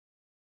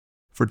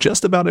for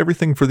just about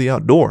everything for the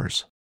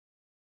outdoors.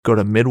 Go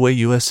to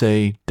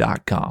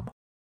MidwayUSA.com.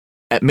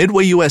 At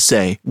Midway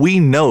USA, we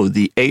know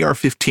the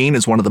AR-15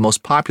 is one of the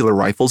most popular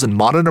rifles in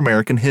modern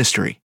American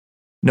history.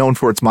 Known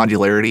for its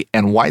modularity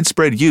and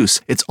widespread use,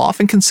 it's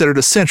often considered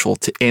essential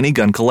to any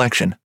gun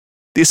collection.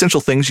 The essential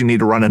things you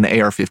need to run an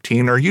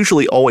AR-15 are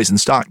usually always in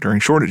stock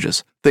during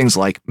shortages, things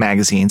like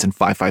magazines and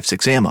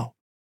 5.56 ammo.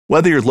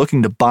 Whether you're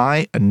looking to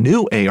buy a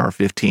new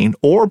AR-15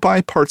 or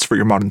buy parts for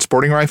your modern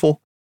sporting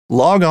rifle,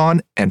 log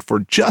on and for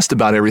just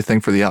about everything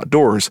for the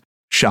outdoors,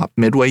 shop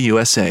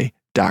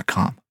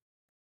MidwayUSA.com.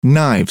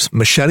 Knives,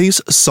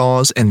 machetes,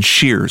 saws, and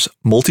shears,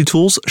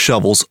 multi-tools,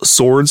 shovels,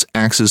 swords,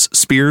 axes,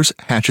 spears,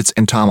 hatchets,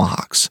 and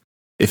tomahawks.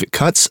 If it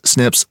cuts,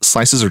 snips,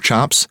 slices, or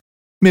chops,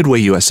 Midway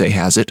USA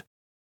has it.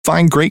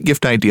 Find great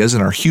gift ideas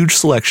in our huge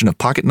selection of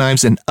pocket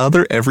knives and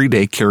other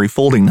everyday carry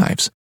folding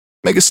knives.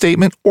 Make a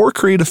statement or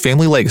create a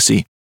family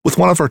legacy with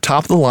one of our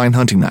top-of-the-line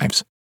hunting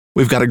knives.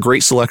 We've got a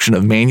great selection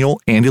of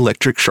manual and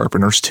electric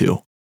sharpeners,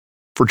 too.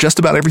 For just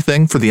about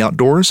everything for the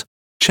outdoors,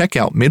 check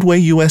out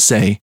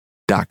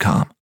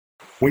MidwayUSA.com.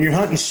 When you're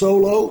hunting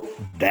solo,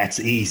 that's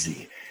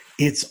easy.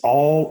 It's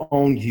all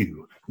on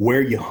you.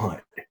 Where you hunt,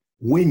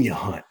 when you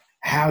hunt,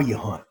 how you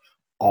hunt.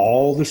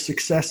 All the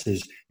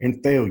successes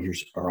and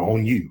failures are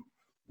on you.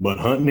 But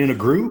hunting in a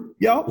group,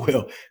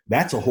 well,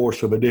 that's a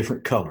horse of a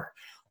different color.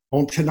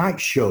 On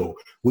tonight's show,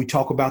 we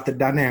talk about the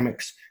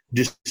dynamics,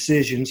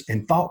 decisions,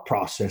 and thought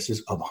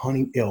processes of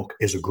hunting elk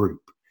as a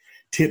group.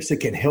 Tips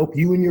that can help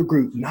you and your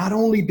group not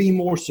only be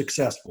more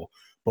successful,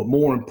 but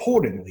more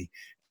importantly,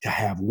 to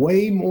have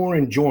way more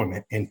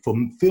enjoyment and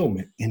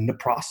fulfillment in the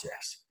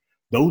process.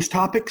 Those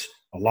topics,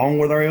 along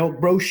with our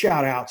Elk Bro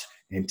shout-outs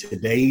in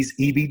today's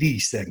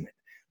EBD segment.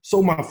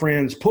 So, my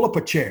friends, pull up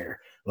a chair,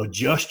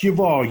 adjust your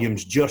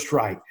volumes just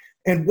right,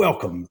 and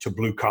welcome to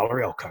Blue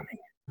Collar Elk Hunting.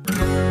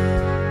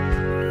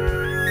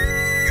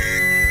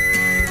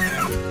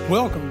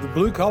 Welcome to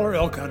Blue Collar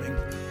Elk Hunting,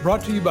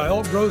 brought to you by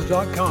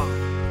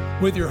ElkBros.com,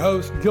 with your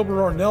host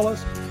Gilbert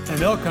Ornelas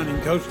and elk hunting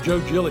coach Joe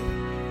Gilly.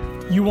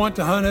 You want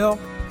to hunt elk?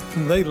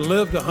 And they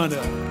live to hunt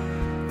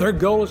elk. Their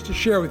goal is to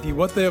share with you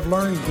what they have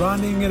learned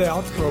grinding it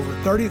out for over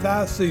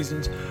 35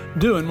 seasons,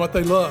 doing what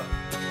they love.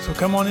 So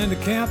come on into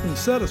camp and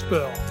set a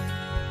spell.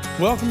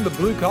 Welcome to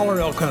Blue Collar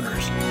Elk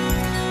Hunters.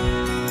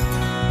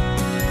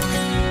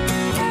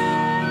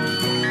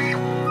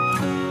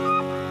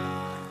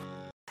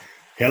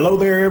 Hello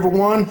there,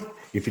 everyone.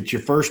 If it's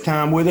your first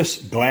time with us,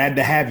 glad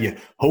to have you.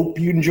 Hope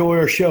you enjoy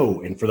our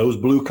show. And for those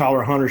blue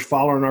collar hunters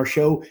following our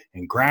show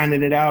and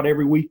grinding it out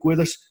every week with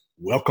us,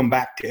 welcome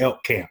back to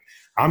Elk Camp.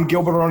 I'm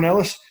Gilbert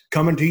Ornelas,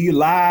 coming to you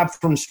live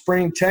from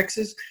Spring,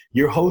 Texas,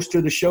 your host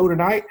of the show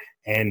tonight.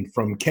 And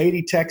from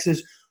Katy,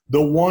 Texas,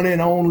 the one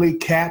and only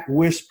cat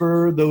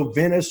whisperer, the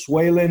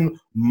Venezuelan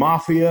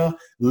mafia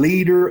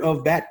leader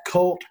of that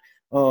cult.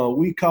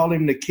 We call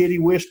him the kitty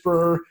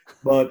whisperer,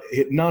 but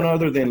none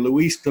other than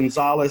Luis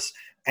Gonzalez.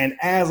 And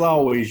as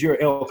always,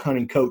 your elk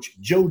hunting coach,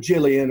 Joe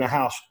Gilly, in the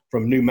house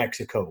from New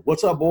Mexico.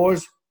 What's up,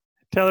 boys?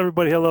 Tell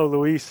everybody hello,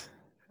 Luis.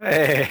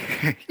 Hey,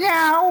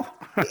 yow.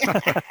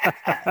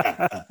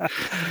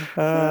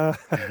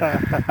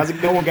 How's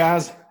it going,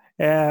 guys?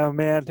 Yeah,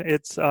 man,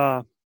 it's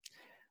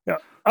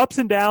ups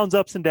and downs,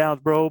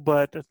 bro.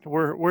 But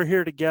we're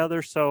here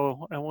together.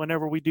 So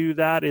whenever we do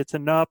that, it's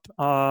an up.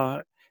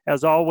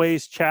 As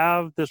always,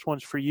 Chav, this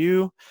one's for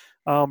you.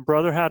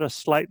 Brother had a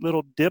slight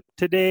little dip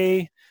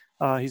today.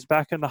 He's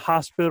back in the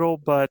hospital,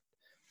 but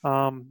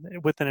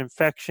with an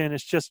infection,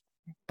 it's just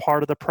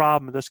part of the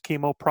problem of this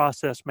chemo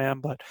process, man.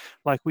 But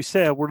like we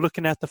said, we're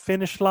looking at the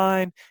finish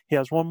line. He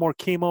has one more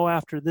chemo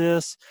after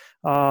this.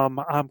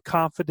 I'm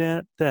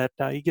confident that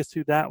he gets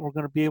through that. We're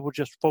going to be able to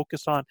just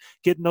focus on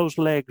getting those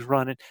legs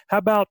running. How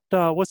about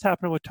what's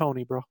happening with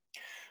Tony, bro?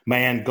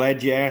 Man,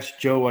 glad you asked,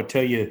 Joe. I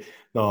tell you,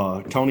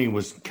 Tony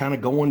was kind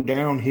of going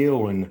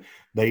downhill, and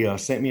they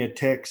sent me a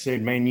text,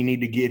 said, man, you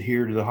need to get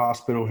here to the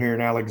hospital here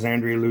in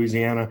Alexandria,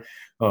 Louisiana.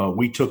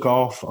 We took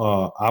off.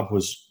 I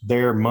was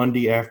there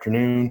Monday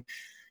afternoon.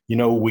 You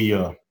know, we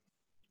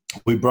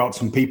brought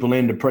some people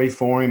in to pray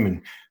for him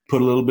and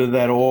put a little bit of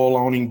that oil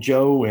on him,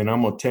 Joe. And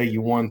I'm going to tell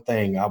you one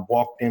thing. I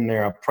walked in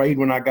there. I prayed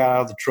when I got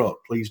out of the truck.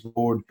 Please,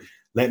 Lord,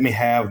 let me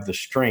have the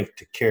strength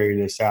to carry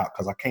this out,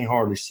 because I can't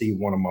hardly see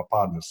one of my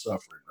partners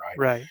suffering, right?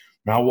 Right.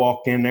 And I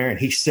walked in there, and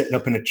he's sitting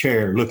up in a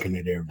chair looking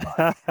at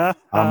everybody.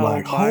 I'm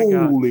like,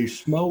 holy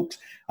smokes.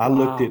 I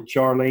looked at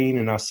Charlene,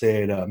 and I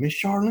said, Miss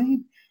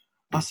Charlene?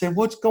 I said,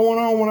 what's going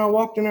on? When I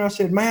walked in there, I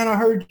said, man, I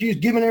heard you was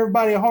giving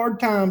everybody a hard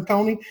time,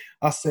 Tony.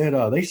 I said,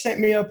 they sent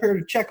me up here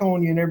to check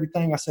on you and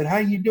everything. I said, how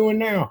you doing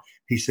now?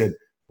 He said,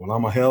 well,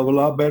 I'm a hell of a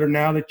lot better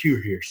now that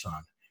you're here,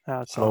 son.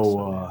 That's so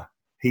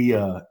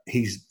awesome,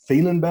 he's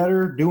feeling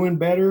better, doing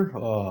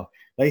better.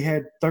 They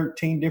had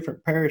 13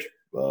 different parish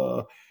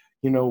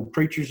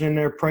preachers in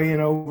there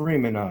praying over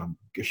him. And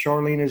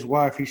Charlene, his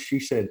wife, she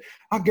said,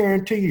 I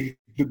guarantee you,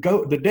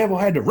 The devil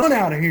had to run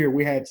out of here.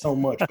 We had so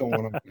much going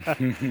on.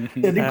 He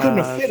couldn't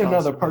have fit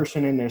another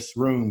person in this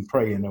room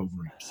praying over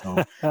him.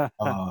 So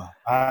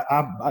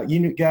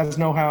you guys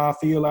know how I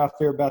feel out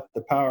there about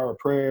the power of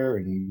prayer,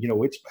 and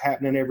it's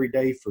happening every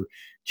day for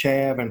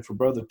Chav and for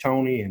Brother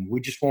Tony, and we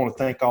just want to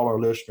thank all our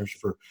listeners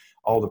for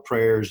all the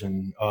prayers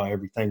and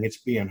everything. It's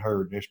being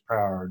heard. There's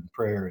power in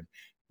prayer, and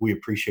we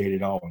appreciate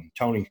it all. And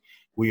Tony,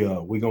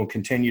 we're gonna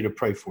continue to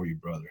pray for you,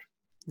 brother.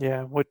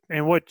 Yeah,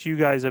 what you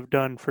guys have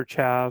done for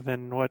Chav,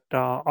 and what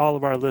all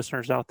of our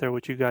listeners out there,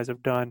 what you guys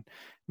have done,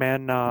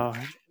 man,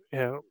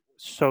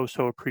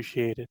 so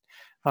appreciated.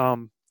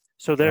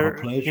 So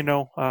there,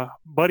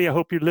 buddy, I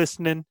hope you're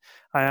listening.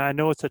 I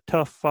know it's a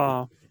tough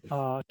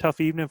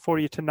evening for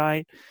you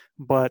tonight,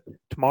 but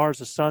tomorrow's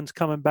the sun's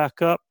coming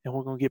back up, and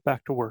we're going to get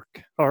back to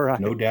work. All right.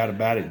 No doubt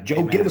about it.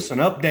 Joe, give us an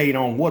update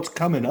on what's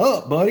coming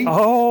up, buddy.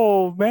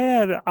 Oh,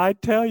 man, I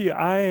tell you,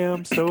 I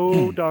am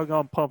so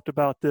doggone pumped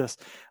about this.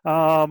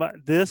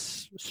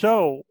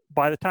 So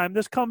by the time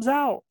this comes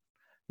out,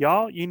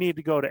 y'all, you need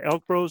to go to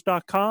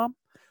elkbros.com,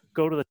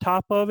 go to the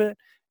top of it,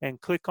 and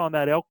click on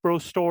that Elk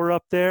Bros store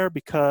up there,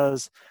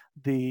 because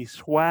the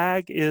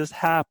swag is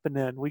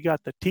happening. We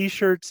got the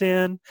T-shirts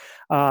in.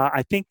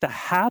 I think the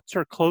hats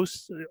are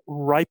close,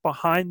 right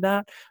behind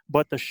that,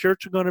 but the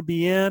shirts are going to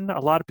be in.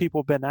 A lot of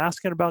people have been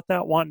asking about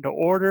that, wanting to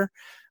order.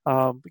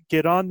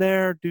 Get on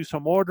there, do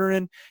some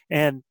ordering,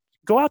 and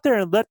go out there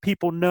and let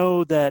people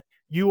know that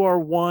you are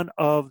one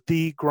of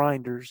the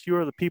grinders. You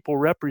are the people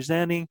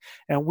representing,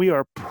 and we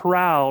are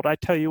proud. I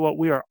tell you what,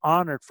 we are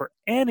honored for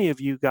any of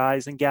you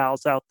guys and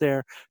gals out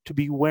there to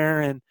be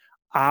wearing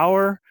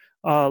our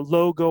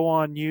logo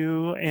on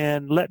you,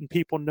 and letting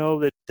people know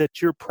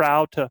that you're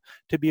proud to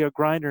be a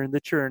grinder, and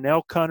that you're an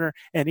elk hunter,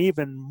 and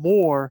even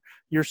more,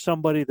 you're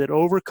somebody that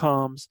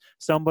overcomes,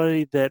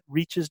 somebody that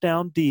reaches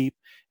down deep,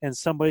 and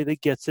somebody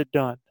that gets it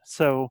done.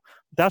 So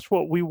that's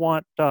what we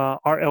want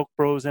our Elk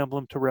Bros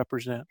emblem to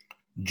represent.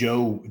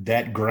 Joe,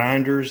 that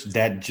grinders,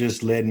 that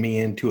just led me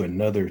into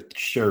another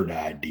shirt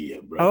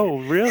idea, bro. Oh,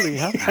 really?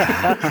 Huh?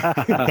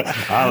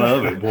 I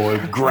love it, boy.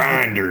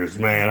 Grinders,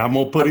 man. I'm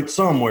going to put it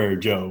somewhere,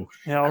 Joe.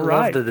 Yeah, all I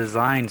right. love the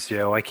designs,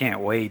 Joe. I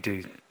can't wait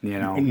to,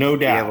 no doubt,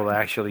 be able to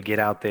actually get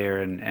out there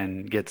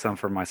and get some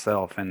for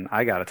myself. And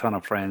I got a ton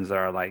of friends that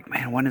are like,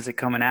 man, when is it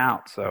coming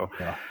out? So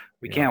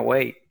we can't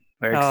wait.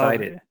 Very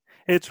excited.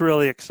 It's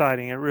really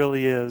exciting. It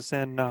really is.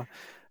 And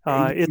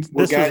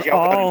this guys, has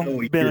all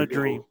been a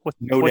dream. What's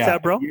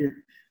that, bro?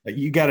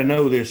 You got to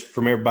know this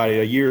from everybody.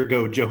 A year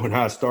ago, Joe and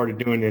I started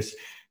doing this,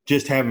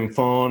 just having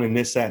fun and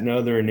this, that, and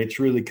other. And it's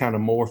really kind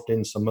of morphed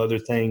in some other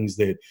things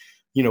that,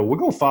 we're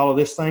going to follow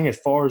this thing as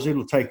far as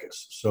it'll take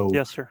us. So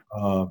yes, sir.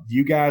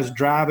 You guys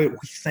drive it.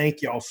 We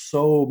thank y'all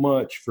so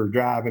much for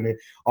driving it.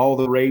 All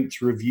the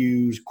rates,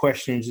 reviews,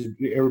 questions,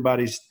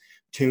 everybody's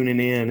tuning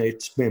in.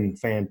 It's been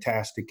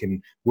fantastic.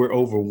 And we're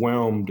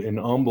overwhelmed and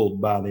humbled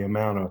by the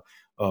amount of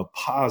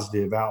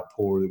positive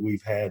outpour that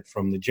we've had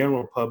from the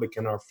general public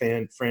and our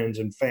friends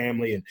and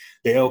family and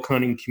the elk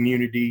hunting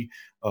community,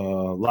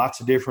 lots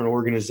of different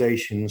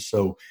organizations.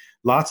 So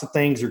lots of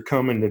things are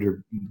coming that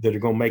are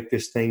going to make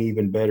this thing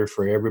even better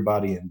for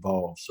everybody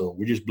involved. So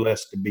we're just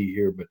blessed to be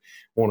here, but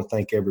want to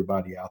thank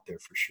everybody out there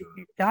for sure.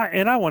 Yeah,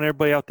 and I want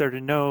everybody out there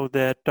to know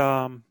that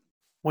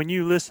when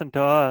you listen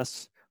to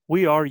us,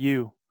 we are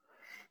you.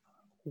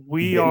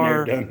 We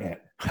are done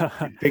that.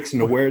 Fixing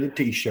to wear the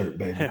T-shirt,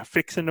 baby. Yeah,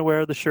 fixing to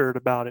wear the shirt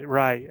about it.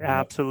 Right.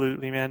 Yeah.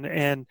 Absolutely, man.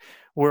 And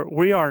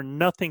we are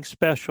nothing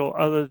special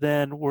other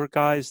than we're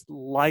guys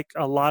like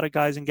a lot of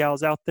guys and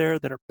gals out there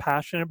that are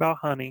passionate about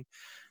hunting.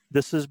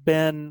 This has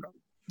been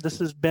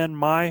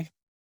my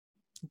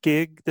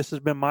gig. This has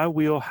been my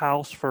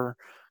wheelhouse for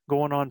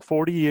going on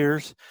 40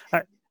 years.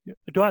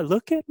 Do I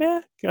look it,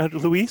 man?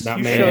 Luis, not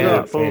you man. shut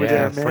up over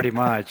there, man. Pretty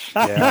much.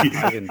 Yeah,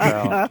 I can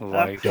tell.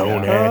 Like,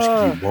 don't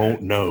ask, you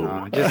won't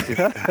know.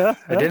 I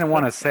didn't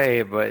want to say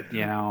it, but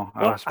I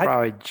was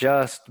probably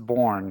just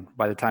born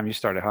by the time you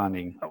started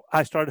hunting.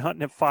 I started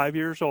hunting at 5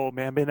 years old,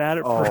 man. Been at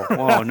it for.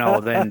 Oh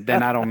no,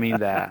 then I don't mean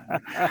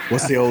that.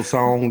 What's the old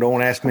song?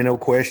 Don't ask me no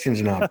questions,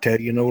 and I'll tell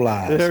you no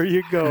lies. There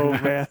you go,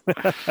 man.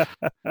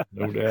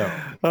 No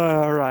doubt.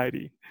 All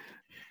righty.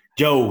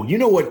 Joe, you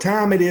know what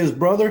time it is,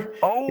 brother?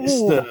 Oh, it's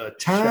the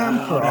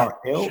time for our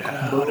Elk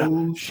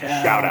Bros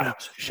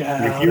shout-outs.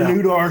 If you're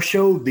new to our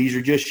show, these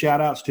are just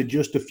shout-outs to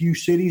just a few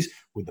cities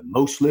with the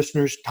most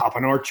listeners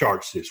topping our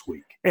charts this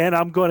week. And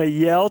I'm going to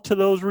yell to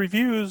those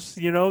reviews.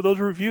 Those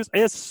reviews.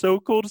 It's so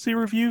cool to see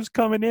reviews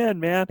coming in,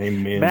 man.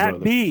 Amen, Matt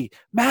brother. B.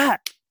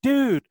 Matt,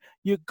 dude.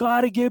 You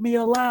got to give me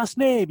a last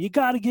name. You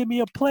got to give me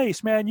a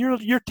place, man.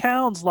 Your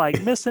town's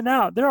like missing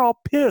out. They're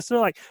all pissed. They're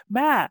like,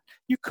 Matt,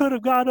 you could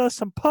have got us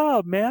some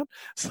pub, man.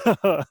 So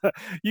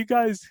you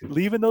guys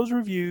leaving those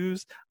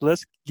reviews.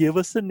 Let's give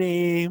us a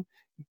name,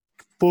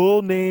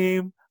 full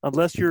name,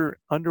 unless you're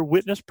under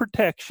witness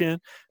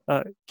protection.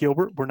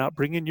 Gilbert, we're not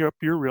bringing you up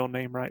your real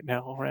name right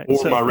now, right?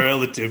 Or my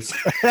relatives.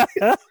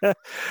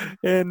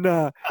 And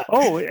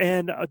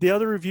the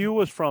other review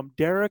was from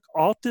Derek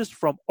Altis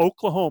from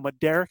Oklahoma.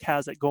 Derek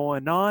has it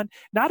going on.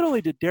 Not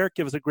only did Derek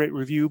give us a great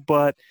review,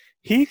 but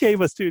he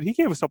gave us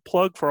a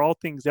plug for all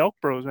things Elk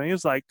Bros. Man, he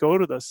was like, go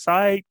to the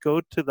site,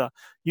 go to the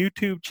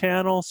YouTube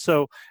channel.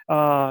 So,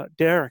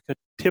 Derek, a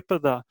tip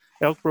of the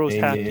Elk Bros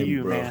hat to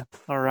you, bro. Man.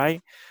 All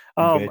right.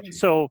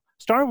 So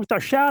starting with our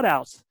shout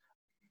outs.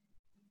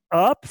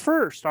 Up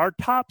first, our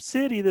top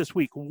city this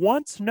week,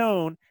 once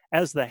known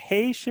as the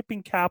hay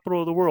shipping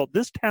capital of the world.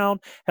 This town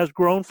has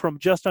grown from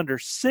just under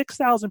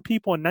 6,000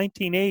 people in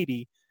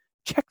 1980.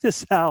 Check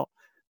this out.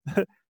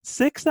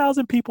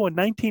 6,000 people in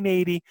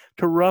 1980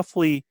 to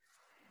roughly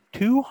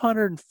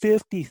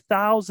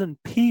 250,000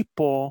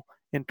 people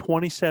in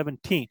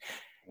 2017.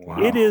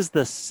 Wow. It is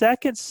the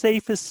second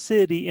safest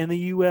city in the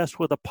U.S.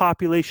 with a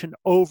population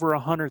over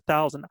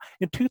 100,000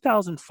 in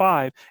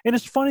 2005. And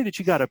it's funny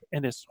that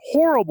and it's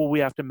horrible we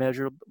have to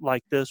measure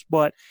like this,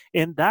 but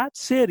in that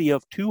city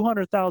of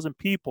 200,000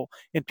 people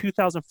in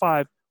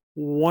 2005,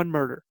 one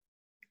murder.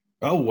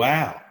 Oh,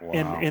 wow.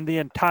 In the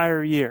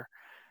entire year,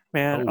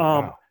 man.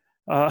 Oh,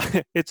 wow.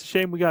 It's a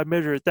shame we got to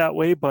measure it that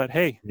way, but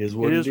hey, it is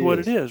what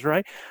it is,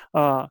 right?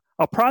 A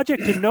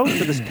project to note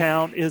for this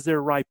town is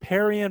their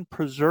riparian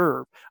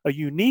preserve, a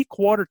unique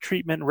water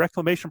treatment and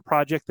reclamation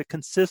project that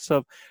consists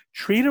of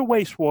treated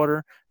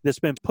wastewater that's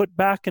been put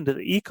back into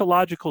the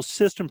ecological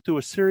system through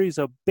a series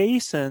of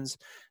basins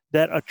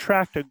that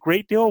attract a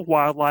great deal of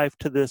wildlife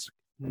to this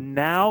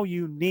now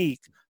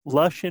unique,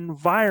 lush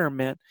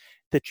environment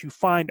that you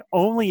find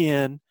only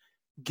in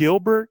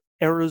Gilbert,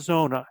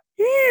 Arizona.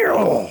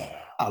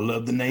 I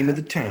love the name of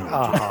the town.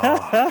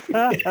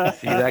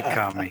 See that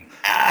coming.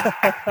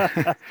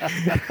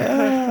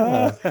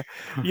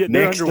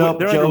 Next up,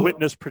 they're Joe. under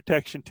witness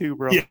protection too,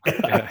 bro.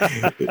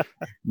 Yeah.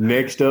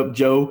 Next up,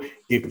 Joe,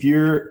 if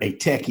you're a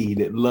techie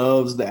that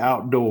loves the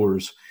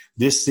outdoors,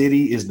 this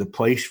city is the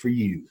place for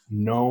you,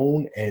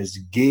 known as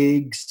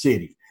Gig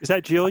City. Is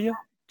that Julia?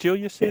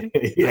 Julia City?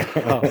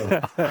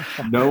 Yeah.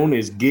 Known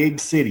as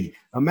Gig City.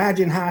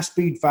 Imagine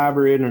high-speed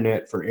fiber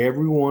internet for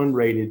everyone,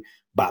 rated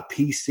by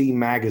PC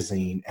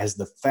Magazine as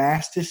the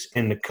fastest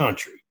in the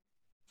country.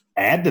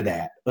 Add to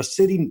that a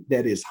city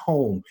that is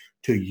home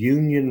to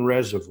Union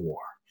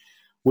Reservoir,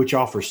 which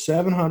offers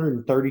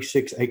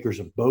 736 acres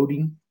of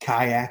boating,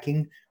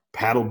 kayaking,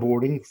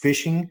 paddleboarding,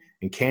 fishing,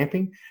 and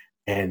camping.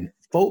 And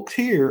folks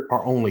here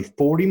are only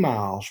 40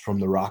 miles from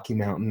the Rocky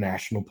Mountain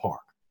National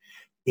Park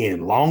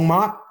in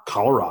Longmont,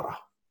 Colorado.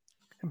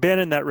 Been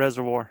in that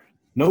reservoir.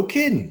 No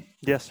kidding.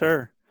 Yes,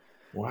 sir.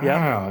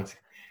 Wow.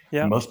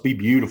 Yeah, it must be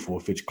beautiful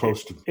if it's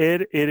close to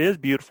it. It is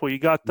beautiful. You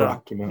got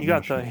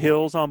the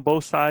hills on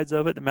both sides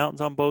of it, the mountains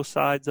on both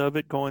sides of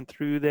it, going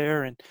through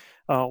there, and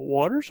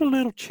water's a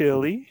little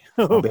chilly.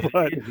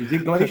 But is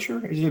it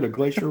glacier? Is it a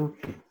glacier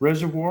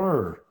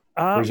reservoir?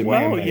 Or is it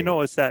man-made?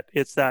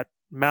 It's that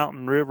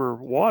mountain river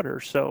water.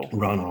 So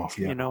runoff,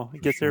 yeah.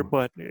 It gets there,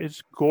 but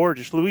it's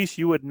gorgeous. Luis,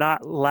 you would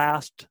not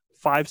last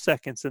 5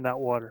 seconds in that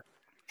water.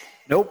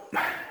 Nope,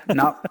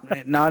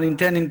 not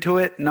intending to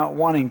it, not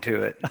wanting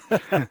to it.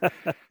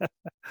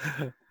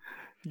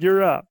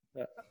 You're up.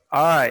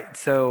 All right,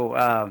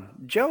 so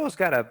Joe's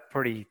got a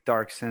pretty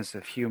dark sense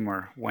of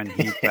humor when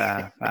he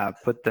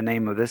put the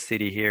name of this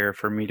city here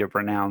for me to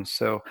pronounce,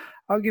 so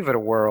I'll give it a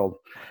whirl.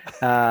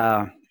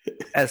 A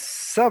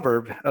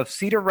suburb of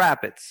Cedar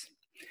Rapids.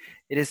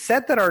 It is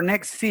said that our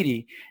next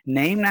city,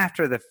 named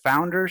after the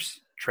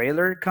founder's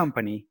trailer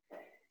company,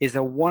 is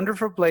a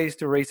wonderful place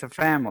to raise a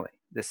family.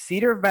 The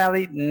Cedar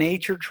Valley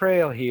Nature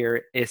Trail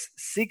here is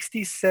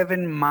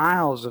 67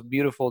 miles of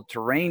beautiful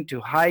terrain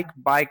to hike,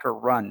 bike, or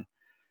run.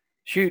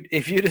 Shoot,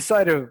 if you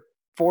decide to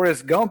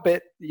Forrest Gump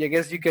it, I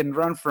guess you can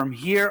run from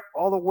here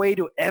all the way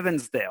to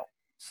Evansdale,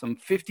 some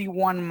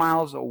 51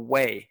 miles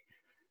away.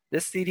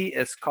 This city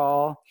is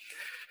called,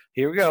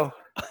 here we go,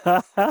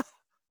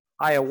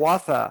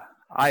 Hiawatha,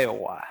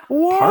 Iowa.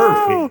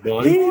 Whoa, perfect,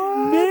 buddy. He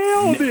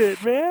nailed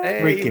it, man.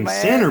 Hey, freaking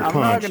man, center I'm punch.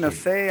 not going to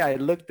say I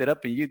looked it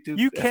up in YouTube.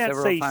 You can't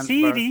say times,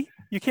 seedy.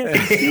 You can't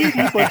say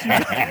seedy, but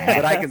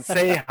but I can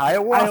say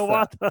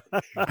Hiawatha.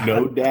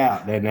 No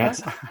doubt. And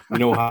that's,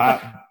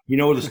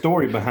 the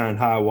story behind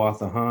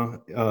Hiawatha, huh,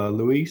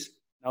 Luis?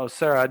 No,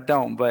 sir, I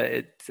don't, but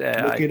it's...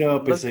 Look it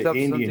up. It's an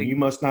Indian. Something. You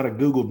must not have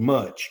Googled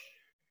much.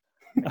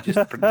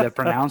 Just the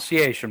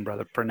pronunciation,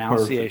 brother.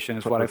 Pronunciation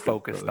is what I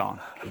focused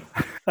on.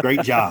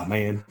 Great job,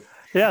 man.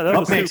 Yeah, that up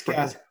was next, super.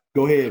 guys.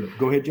 Go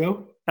ahead,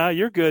 Joe.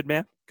 You're good,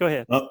 man. Go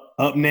ahead.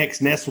 Up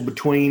next, nestled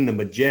between the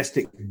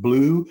majestic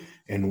Blue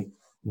and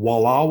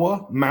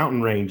Wallowa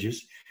mountain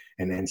ranges,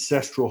 an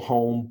ancestral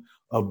home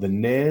of the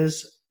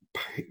Nez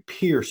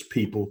Perce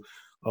people,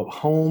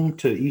 home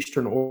to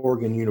Eastern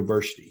Oregon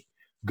University.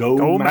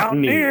 Go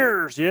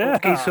Mountaineers! Yeah.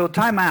 Okay, so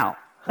time out.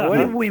 What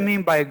do we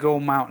mean by Go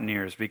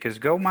Mountaineers? Because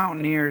Go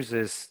Mountaineers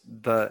is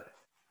the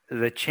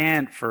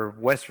chant for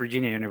West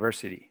Virginia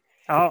University.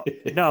 Oh,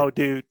 no,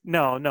 dude.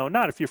 No,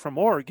 not if you're from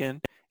Oregon.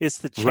 It's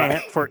the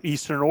chant for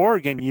Eastern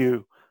Oregon,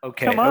 you.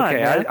 Okay, Come on,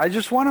 okay. man. I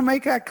just want to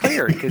make that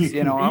clear because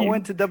I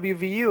went to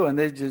WVU and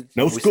they just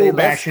No we school say,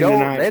 bashing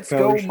tonight, let's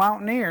fellas. go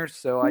Mountaineers.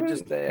 So I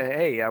just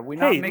hey, we're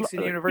not mixing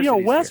You know,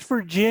 universities West here.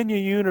 Virginia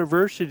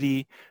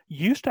University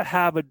used to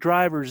have a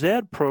driver's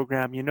ed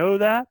program. You know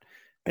that?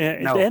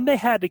 And No. then they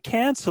had to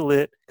cancel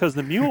it because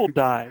the mule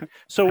died.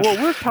 So what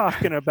we're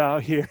talking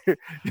about here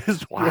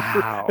is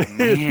Wow,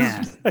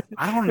 man.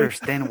 I don't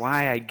understand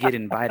why I get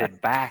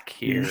invited back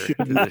here to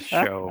this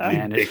show,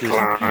 man. It's just,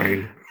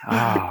 Decline.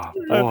 oh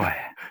boy.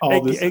 All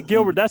Hey, this hey,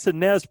 Gilbert, that's a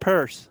Nez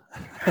purse.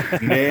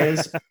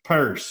 Nez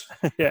Perce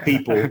Yeah.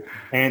 people,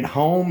 and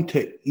home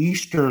to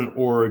Eastern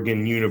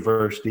Oregon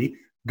University.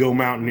 Go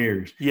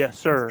Mountaineers. Yes,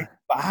 sir.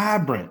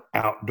 Vibrant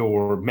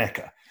outdoor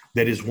mecca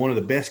that is one of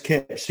the best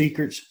kept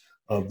secrets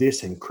of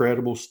this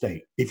incredible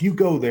state. If you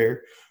go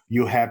there,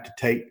 you'll have to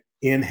take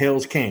in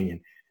Hell's Canyon,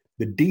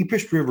 the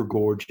deepest river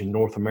gorge in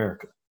North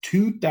America,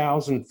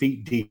 2,000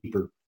 feet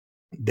deeper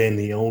than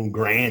the own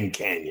Grand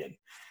Canyon.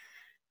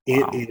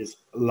 Wow. It is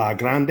La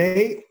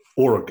Grande,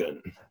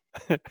 Oregon,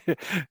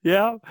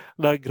 Yeah,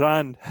 La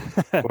Grande.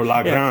 or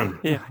La Grande.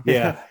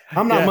 Yeah.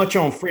 I'm not Yeah. much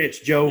on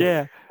French, Joe.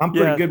 Yeah. I'm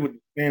pretty Yeah. good with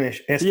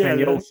Spanish, Yeah,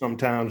 Espanol that-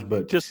 sometimes,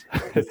 but Just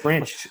the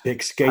French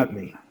escape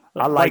me.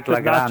 I like the La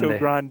Nacho Grande.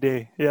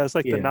 Grande. Yeah, it's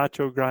like the Yeah.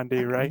 Nacho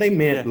Grande, right? They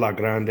meant yeah. La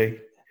Grande.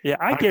 Yeah,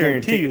 I I guarantee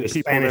guarantee you the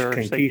people Spanish there are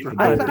conquistadors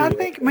saying did I it.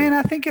 think, man,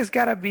 I think it's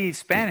got to be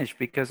Spanish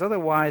because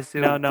otherwise,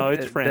 no,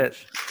 it's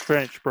French.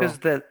 French, bro. Because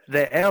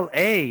the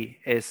LA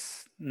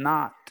is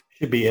not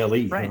Should be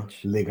LE, huh?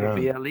 French. Le It would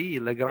be Grand. LE,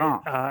 Le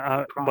Grand.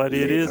 But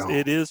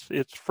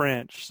it's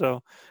French.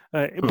 So,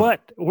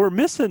 but we're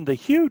missing the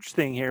huge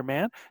thing here,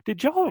 man.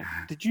 Did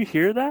you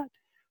hear that?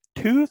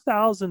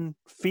 2,000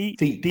 feet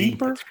Feet deep.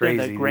 deeper It's than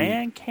the crazy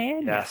Grand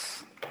Canyon.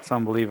 Yes, it's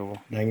unbelievable.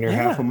 Dang near Yeah.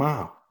 half a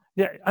mile.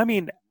 Yeah. I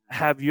mean,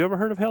 have you ever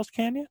heard of Hell's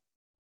Canyon?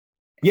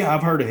 Yeah,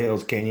 I've heard of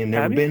Hell's Canyon.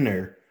 Never Have you? been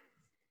there.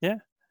 Yeah.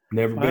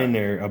 Never Wow. been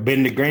there. I've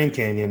been to Grand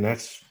Canyon.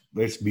 That's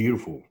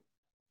beautiful.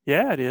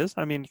 Yeah, it is.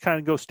 I mean, you kind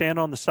of go stand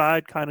on the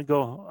side, kind of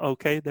go,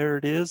 okay, there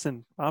it is,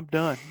 and I'm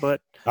done.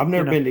 But I've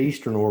never know. been to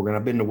Eastern Oregon.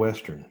 I've been to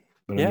Western,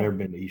 but Yeah. I've never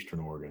been to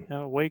Eastern Oregon.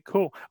 way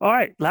cool. All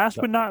right. Last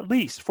but not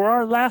least, for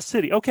our last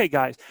city. Okay,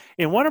 guys,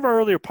 in one of our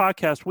earlier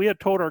podcasts, we had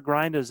told our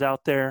grinders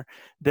out there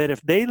that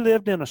if they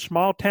lived in a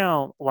small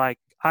town like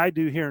I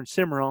do here in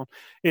Cimarron,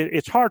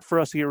 it's hard for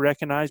us to get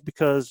recognized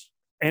because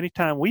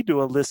anytime we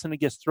do a listen, it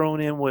gets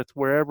thrown in with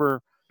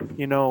wherever,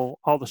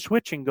 all the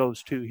switching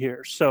goes to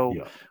here. So,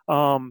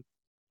 Yeah.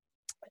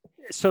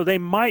 So they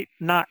might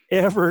not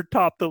ever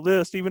top the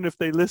list, even if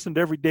they listened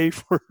every day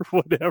for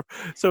whatever,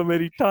 so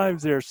many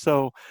times there.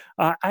 So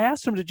I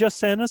asked them to just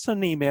send us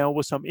an email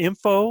with some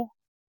info.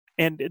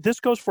 And this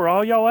goes for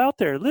all y'all out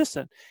there.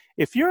 Listen,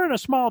 if you're in a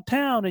small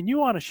town and you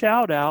want a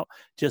shout out,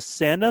 just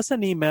send us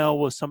an email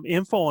with some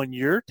info on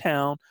your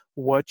town,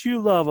 what you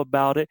love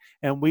about it,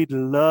 and we'd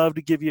love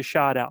to give you a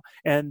shout out.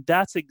 And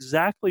that's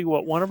exactly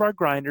what one of our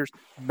grinders,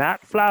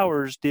 Matt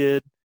Flowers,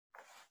 did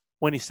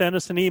when he sent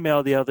us an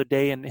email the other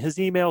day. And his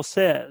email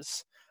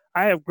says,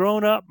 I have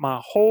grown up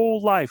my whole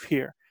life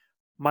here.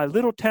 My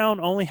little town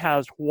only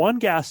has one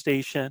gas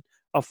station,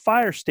 a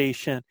fire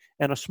station,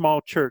 and a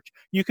small church.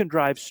 You can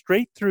drive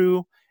straight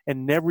through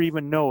and never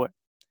even know it.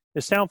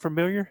 Does it sound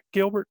familiar,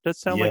 Gilbert? Does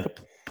that sound like a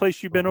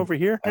place you've been over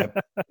here?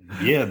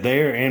 Yeah,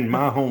 there in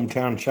my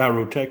hometown,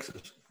 Chiro,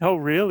 Texas. Oh,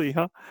 really,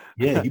 huh?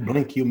 Yeah, you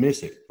blink, you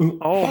miss it.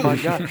 Oh, my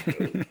God.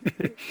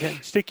 Yeah,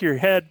 stick your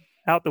head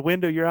out the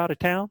window, you're out of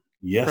town?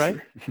 Yes, right?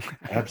 sir.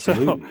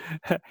 Absolutely.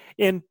 So,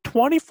 in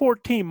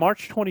 2014,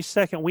 March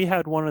 22nd, we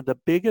had one of the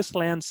biggest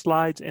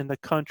landslides in the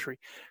country.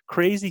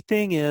 Crazy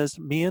thing is,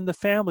 me and the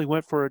family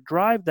went for a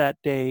drive that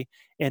day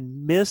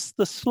and missed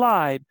the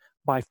slide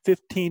by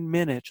 15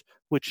 minutes,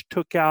 which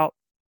took out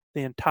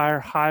the entire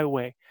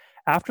highway.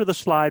 After the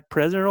slide,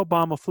 President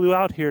Obama flew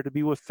out here to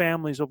be with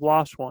families of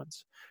lost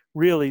ones.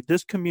 Really,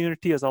 this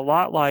community is a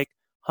lot like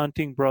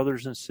hunting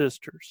brothers and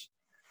sisters.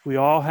 We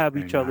all have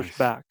each other's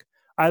back.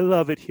 I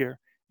love it here.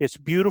 It's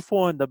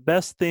beautiful, and the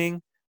best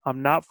thing,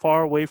 I'm not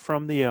far away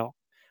from the elk.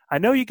 I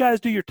know you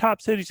guys do your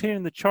top cities here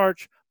in the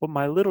charts, but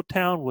my little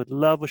town would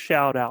love a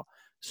shout out.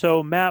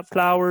 So Matt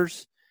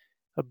Flowers,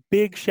 a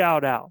big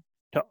shout out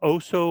to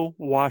Oso,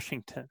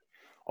 Washington.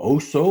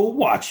 Oso,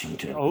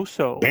 Washington.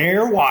 Oso.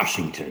 Bear,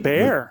 Washington.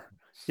 Bear.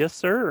 Yes,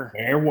 sir.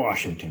 Bear,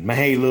 Washington.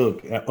 Hey,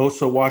 look,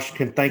 Oso,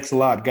 Washington, thanks a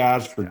lot,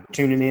 guys, for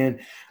tuning in.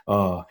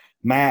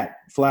 Matt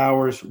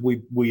Flowers,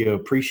 we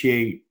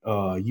appreciate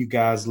you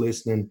guys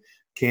listening.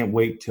 Can't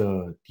wait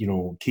to,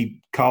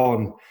 keep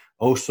calling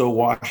Oso,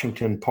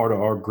 Washington part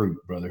of our group,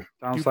 brother.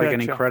 Sounds like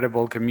an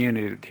incredible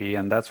community,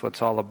 and that's what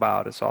it's all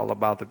about. It's all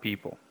about the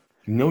people.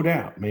 No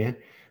doubt, man.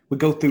 We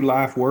go through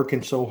life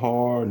working so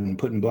hard and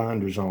putting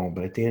blinders on,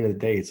 but at the end of the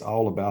day, it's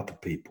all about the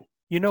people.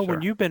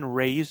 When you've been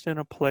raised in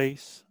a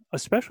place,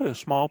 especially a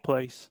small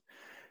place,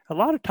 a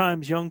lot of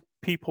times young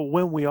people,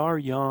 when we are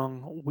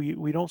young,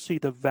 we don't see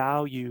the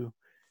value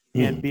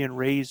in being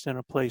raised in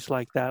a place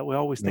like that. We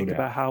always think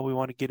about how we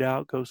want to get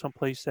out, go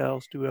someplace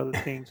else, do other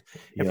things.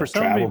 And for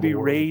somebody to be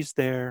raised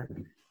there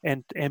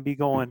and be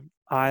going,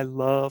 I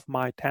love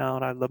my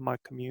town. I love my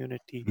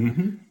community.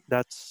 Mm-hmm.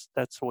 That's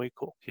way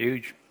cool.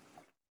 Huge.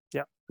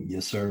 Yeah.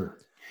 Yes, sir.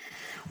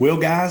 Well,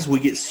 guys, we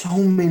get so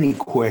many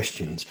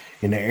questions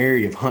in the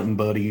area of hunting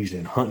buddies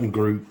and hunting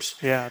groups.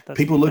 Yeah.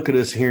 People look at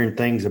us hearing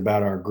things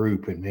about our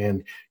group, and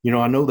man,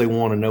 I know they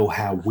want to know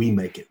how we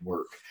make it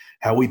work,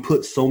 how we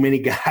put so many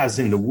guys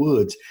in the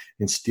woods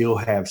and still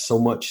have so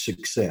much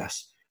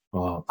success.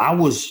 I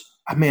was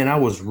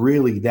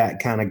really that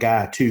kind of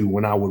guy too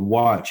when I would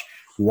watch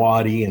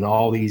Waddy and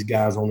all these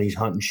guys on these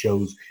hunting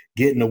shows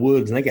get in the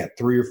woods, and they got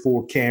 3 or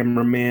 4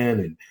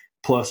 cameramen and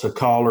plus a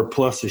caller,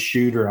 plus a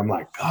shooter. I'm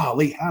like,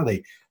 golly, how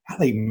they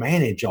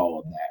manage all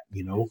of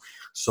that,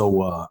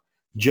 So,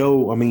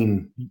 Joe, I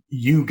mean,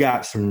 you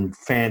got some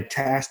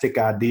fantastic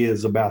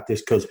ideas about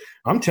this, because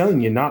I'm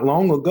telling you, not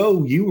long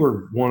ago, you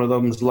were one of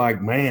them's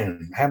like,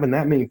 man, having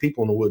that many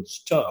people in the woods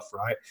is tough,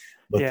 right?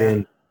 But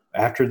then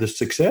after the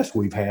success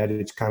we've had,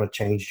 it's kind of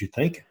changed your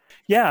thinking.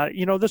 Yeah,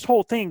 this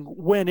whole thing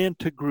went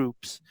into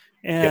groups,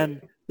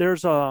 and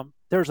there's a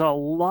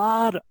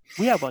lot.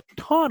 We have a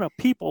ton of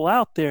people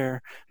out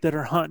there that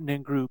are hunting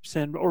in groups,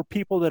 or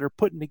people that are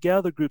putting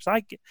together groups.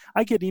 I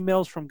get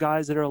emails from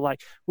guys that are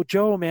like, "Well,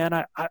 Joe,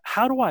 man,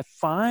 how do I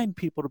find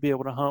people to be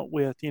able to hunt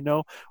with?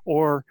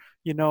 Or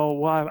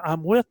well,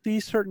 I'm with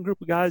these certain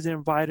group of guys that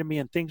invited me,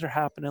 and things are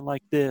happening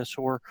like this,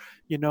 or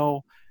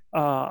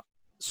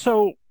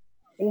so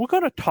we're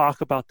going to talk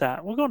about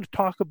that. We're going to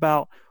talk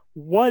about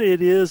what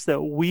it is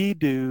that we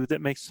do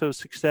that makes so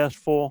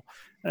successful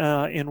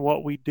in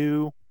what we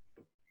do,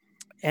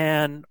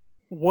 and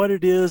what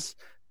it is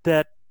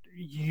that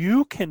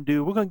you can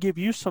do. We're going to give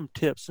you some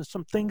tips and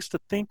some things to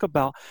think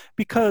about,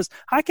 because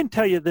I can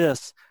tell you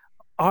this,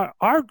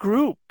 our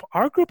group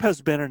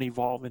has been an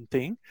evolving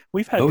thing.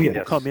 We've had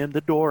people come in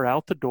the door,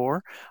 out the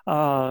door.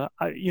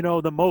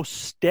 The most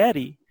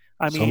steady,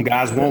 some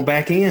guys won't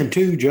back in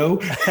too, Joe.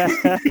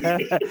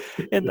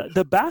 And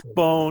the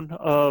backbone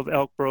of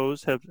Elk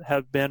Bros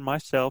have been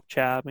myself,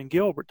 Chav, and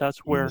Gilbert. That's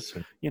where,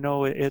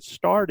 it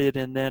started.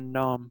 And then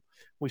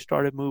we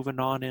started moving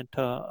on into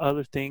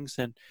other things.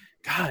 And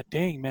God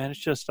dang, man, it's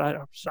just, I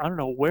don't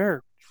know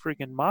where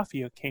freaking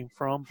Mafia came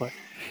from, but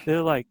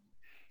they're like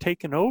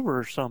taking over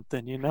or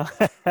something,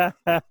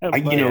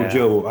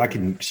 Joe, I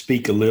can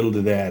speak a little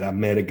to that. I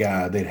met a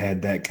guy that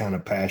had that kind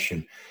of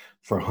passion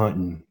for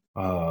hunting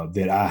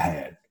that I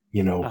had,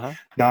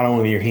 Not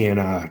only are he and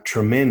I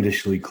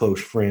tremendously close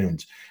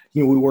friends,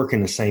 we work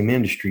in the same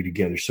industry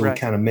together. So we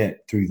kind of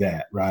met through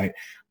that. Right.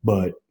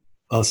 But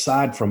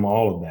aside from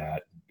all of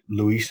that,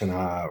 Luis and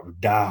I are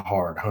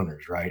diehard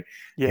hunters, right?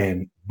 Yeah.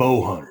 And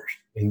bow hunters,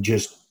 and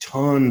just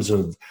tons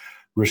of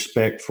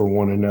respect for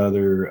one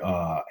another.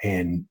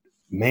 And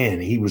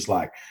man, he was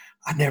like,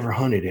 I never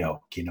hunted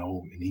elk,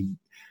 and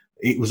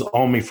it was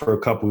on me for a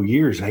couple of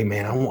years. Hey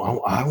man,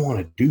 I want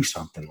to do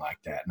something like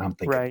that. And I'm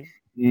thinking,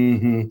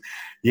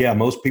 yeah,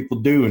 most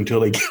people do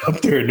until they get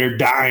up there and they're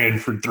dying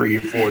for 3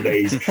 or 4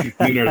 days.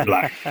 And they're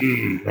like,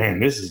 man,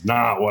 this is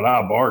not what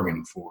I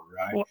bargained for,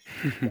 right? Well,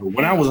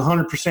 when I was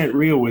 100%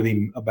 real with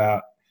him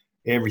about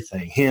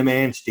everything, him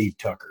and Steve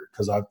Tucker,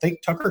 because I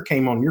think Tucker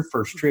came on your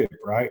first trip,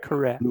 right?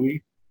 Correct.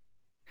 Louis?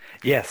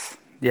 Yes.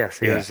 He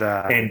was.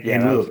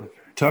 Look,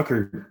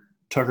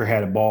 Tucker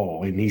had a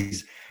ball, and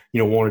he's,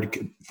 wanted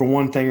to, for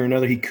one thing or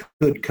another, he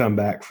could come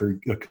back for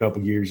a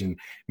couple of years, and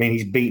man,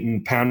 he's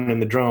pounding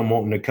the drum,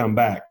 wanting to come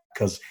back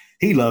because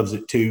he loves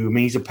it too. I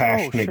mean, he's a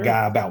passionate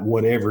guy about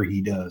whatever he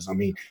does. I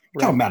mean,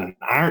 talking about an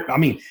iron. I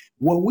mean,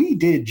 what we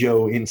did,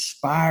 Joe,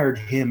 inspired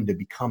him to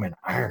become an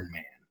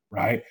Ironman,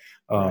 right?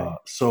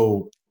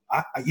 So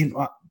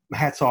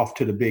hats off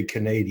to the big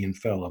Canadian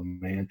fella,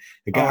 man.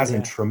 The guy's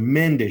in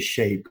tremendous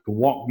shape to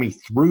walk me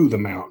through the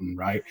mountain,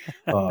 right?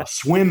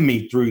 Swim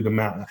me through the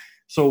mountain.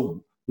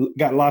 So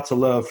got lots of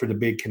love for the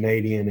big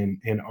Canadian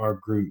in our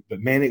group. But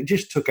man, it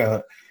just took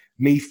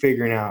me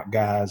figuring out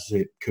guys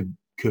that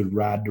could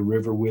ride the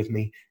river with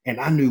me. And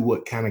I knew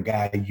what kind of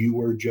guy you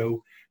were,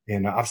 Joe.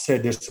 And I've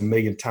said this a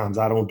million times.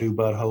 I don't do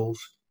buttholes,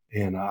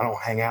 and I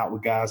don't hang out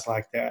with guys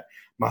like that.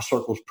 My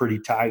circle's pretty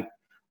tight.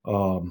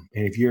 And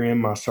if you're in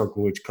my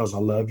circle, it's because I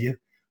love you.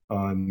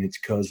 It's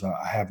because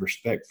I have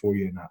respect for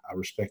you, and I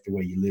respect the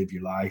way you live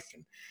your life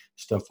and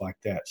stuff like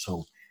that.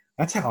 So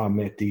that's how I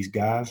met these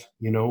guys,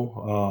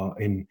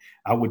 and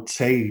I would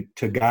say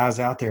to guys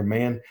out there,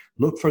 man,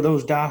 look for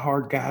those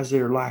diehard guys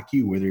that are like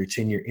you, whether it's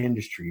in your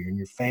industry or in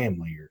your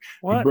family or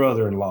your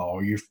brother-in-law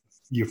or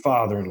your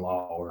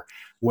father-in-law or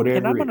whatever.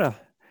 And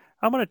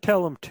I'm gonna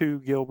tell them too,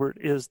 Gilbert,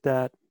 is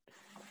that,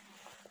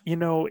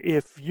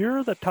 if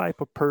you're the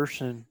type of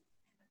person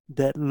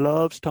that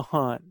loves to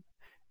hunt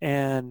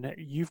and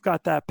you've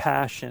got that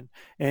passion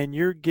and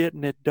you're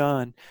getting it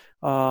done,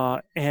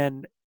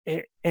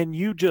 and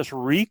you just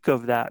reek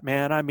of that,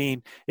 man. I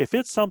mean, if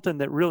it's something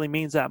that really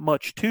means that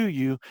much to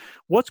you,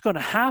 what's going to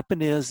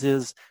happen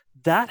is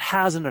that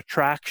has an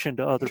attraction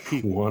to other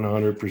people.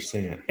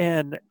 100%.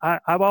 And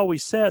I've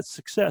always said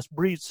success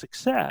breeds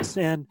success.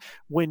 And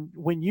when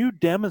you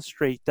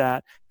demonstrate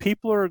that,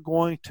 people are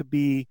going to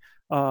be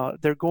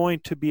they're going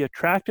to be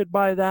attracted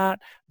by that.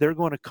 They're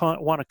going to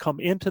want to come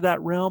into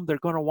that realm. They're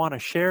going to want to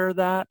share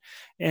that.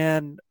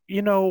 And,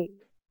 you know,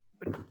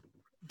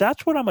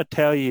 that's what I'm going to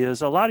tell you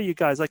is a lot of you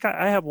guys, like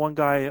I have one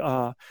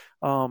guy,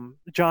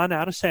 John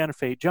out of Santa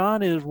Fe.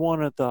 John is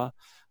one of the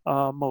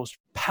most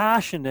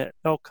passionate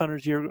elk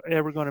hunters you're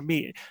ever going to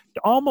meet,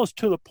 almost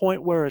to the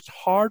point where it's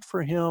hard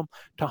for him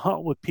to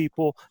hunt with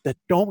people that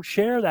don't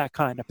share that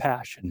kind of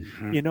passion.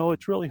 Mm-hmm. You know,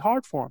 it's really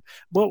hard for him.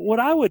 But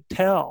what I would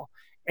tell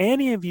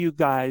any of you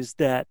guys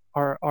that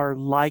are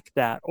like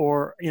that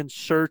or in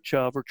search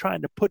of or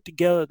trying to put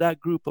together that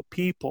group of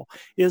people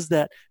is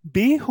that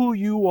be who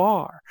you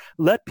are.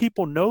 Let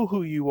people know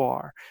who you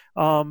are.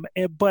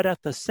 But at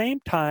the same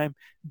time,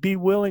 be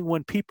willing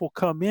when people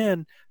come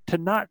in to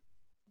not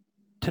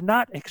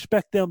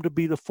expect them to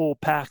be the full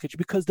package,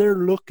 because they're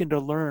looking to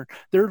learn.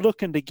 They're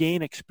looking to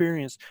gain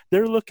experience.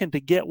 They're looking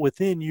to get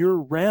within your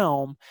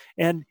realm,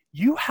 and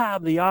you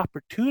have the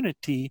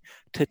opportunity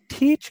to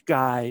teach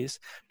guys,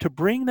 to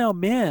bring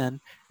them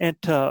in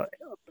and to,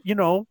 you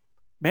know,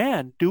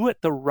 man, do it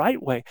the right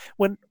way.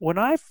 When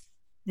I,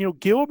 you know,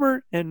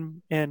 Gilbert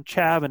and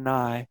Chav and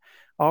I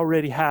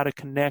already had a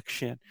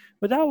connection,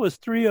 but that was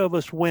three of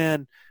us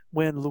when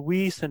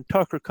Luis and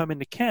Tucker come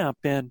into camp.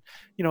 And,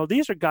 you know,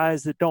 these are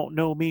guys that don't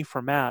know me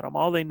from Adam.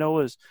 All they know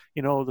is,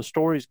 you know, the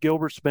stories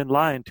Gilbert's been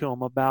lying to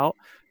them about,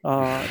 you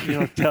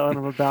know, telling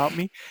them about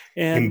me.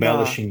 And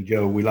embellishing,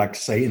 Joe. We like to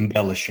say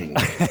embellishing.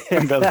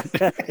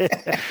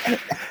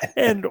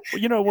 And,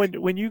 you know,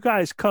 when you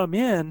guys come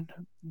in,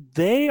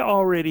 they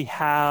already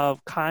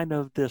have kind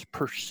of this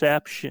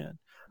perception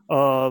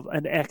of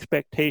an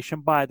expectation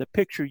by the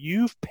picture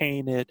you've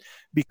painted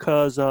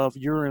because of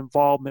your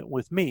involvement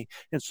with me.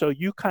 And so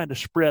you kind of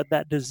spread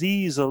that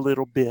disease a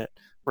little bit,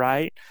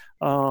 right?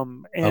 A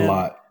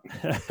lot.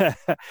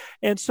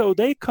 And so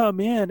they come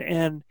in,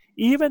 and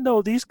even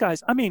though these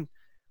guys, I mean,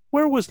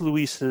 where was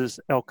Luis's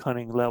elk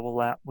hunting level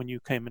at when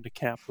you came into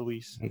camp,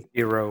 Luis?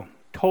 0.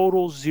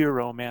 Total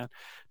 0, man.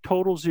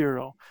 Total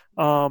 0.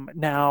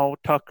 Now,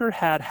 Tucker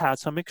had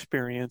some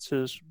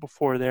experiences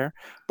before there,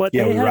 but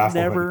they had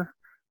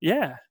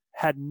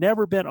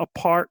never been a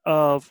part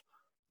of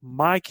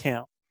my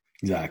camp.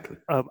 Exactly.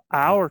 Of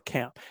our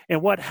camp.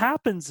 And what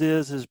happens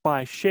is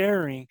by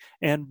sharing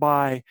and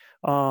by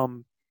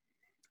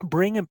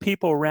bringing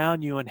people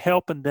around you and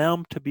helping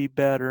them to be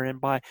better,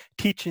 and by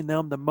teaching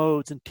them the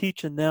modes and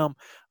teaching them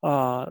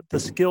the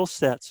skill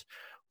sets,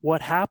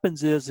 what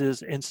happens is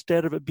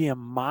instead of it being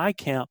my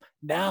camp,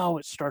 now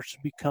it starts to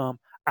become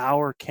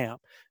our camp,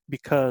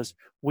 because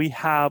we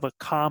have a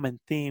common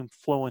theme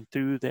flowing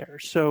through there.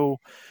 So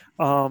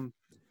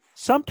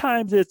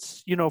sometimes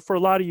it's, you know, for a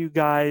lot of you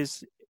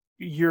guys,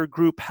 your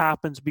group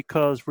happens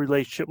because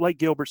relationship, like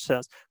Gilbert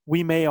says,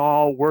 we may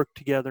all work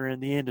together in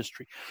the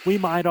industry. We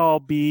might all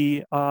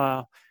be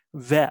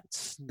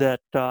vets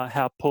that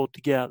have pulled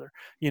together.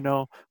 You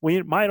know,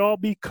 we might all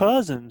be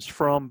cousins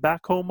from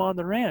back home on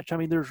the ranch. I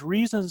mean, there's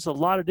reasons, a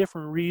lot of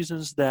different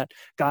reasons that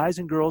guys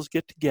and girls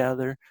get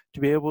together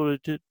to be able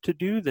to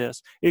do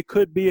this. It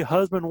could be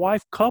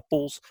husband-wife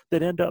couples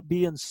that end up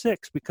being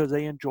 6 because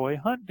they enjoy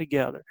hunting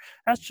together.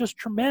 That's just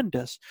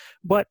tremendous.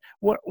 But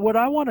what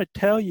I want to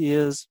tell you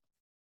is,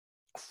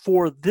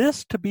 for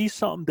this to be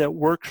something that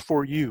works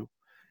for you,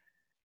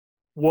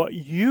 what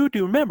you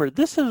do, remember,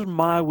 this is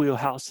my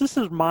wheelhouse. This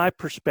is my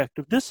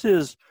perspective. This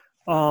is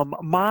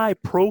my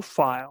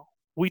profile.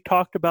 We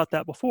talked about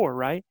that before,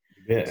 right?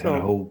 Yeah, so, and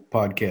a whole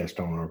podcast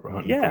on our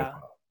hunting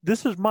profile.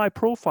 This is my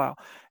profile.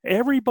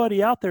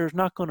 Everybody out there is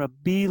not going to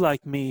be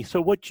like me.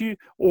 So what you,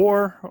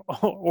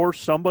 or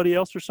somebody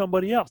else,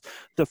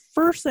 the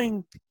first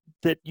thing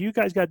that you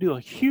guys got to do, a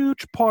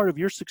huge part of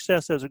your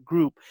success as a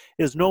group,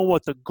 is know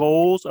what the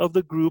goals of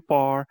the group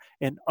are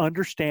and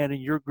understanding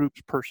your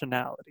group's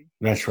personality.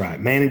 That's right.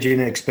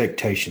 Managing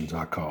expectations,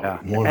 I call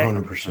it.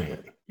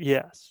 100%.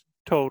 Yes,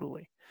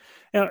 totally.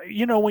 Now,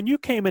 you know, when you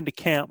came into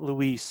camp,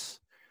 Luis,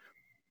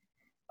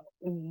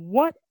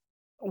 what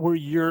were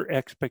your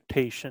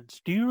expectations?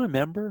 Do you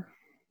remember?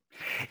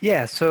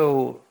 Yeah,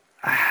 so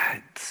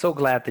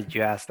glad that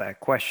you asked that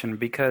question,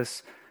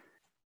 because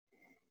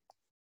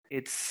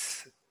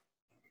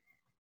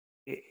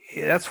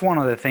that's one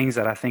of the things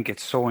that I think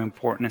it's so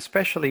important,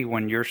 especially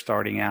when you're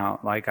starting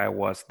out like I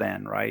was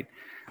then, right?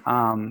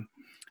 And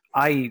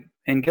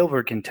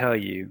Gilbert can tell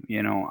you,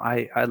 you know,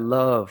 I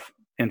love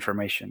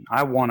information.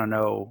 I want to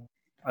know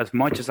as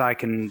much as I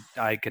can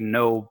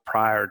know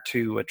prior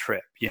to a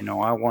trip. You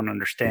know, I want to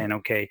understand,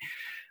 okay,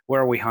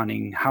 where are we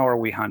hunting? How are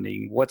we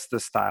hunting? What's the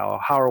style?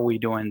 How are we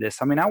doing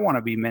this? I mean, I want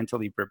to be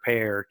mentally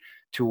prepared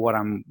to what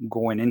I'm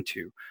going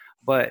into.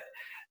 But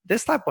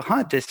this type of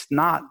hunt is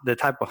not the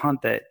type of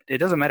hunt that, it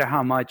doesn't matter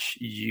how much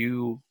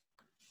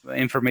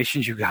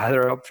information you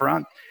gather up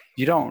front,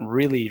 you don't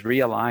really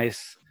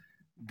realize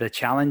the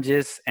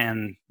challenges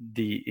and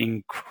the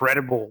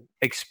incredible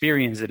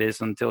experience it is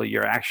until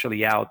you're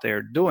actually out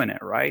there doing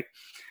it, right?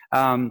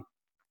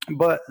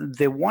 But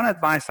the one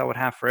advice I would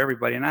have for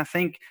everybody, and I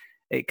think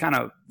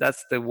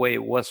that's the way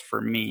it was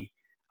for me.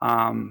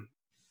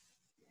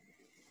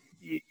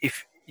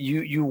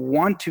 you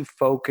want to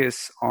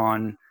focus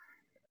on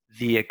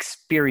the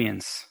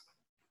experience,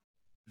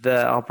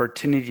 the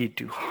opportunity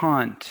to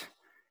hunt,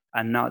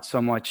 and not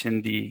so much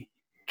in the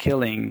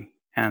killing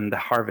and the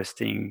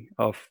harvesting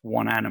of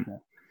one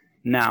animal.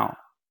 Now,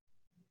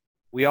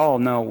 we all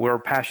know we're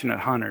passionate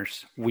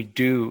hunters. We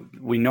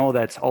know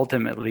that's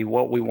ultimately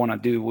what we want to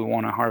do. We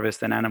want to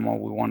harvest an animal.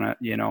 We want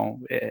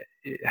to,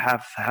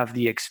 have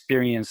the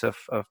experience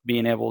of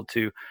being able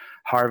to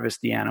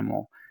harvest the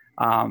animal.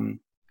 And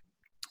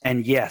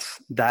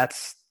yes,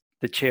 that's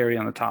the cherry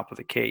on the top of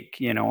the cake,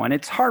 and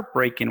it's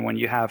heartbreaking when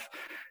you have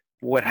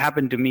what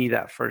happened to me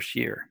that first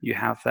year. You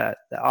have the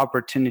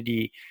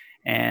opportunity,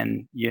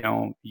 and,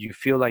 you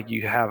feel like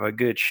you have a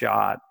good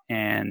shot,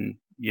 and,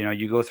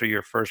 you go through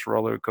your first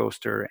roller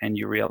coaster and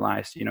you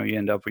realize, you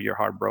end up with your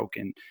heart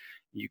broken.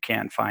 You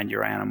can't find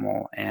your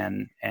animal,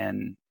 and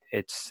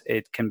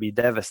it can be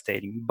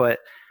devastating, but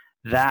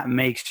that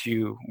makes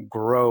you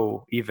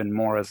grow even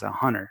more as a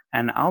hunter.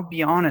 And I'll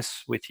be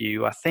honest with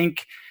you, I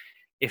think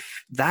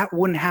if that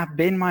wouldn't have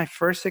been my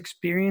first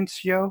experience,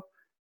 Joe,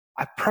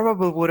 I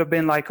probably would have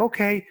been like,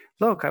 okay,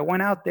 look, I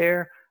went out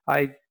there,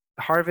 I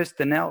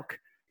harvested an elk.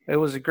 It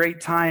was a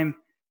great time,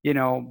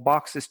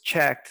 boxes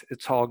checked,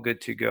 it's all good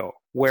to go.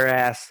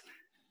 Whereas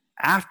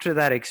after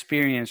that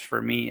experience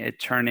for me, it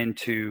turned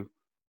into,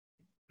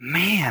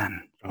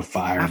 man, a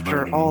fire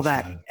after all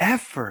that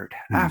effort,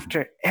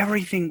 after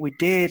everything we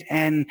did,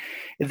 and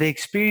the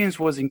experience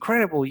was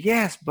incredible,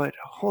 yes, but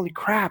holy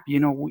crap,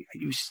 you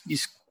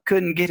just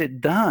couldn't get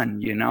it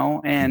done,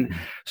 and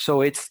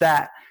so it's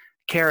that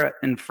carrot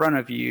in front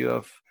of you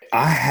of,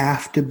 I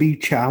have to be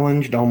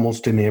challenged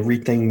almost in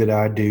everything that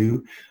I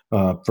do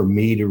for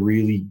me to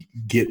really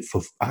get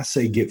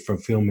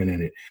fulfillment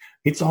in it.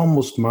 It's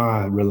almost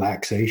my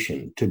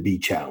relaxation to be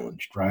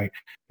challenged, right?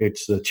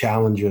 It's the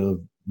challenge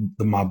of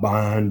my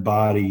mind,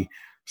 body,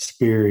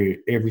 spirit,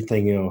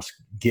 everything else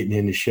getting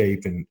into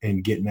shape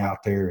and getting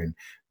out there and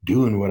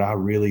doing what I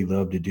really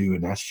love to do.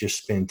 And that's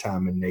just spend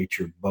time in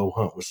nature, bow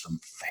hunt with some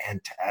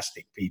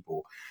fantastic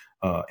people,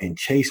 and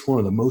chase one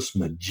of the most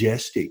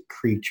majestic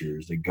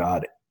creatures that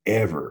God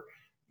ever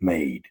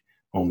made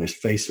on this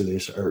face of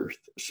this earth.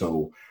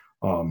 So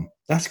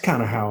that's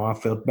kind of how I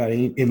felt about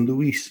it. And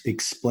Luis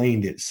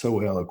explained it so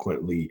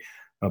eloquently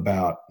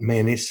about,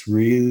 man, it's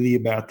really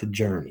about the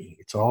journey.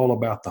 It's all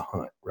about the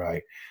hunt,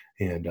 right?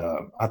 And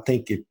I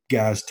think if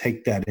guys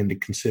take that into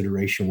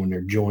consideration when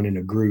they're joining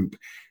a group,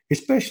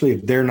 especially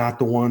if they're not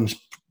the ones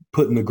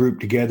putting the group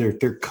together, if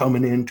they're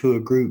coming into a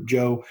group,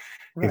 Joe,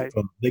 right.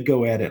 If they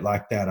go at it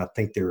like that, I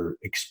think their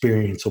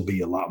experience will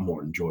be a lot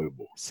more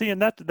enjoyable. See,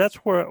 and that's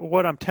where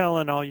what I'm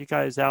telling all you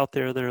guys out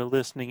there that are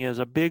listening is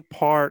a big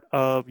part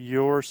of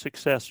your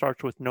success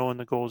starts with knowing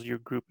the goals of your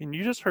group. And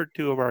you just heard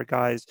two of our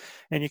guys,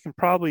 and you can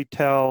probably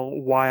tell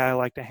why I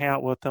like to hang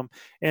out with them.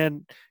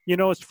 And,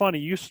 it's funny,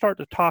 you start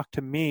to talk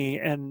to me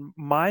and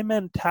my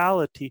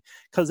mentality,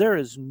 because there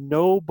is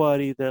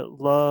nobody that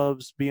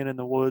loves being in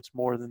the woods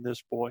more than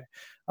this boy.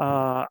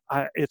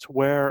 It's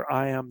where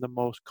I am the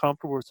most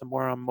comfortable. It's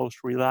where I'm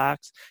most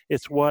relaxed.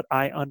 It's what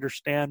I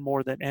understand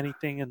more than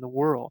anything in the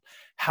world.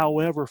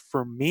 However,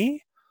 for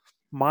me,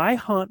 my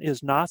hunt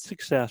is not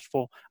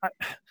successful.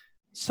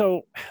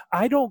 So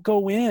I don't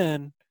go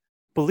in,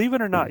 believe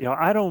it or not,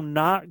 I do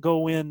not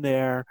go in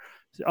there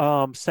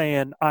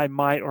saying I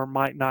might or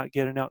might not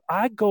get an elk.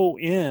 I go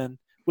in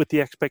with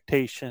the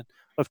expectation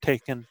of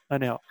taking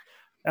an elk.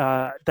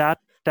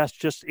 That's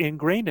just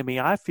ingrained in me.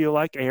 I feel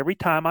like every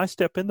time I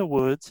step in the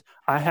woods,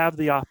 I have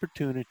the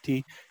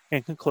opportunity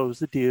and can close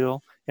the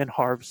deal and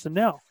harvest an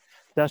elk.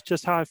 That's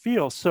just how I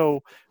feel.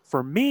 So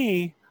for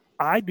me,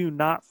 I do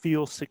not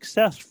feel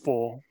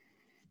successful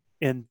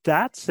in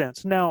that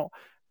sense. Now,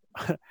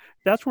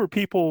 that's where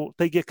people,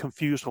 they get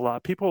confused a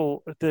lot.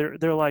 People, they're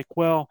like,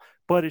 well,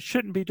 but it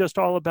shouldn't be just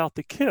all about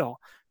the kill.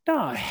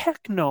 No,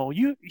 heck no.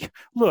 You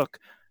look,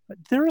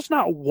 there is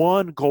not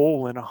one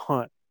goal in a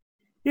hunt.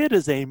 It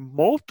is a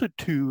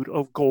multitude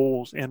of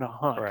goals in a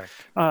hunt.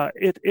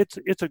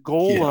 It's a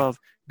goal of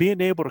being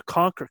able to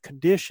conquer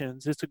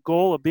conditions. It's a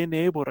goal of being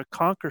able to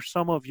conquer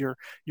some of your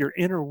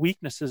inner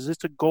weaknesses.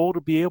 It's a goal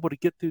to be able to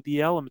get through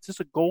the elements. It's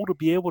a goal to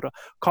be able to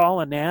call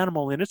an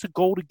animal in. It's a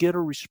goal to get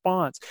a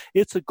response.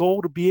 It's a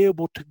goal to be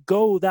able to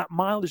go that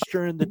mileage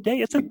during the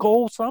day. It's a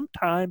goal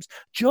sometimes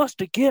just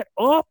to get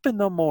up in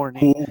the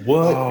morning.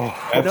 What?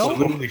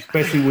 Absolutely,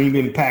 especially when you've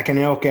been packing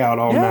elk out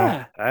all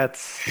night.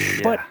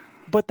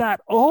 But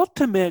that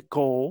ultimate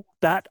goal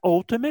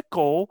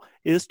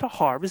is to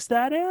harvest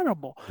that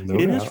animal.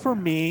 It is for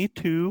me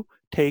to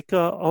take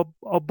a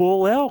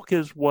bull elk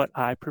is what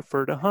I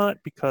prefer to hunt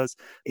because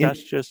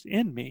that's just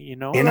in me,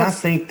 And I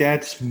think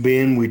that's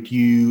been with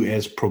you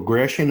as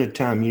progression of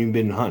time. You've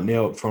been hunting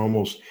elk for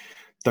almost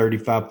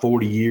 35,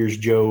 40 years,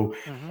 Joe.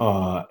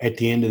 At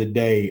the end of the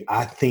day,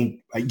 I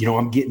think,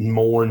 I'm getting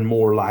more and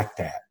more like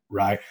that,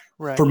 right?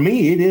 For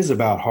me, it is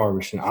about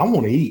harvesting. I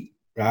want to eat.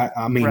 Right.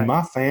 I mean,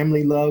 my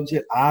family loves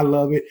it. I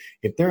love it.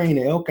 If there ain't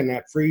an elk in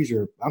that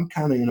freezer, I'm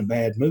kind of in a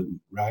bad mood.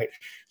 Right.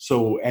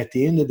 So at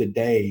the end of the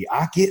day,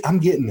 I'm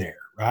getting there.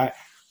 Right.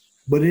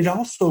 But it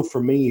also,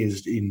 for me,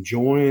 is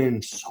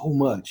enjoying so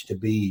much to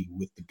be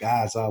with the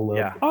guys I love.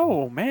 Yeah.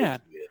 Oh,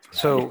 man.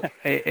 So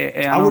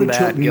I would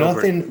have took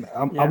nothing.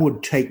 I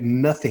would take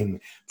nothing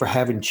for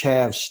having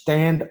Chav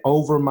stand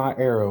over my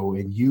arrow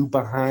and you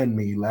behind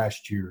me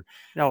last year.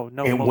 No.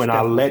 And when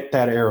I let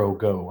that arrow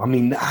go, I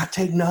mean, I would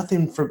take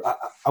nothing for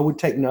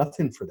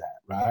that,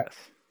 right?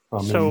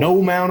 I mean, no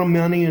amount of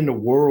money in the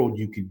world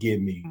you could give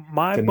me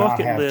to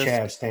not have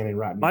Chav standing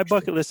right next to me. My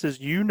bucket list,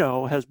 as you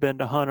know, has been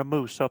to hunt a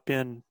moose up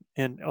in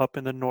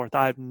the north.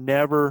 I've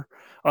never,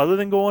 other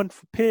than going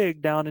for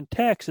pig down in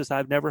Texas,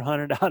 I've never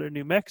hunted out of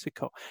New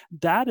Mexico.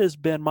 That has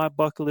been my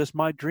bucket list,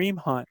 my dream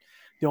hunt.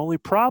 The only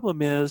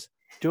problem is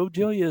Joe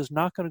Giglia is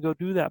not going to go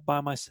do that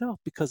by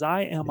myself, because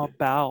I am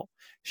about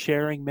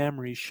sharing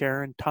memories,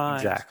 sharing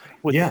times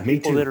with the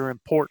people that are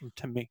important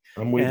to me.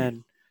 I'm with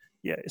you.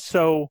 Yeah.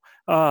 So,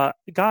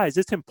 guys,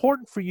 it's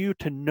important for you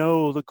to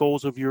know the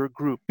goals of your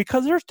group,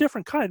 because there's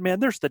different kinds, man.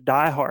 There's the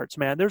diehards,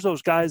 man. There's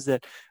those guys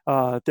that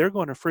they're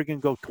going to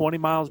friggin' go 20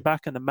 miles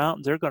back in the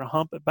mountains. They're going to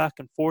hump it back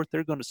and forth.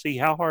 They're going to see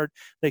how hard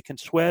they can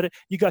sweat it.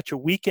 You got your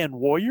weekend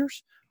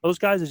warriors. Those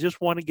guys that just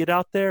want to get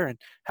out there and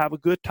have a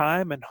good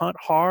time and hunt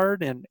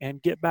hard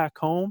and get back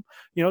home.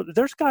 You know,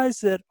 there's guys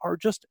that are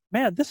just,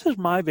 man, this is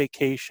my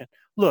vacation.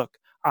 Look,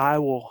 I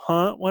will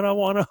hunt when I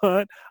want to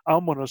hunt.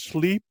 I'm going to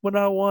sleep when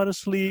I want to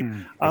sleep.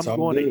 I'm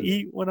going to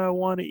eat when I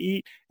want to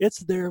eat. It's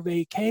their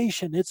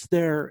vacation. It's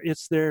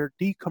their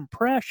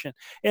decompression.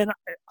 And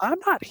I'm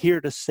not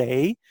here to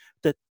say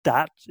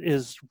that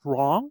is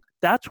wrong.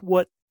 That's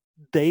what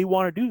they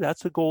want to do.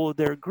 That's the goal of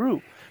their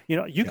group. You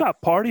know, you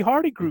got party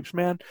hardy groups,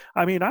 man.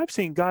 I mean, I've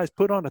seen guys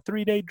put on a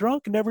 3-day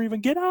drunk and never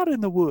even get out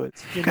in the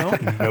woods, you know.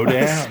 No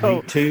doubt.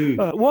 So, me too.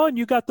 And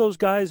you got those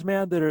guys,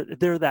 man,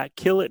 they're that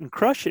kill it and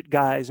crush it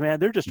guys, man.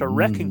 They're just a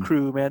wrecking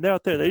crew, man. They're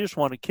out there. They just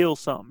want to kill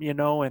something, you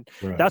know, and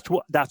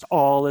that's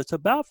all it's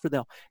about for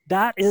them.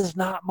 That is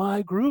not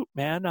my group,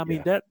 man. I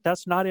mean,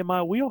 that's not in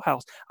my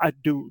wheelhouse. I'm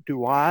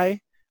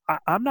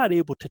not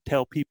able to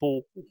tell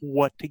people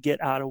what to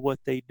get out of what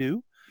they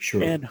do.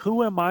 Sure. And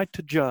who am I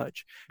to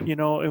judge? You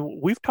know,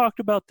 and we've talked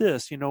about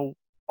this, you know,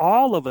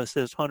 all of us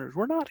as hunters,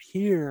 we're not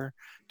here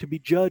to be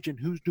judging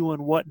who's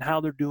doing what and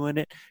how they're doing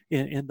it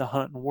in the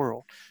hunting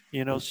world,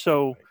 you know.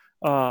 So,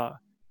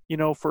 you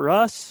know, for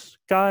us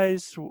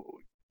guys,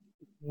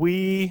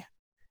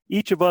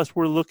 each of us,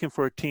 we're looking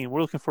for a team.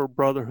 We're looking for a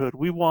brotherhood.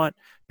 We want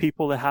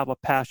people to have a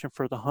passion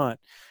for the hunt.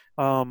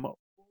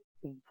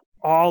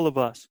 All of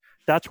us,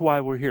 that's why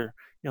we're here.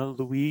 You know,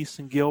 Luis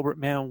and Gilbert,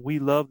 man, we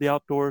love the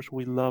outdoors.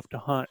 We love to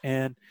hunt.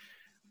 And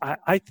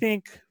I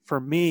think for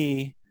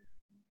me,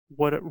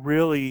 what it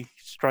really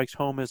strikes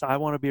home is I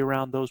want to be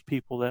around those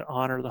people that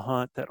honor the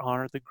hunt, that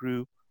honor the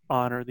group,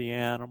 honor the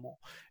animal.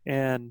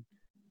 And,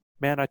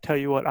 man, I tell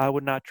you what, I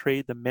would not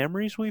trade the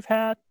memories we've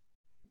had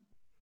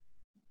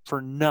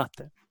for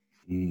nothing.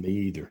 Me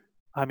either.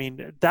 I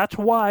mean, that's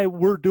why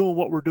we're doing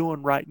what we're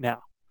doing right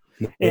now.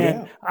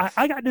 And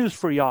I got news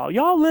for y'all.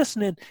 Y'all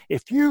listening,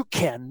 if you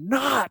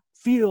cannot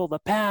feel the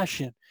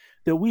passion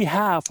that we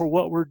have for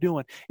what we're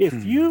doing,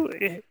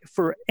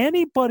 for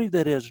anybody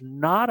that is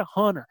not a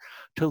hunter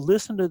to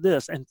listen to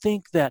this and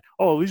think that,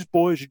 oh, these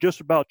boys are just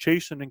about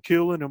chasing and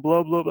killing and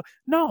blah, blah, blah.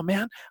 No,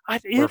 man.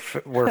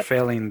 We're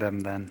failing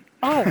them then.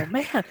 Oh,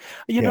 man.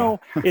 You know,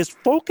 as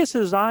focused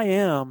as I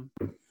am,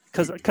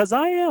 because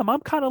I'm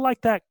kind of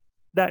like that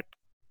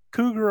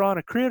cougar on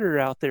a critter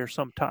out there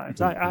sometimes.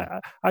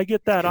 I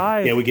get that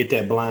eye. Yeah, we get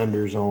that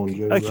blinders on,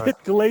 Joe. I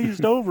get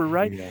glazed over,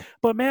 right? Yeah.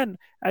 But, man,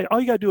 all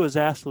you got to do is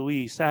ask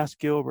Luis, ask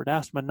Gilbert,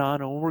 ask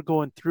Manano when we're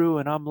going through,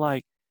 and I'm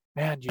like,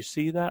 man, do you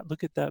see that?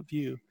 Look at that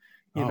view.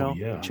 You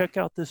know, check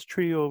out this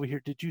tree over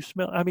here. Did you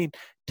smell? I mean,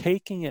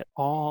 taking it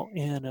all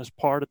in as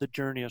part of the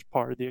journey, as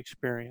part of the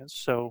experience.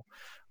 So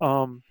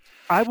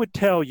I would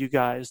tell you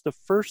guys the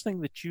first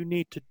thing that you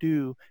need to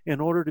do in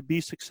order to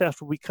be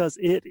successful, because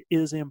it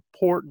is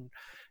important.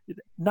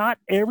 Not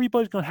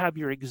everybody's going to have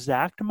your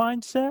exact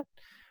mindset,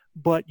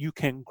 but you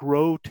can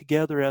grow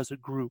together as a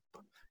group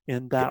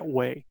in that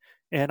way.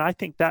 And I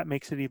think that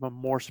makes it even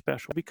more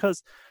special,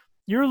 because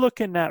you're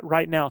looking at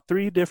right now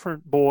 3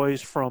 different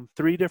boys from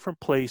 3 different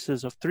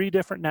places, of 3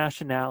 different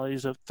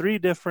nationalities, of 3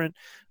 different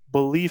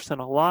beliefs and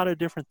a lot of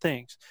different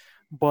things.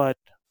 But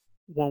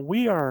when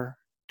we are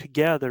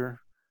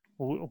together,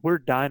 we're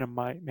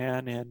dynamite,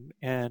 man,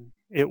 and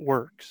it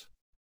works.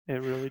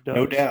 It really does.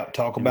 No doubt.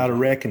 Talk about a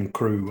wrecking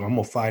crew. I'm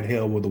going to fight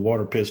hell with a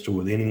water pistol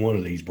with any one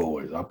of these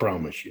boys. I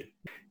promise you.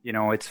 You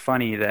know, it's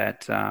funny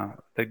that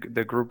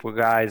the group of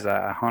guys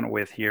I hunt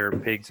with here,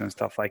 pigs and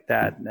stuff like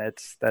that,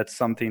 that's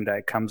something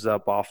that comes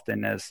up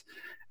often as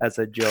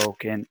a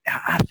joke. And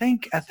I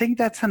think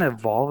that's an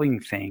evolving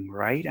thing,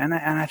 right? And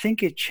I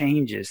think it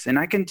changes. And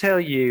I can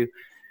tell you,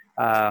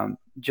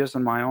 just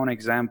on my own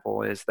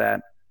example, is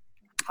that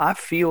I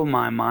feel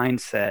my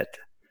mindset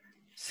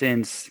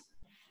since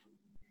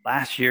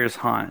last year's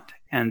hunt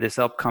and this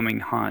upcoming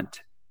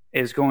hunt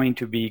is going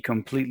to be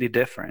completely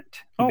different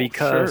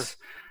because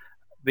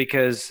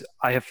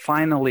I have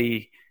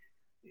finally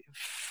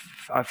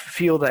I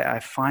feel that I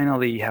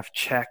finally have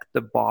checked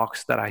the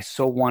box that I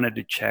so wanted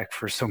to check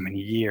for so many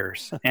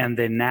years. And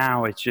then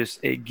now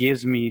it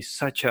gives me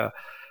such a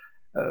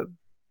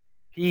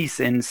peace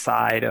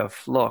inside of,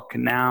 look,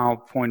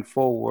 now point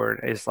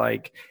forward is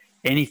like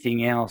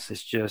anything else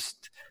is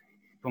just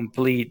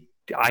complete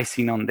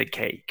icing on the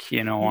cake.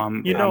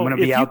 I'm going to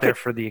be out there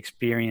for the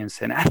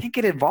experience, and I think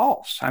it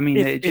evolves. I mean,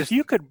 if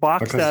you could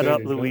box that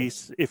up,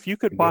 Luis, if you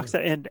could box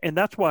that, and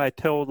that's why I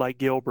told like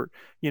Gilbert,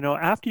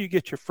 after you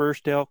get your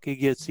first elk, it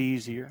gets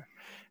easier.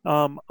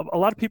 A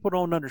lot of people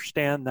don't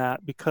understand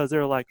that because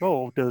they're like,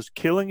 oh, does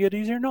killing it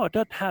easier? No, it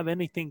doesn't have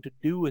anything to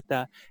do with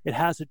that. It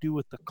has to do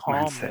with the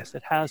calmness.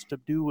 It has to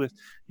do with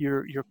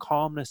your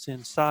calmness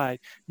inside,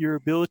 your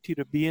ability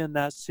to be in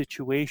that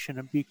situation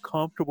and be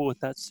comfortable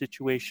with that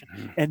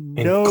situation and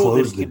know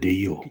close the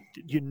deal.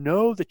 You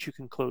know that you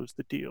can close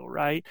the deal,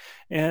 right?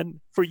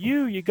 And for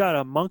you got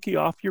a monkey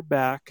off your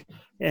back,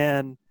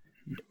 and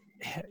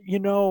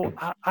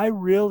I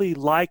really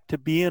like to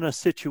be in a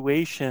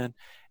situation.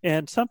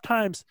 And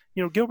sometimes,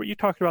 Gilbert, you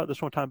talked about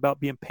this one time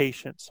about being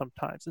patient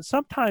sometimes. And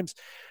sometimes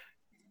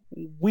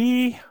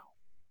we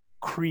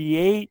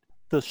create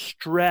the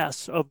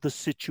stress of the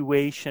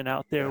situation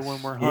out there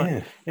when we're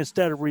hunting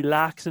instead of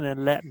relaxing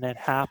and letting it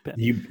happen.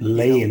 You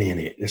laying in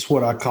it. That's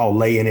what I call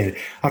laying in it.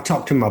 I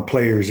talk to my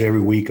players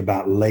every week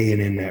about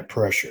laying in that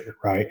pressure,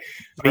 right?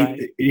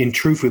 And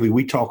truthfully,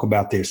 we talk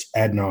about this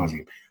ad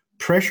nauseum.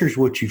 Pressure is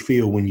what you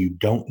feel when you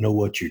don't know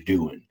what you're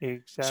doing.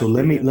 Exactly. So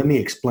let me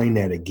explain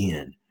that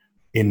again.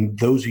 And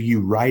those of you,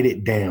 write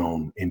it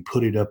down and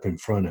put it up in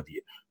front of you.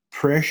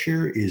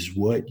 Pressure is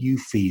what you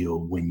feel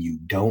when you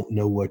don't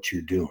know what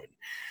you're doing.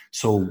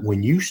 So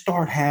when you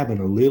start having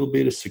a little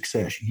bit of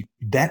success,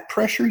 that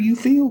pressure you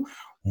feel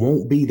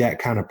won't be that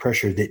kind of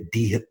pressure that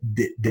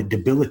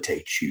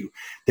debilitates you,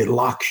 that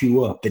locks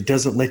you up, that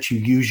doesn't let you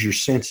use your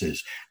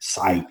senses,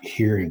 sight,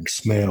 hearing,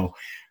 smell.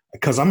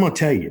 Because I'm going to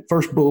tell you,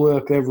 first bull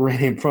elk ever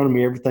ran in front of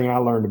me, everything I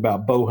learned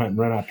about bow hunting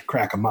ran out the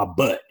crack of my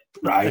butt,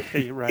 right?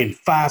 In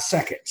 5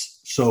 seconds.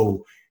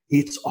 So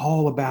it's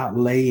all about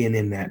laying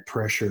in that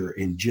pressure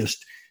and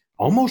just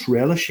almost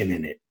relishing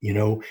in it,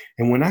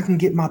 And when I can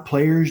get my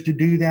players to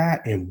do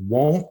that and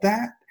want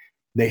that,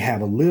 they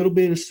have a little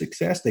bit of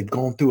success. They've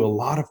gone through a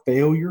lot of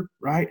failure,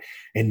 right?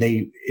 And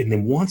then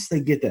once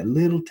they get that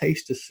little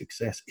taste of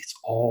success, it's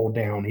all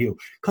downhill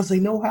because they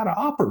know how to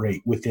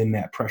operate within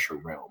that pressure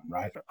realm,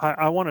 right?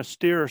 I want to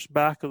steer us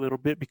back a little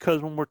bit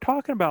because when we're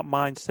talking about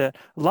mindset,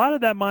 a lot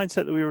of that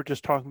mindset that we were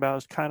just talking about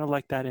is kind of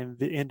like that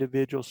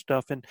individual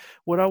stuff. And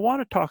what I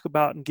want to talk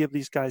about and give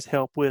these guys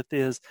help with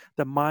is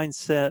the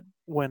mindset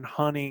when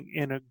hunting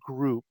in a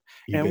group.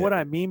 What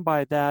I mean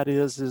by that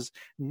is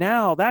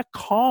now that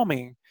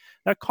calming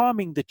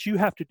that you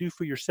have to do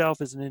for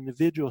yourself as an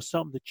individual is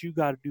something that you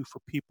got to do for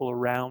people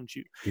around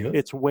you. Yep.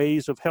 It's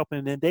ways of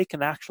helping, and they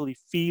can actually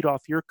feed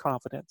off your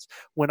confidence.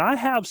 When I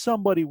have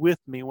somebody with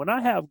me, when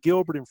I have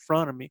Gilbert in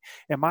front of me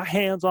and my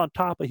hand's on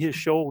top of his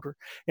shoulder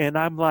and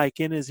I'm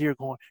like in his ear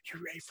going, you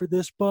ready for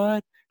this,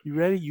 bud? You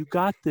ready? You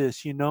got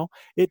this,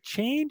 It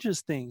changes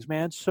things,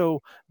 man.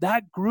 So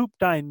that group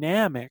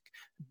dynamic,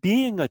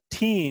 being a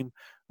team,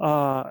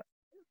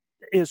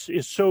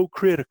 is so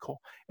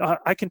critical.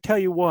 I can tell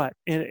you what,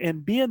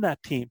 and being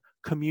that team,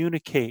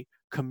 communicate.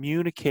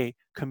 If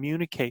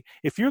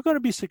you're going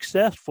to be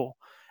successful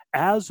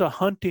as a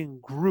hunting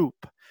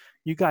group,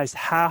 you guys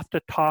have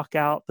to talk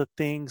out the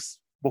things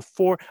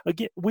before.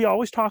 Again, we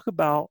always talk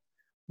about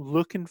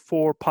looking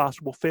for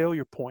possible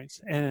failure points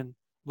and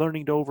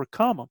learning to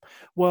overcome them.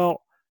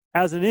 Well,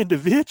 as an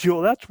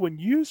individual, that's when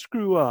you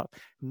screw up.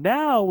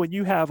 Now, when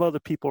you have other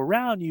people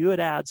around you, it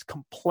adds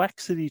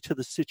complexity to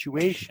the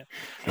situation.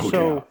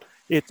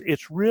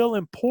 It's real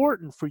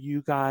important for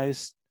you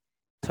guys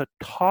to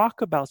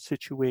talk about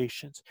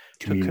situations,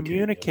 to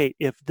communicate.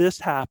 If this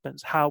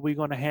happens, how are we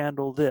going to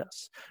handle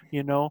this?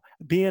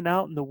 Being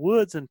out in the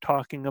woods and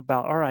talking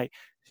about, all right,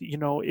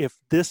 if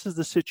this is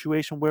the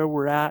situation where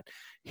we're at,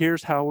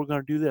 here's how we're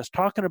going to do this.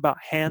 Talking about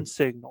hand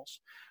signals.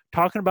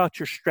 Talking about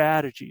your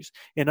strategies.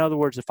 In other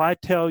words, if I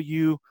tell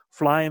you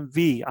flying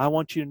V, I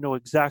want you to know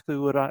exactly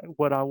what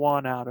I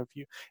want out of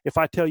you. If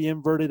I tell you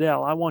inverted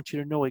L, I want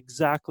you to know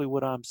exactly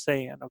what I'm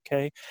saying,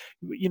 okay?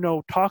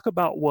 Talk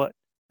about what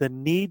the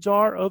needs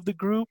are of the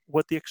group,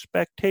 what the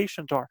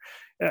expectations are.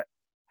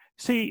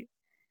 See,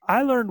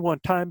 I learned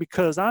one time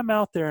because I'm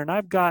out there and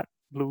I've got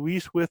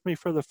Luis with me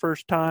for the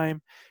first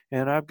time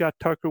and I've got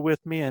Tucker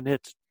with me and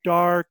it's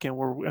dark and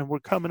we're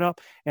coming up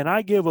and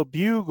I give a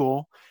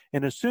bugle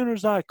and as soon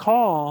as I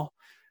call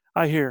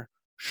I hear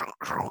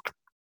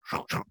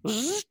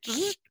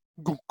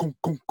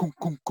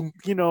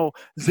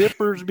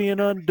zippers being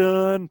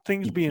undone,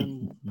 things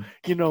being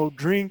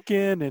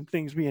drinking and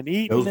things being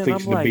eaten. Those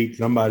fixing to beat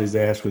somebody's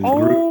ass with his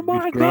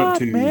my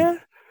God, man,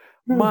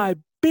 my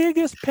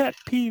biggest pet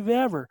peeve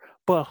ever.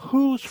 But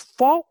whose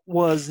fault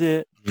was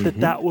it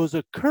that was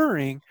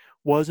occurring?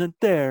 Wasn't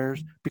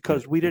theirs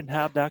because we didn't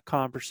have that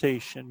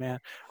conversation, man.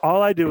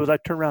 All I did was I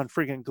turned around and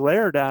freaking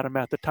glared at him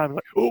at the time.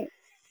 Like, oh,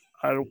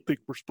 I don't think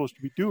we're supposed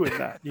to be doing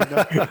that, you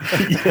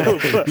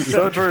know.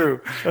 So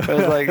true. I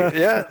was like,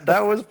 yeah,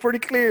 that was pretty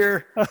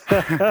clear.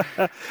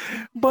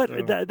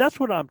 But that's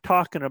what I'm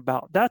talking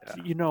about. That's,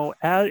 you know,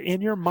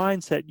 in your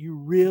mindset, you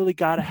really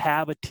got to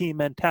have a team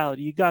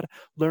mentality. You got to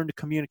learn to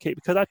communicate,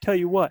 because I tell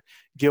you what,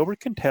 Gilbert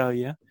can tell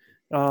you,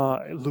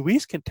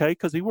 Luis can tell you,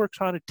 because he works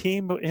on a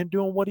team and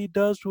doing what he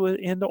does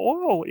in the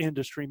oil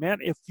industry, man.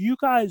 If you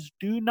guys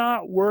do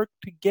not work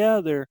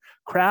together,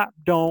 crap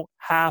don't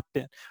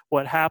happen.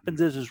 What happens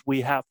is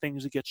we have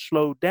things that get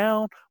slowed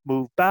down,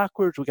 move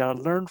backwards. We got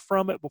to learn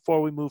from it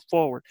before we move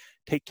forward.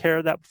 Take care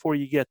of that before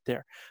you get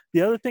there.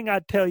 The other thing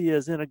I'd tell you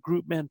is, in a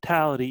group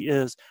mentality,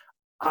 is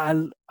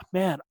I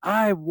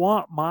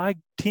want my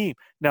team.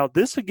 Now,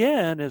 this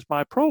again is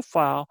my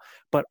profile,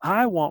 but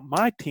I want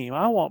my team,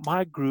 I want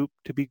my group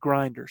to be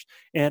grinders.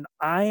 And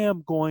I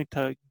am going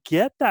to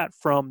get that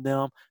from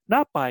them,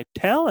 not by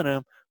telling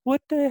them,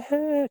 what the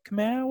heck,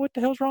 man, what the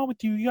hell's wrong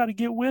with you? You got to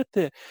get with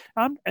it.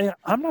 I'm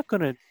not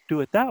going to do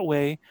it that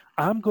way.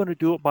 I'm going to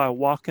do it by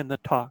walking the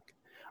talk.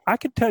 I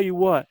can tell you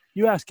what,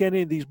 you ask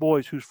any of these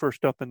boys who's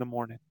first up in the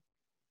morning.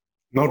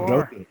 No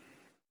doubt.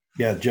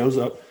 Yeah, Joe's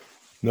up,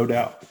 no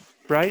doubt.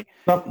 Right?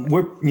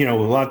 We're, you know,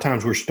 a lot of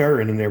times we're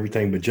stirring and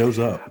everything, but Joe's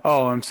up.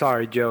 Oh, I'm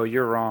sorry, Joe.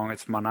 You're wrong.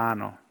 It's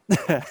Manano.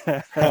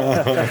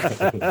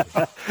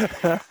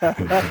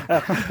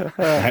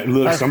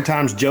 Look,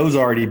 sometimes Joe's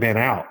already been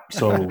out.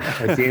 So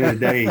at the end of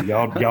the day,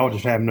 y'all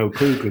just have no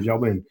clue, because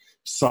y'all been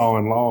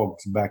sawing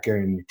logs back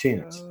there in your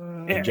tents.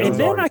 And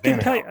then I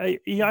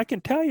can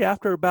tell you,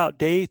 after about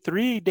day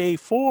 3, day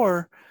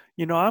 4,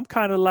 you know, I'm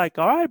kind of like,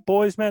 all right,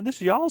 boys, man, this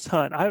is y'all's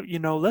hunt.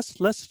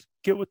 Let's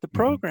get with the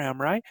program,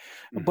 right?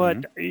 Mm-hmm.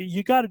 But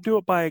you got to do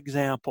it by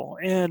example.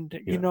 And,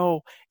 you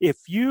know, if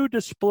you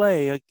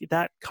display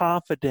that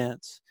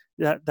confidence,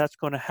 that's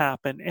going to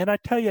happen. And I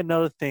tell you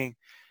another thing,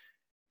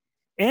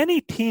 any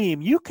team,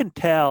 you can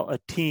tell a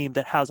team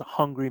that has a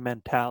hungry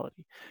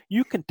mentality.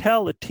 You can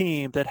tell a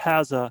team that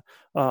has a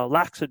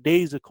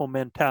lackadaisical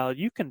mentality.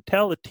 You can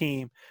tell a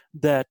team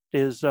that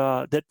is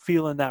that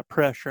feeling that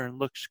pressure and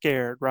looks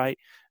scared right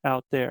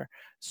out there.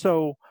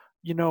 So,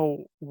 you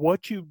know,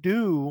 what you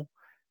do,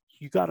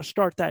 you got to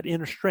start that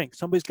inner strength.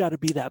 Somebody's got to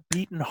be that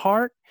beating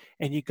heart,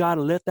 and you got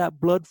to let that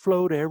blood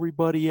flow to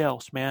everybody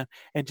else, man,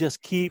 and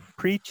just keep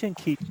preaching,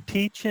 keep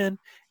teaching,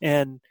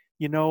 and,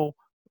 you know,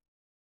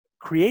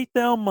 create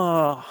them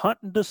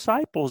hunting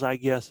disciples, I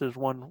guess, is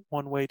one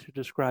way to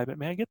describe it,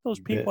 man. Get those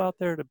people out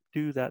there to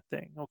do that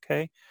thing,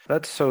 okay?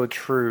 That's so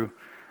true,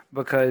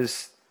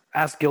 because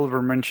as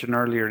Gilbert mentioned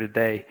earlier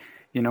today,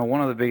 you know,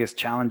 one of the biggest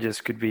challenges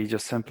could be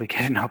just simply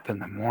getting up in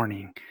the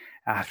morning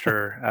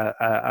after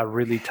a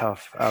really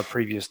tough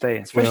previous day,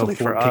 especially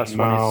for us.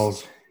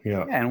 Miles.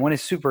 And when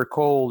it's super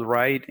cold,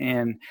 right?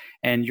 And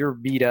you're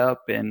beat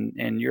up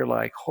and you're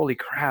like, holy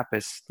crap,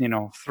 it's, you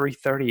know,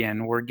 3:30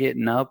 and we're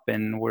getting up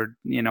and we're,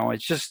 you know,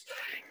 it's just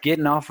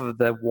getting off of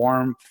the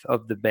warmth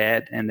of the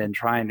bed and then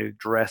trying to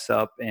dress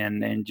up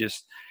and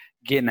just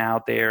getting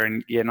out there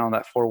and getting on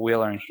that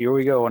four-wheeler, and here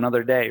we go,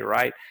 another day,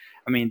 right?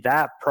 I mean,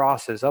 that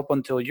process up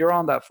until you're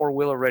on that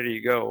four-wheeler ready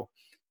to go,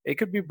 it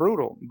could be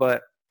brutal.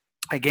 But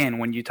again,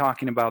 when you're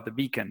talking about the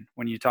beacon,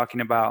 when you're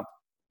talking about,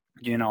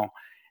 you know,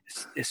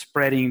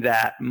 spreading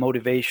that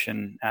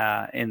motivation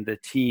in the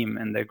team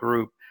and the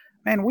group,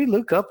 man, we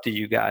look up to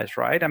you guys,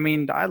 right? I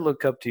mean, I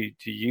look up to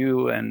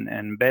you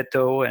and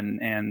Beto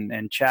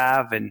and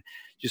Chav, and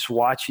just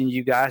watching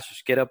you guys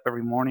just get up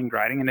every morning,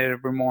 grinding it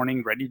every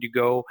morning, ready to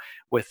go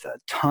with a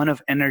ton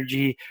of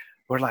energy.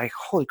 We're like,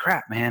 holy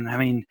crap, man. I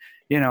mean,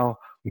 you know,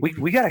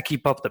 we got to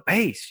keep up the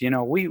pace. You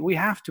know, we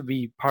have to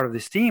be part of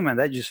this team, and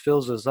that just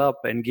fills us up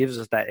and gives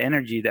us that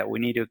energy that we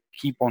need to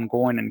keep on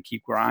going and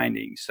keep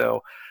grinding.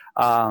 So,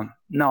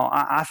 no,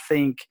 I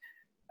think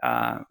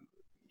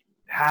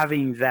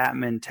having that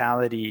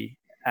mentality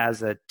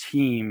as a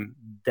team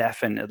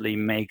definitely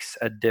makes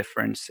a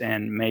difference,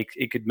 and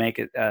could make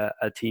it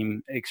a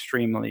team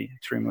extremely,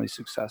 extremely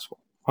successful.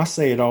 I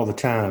say it all the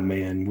time,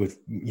 man, with,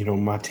 you know,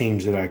 my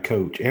teams that I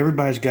coach.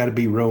 Everybody's got to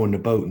be rowing the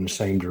boat in the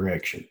same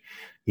direction.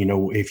 You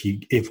know,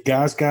 if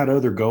guys got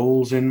other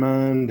goals in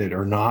mind that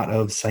are not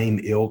of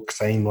same ilk,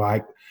 same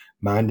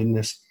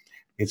like-mindedness,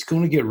 it's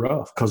going to get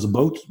rough, because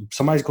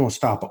somebody's going to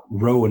stop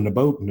rowing the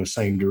boat in the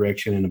same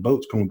direction, and the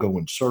boat's going to go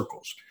in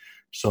circles.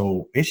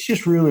 So it's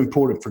just really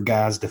important for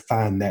guys to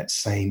find that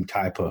same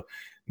type of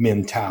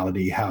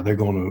mentality, how they're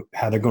going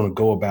to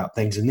go about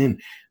things. And then,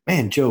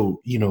 man, Joe,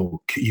 you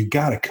know, you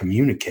got to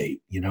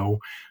communicate. You know,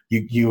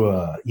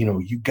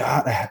 you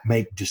got to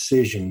make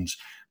decisions,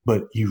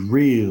 but you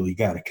really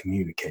got to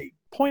communicate.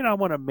 Point I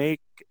want to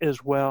make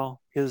as well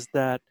is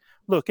that,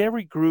 look,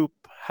 every group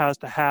has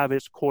to have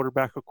its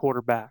quarterback or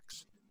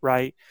quarterbacks,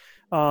 right?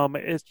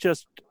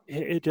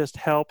 It just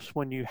helps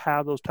when you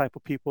have those type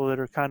of people that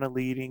are kind of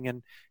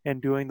leading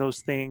and doing those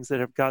things, that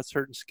have got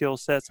certain skill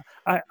sets.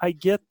 I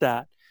get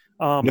that.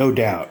 No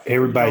doubt.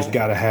 Everybody's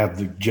got to have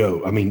the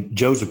Joe. I mean,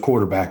 Joe's a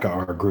quarterback of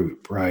our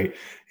group, right?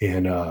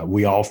 And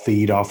we all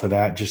feed off of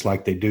that, just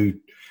like they do,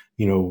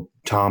 you know,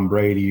 Tom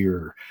Brady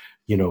or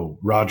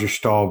Roger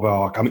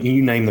Staubach. I mean,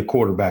 you name the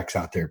quarterbacks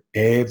out there.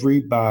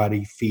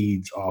 Everybody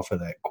feeds off of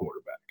that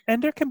quarterback. And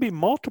there can be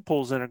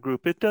multiples in a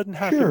group. It doesn't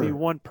have to be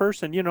one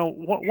person.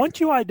 Once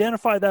you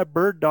identify that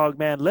bird dog,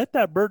 man, let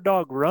that bird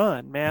dog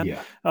run, man.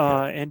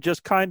 And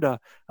just kind of,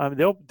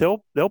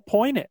 they'll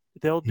point it,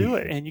 they'll do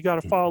it, and you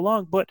got to follow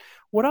along. But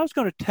what I was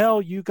going to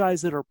tell you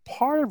guys that are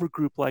part of a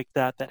group like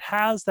that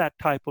has that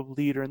type of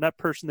leader, and that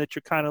person that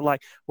you're kind of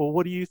like, well,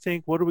 what do you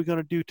think? What are we going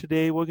to do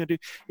today? What we're going to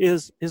do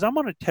is I'm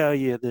going to tell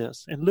you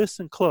this, and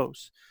listen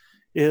close,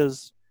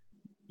 is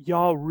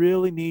y'all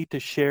really need to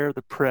share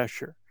the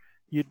pressure.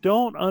 You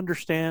don't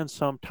understand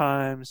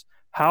sometimes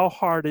how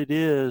hard it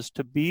is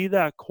to be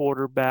that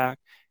quarterback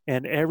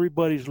and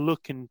everybody's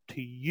looking to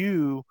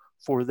you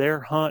for their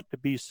hunt to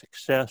be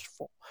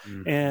successful.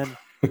 And,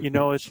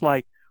 it's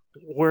like,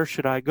 where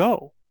should I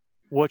go?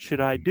 What should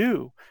I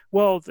do?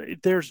 Well,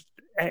 there's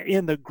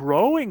in the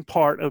growing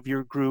part of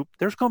your group,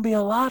 there's going to be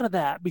a lot of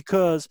that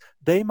because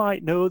they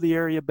might know the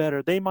area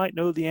better. They might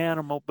know the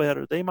animal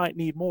better. They might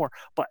need more.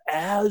 But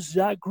as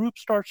that group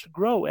starts to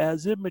grow,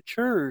 as it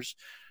matures,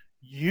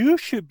 you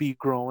should be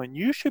growing.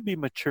 You should be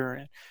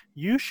maturing.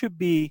 You should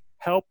be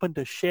helping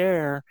to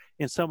share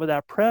in some of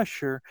that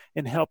pressure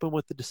and helping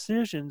with the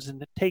decisions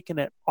and taking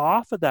it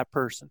off of that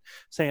person,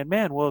 saying,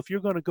 man, well, if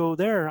you're going to go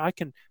there,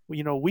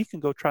 we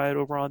can go try it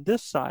over on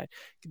this side.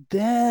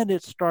 Then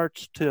it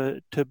starts to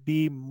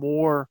be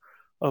more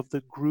of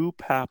the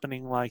group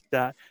happening like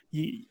that.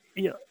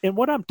 And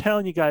what I'm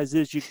telling you guys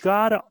is you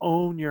got to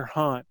own your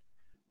hunt.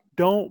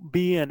 Don't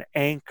be an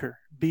anchor,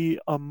 be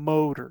a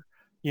motor,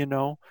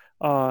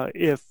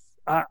 if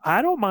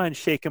I don't mind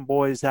shaking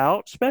boys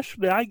out,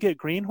 especially I get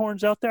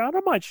greenhorns out there. I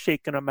don't mind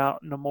shaking them out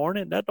in the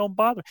morning. That don't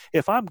bother me.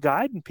 If I'm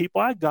guiding people,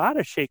 I got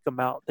to shake them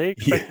out. They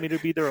expect me to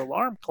be their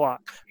alarm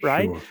clock,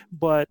 right? Sure.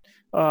 But,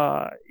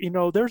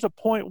 there's a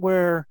point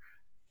where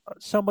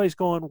somebody's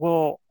going,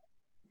 well,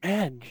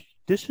 man,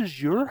 this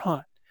is your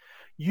hunt.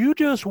 You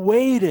just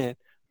waited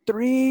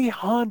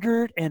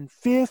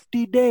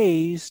 350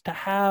 days to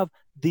have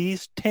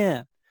these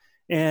 10.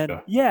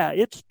 And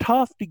it's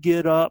tough to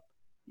get up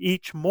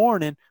each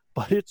morning,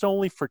 but it's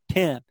only for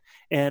 10.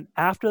 And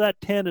after that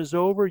 10 is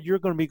over, you're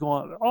going to be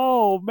going,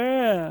 oh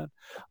man,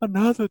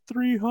 another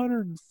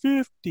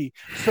 350.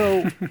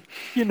 So,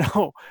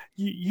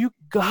 you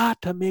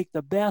got to make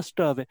the best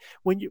of it.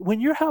 When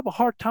you have a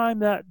hard time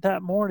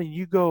that morning,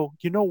 you go,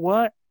 you know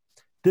what?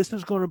 This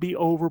is going to be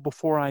over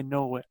before I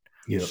know it.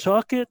 Yep.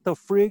 Suck it the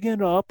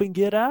friggin' up and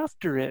get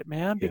after it,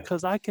 man,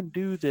 because I can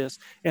do this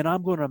and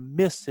I'm going to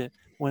miss it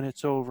when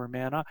it's over,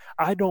 man.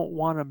 I don't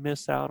want to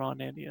miss out on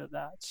any of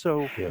that.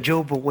 So,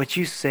 Joe, but what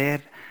you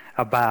said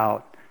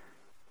about,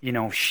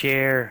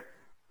 share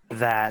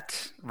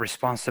that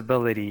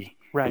responsibility,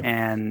 right,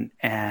 and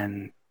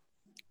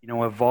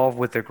evolve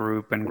with the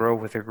group and grow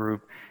with the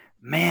group,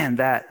 man,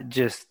 that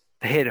just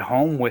hit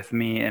home with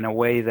me in a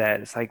way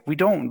that it's like we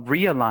don't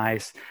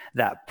realize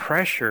that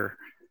pressure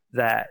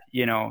that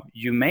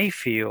you may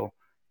feel,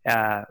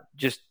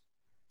 just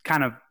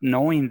kind of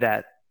knowing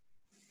that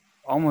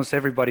almost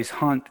everybody's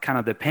hunt kind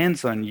of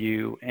depends on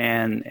you,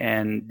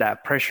 and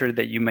that pressure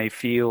that you may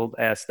feel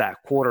as that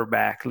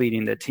quarterback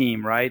leading the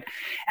team, right?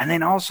 And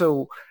then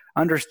also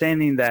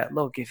understanding that,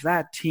 look, if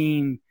that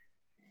team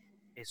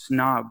is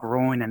not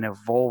growing and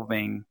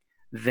evolving,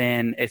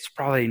 then it's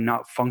probably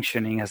not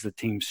functioning as the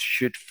team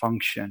should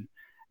function.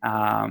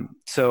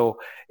 So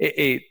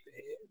it's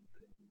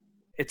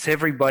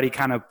everybody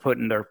kind of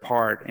putting their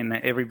part and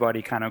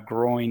everybody kind of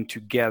growing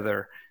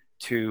together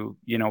to,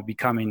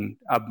 becoming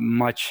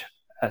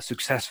a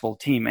successful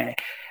team.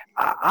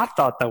 I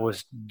thought that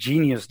was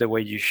genius the way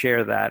you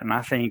share that. And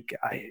I think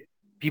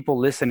people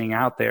listening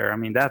out there,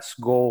 that's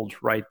gold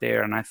right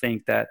there. And I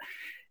think that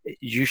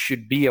you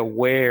should be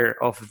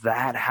aware of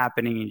that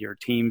happening in your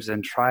teams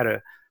and try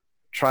to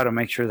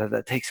make sure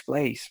that takes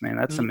place, man.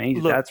 That's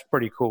amazing. Look, that's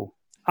pretty cool.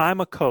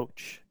 I'm a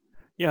coach.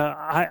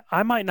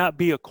 I might not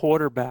be a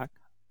quarterback.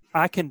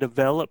 I can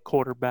develop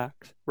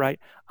quarterbacks, right?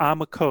 I'm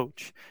a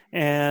coach.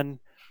 And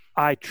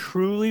I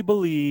truly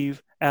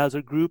believe as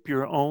a group,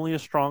 you're only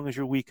as strong as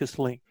your weakest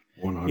link.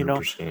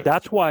 100%.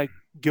 That's why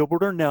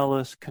Gilbert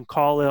Ornelas can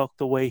call elk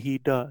the way he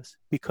does,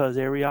 because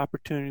every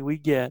opportunity we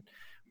get,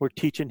 we're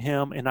teaching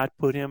him, and I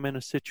put him in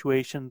a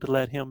situation to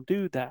let him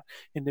do that.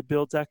 And it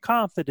builds that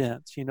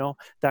confidence,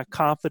 that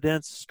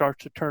confidence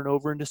starts to turn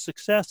over into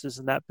successes,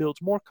 and that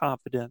builds more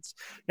confidence.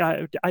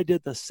 I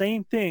did the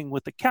same thing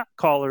with the cat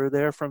caller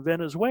there from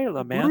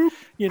Venezuela, man.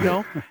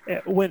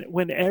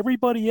 When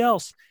everybody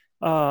else,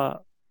 the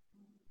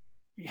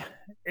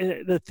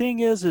thing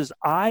is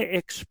I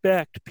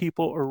expect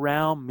people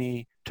around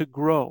me to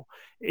grow.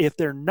 If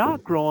they're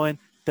not growing,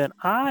 then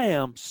I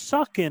am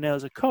sucking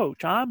as a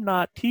coach. I'm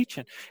not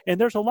teaching. And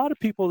there's a lot of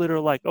people that are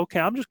like, okay,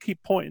 I'm just keep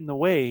pointing the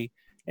way.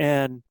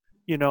 And,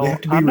 they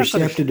have to be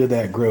receptive to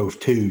that growth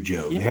too,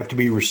 Joe. Yeah. They have to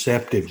be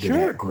receptive to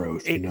that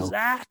growth.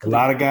 Exactly. A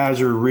lot of guys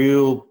are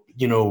real,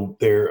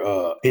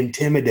 they're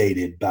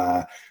intimidated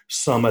by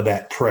some of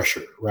that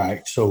pressure,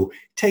 right? So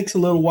it takes a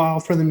little while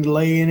for them to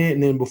lay in it,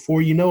 and then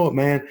before you know it,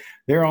 man,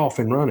 they're off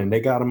and running. They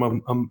got them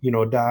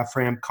a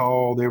diaphragm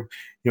call. They're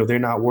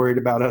not worried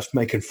about us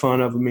making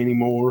fun of them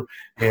anymore,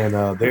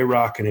 and they're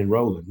rocking and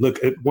rolling. Look,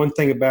 one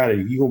thing about it,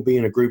 if you're going to be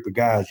in a group of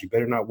guys, you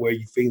better not wear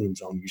your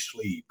feelings on your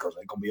sleeve, because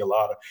there's going to be a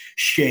lot of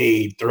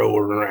shade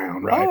thrown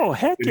around, right? Oh,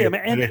 heck yeah,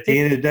 man. And at the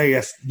end of the day,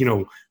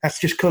 that's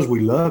just because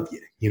we love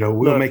you.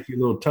 We'll make you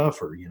a little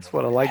tougher. That's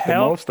what I like the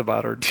most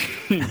about our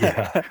team.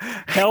 Yeah.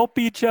 Help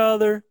each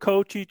other,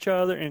 coach each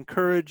other,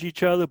 encourage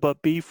each other,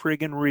 but be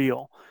friggin'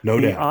 real. No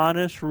doubt. Be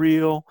honest,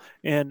 real,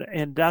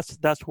 and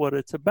that's what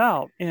it's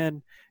about.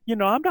 And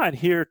I'm not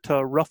here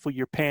to ruffle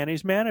your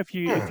panties, man. If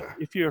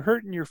you're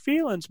hurting your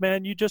feelings,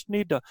 man, you just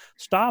need to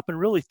stop and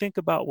really think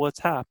about what's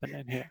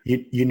happening here.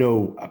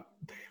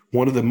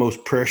 One of the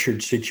most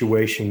pressured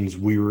situations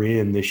we were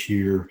in this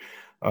year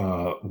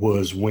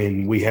was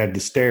when we had to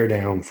stare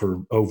down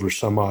for over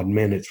some odd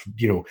minutes,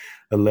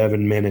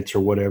 11 minutes or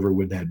whatever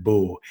with that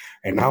bull.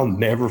 And I'll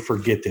never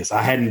forget this.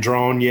 I hadn't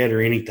drawn yet or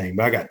anything,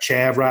 but I got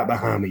Chav right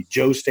behind me,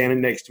 Joe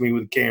standing next to me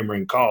with the camera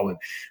and calling.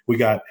 We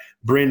got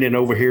Brendan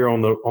over here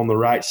on the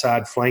right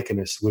side flanking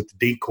us with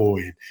the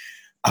decoy. And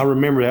I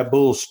remember that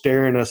bull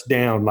staring us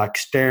down, like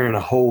staring a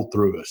hole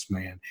through us,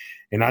 man.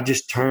 And I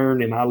just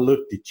turned and I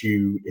looked at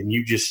you and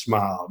you just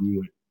smiled and you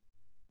went,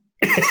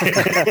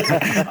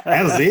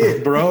 that's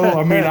it, bro.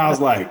 I mean, I was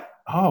like,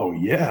 oh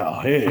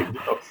yeah, hey,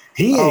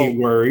 he ain't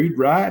worried,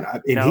 right?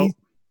 And no.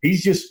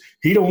 he's just,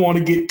 he don't want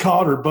to get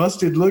caught or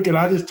busted looking.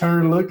 I just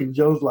turn and look, and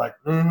Joe's like,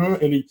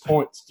 and he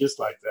points just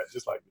like that,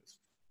 just like this.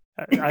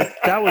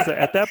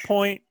 At that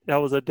point, that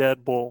was a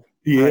dead bull.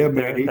 Yeah, right,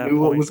 man. He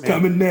knew what was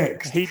coming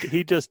next.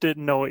 He just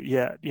didn't know it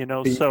yet, He knew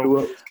what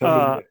was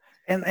coming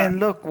next. And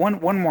look,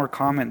 one more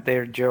comment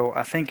there, Joe.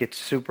 I think it's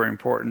super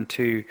important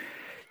to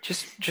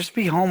just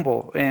be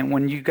humble. And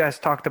when you guys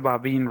talked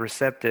about being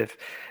receptive,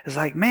 it's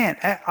like, man,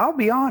 I'll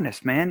be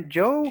honest, man.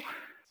 Joe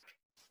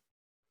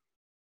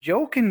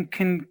can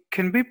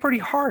be pretty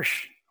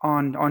harsh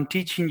on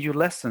teaching you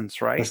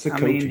lessons, right? That's the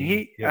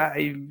coaching. I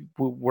mean,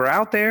 we're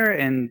out there,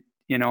 and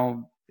you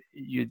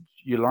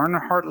learn a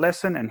hard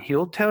lesson, and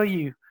he'll tell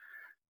you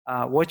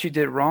what you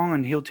did wrong,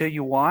 and he'll tell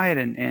you why.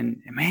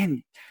 And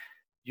man,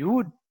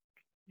 you'd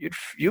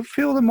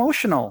feel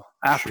emotional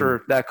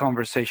after that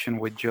conversation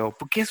with Joe.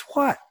 But guess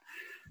what?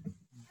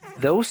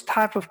 Those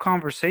type of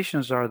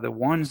conversations are the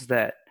ones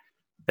that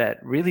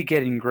really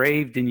get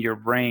engraved in your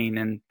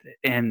brain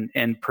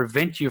and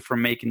prevent you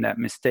from making that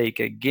mistake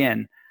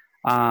again.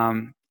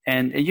 And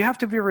you have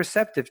to be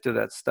receptive to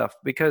that stuff,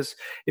 because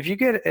if you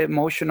get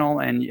emotional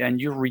and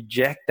you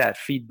reject that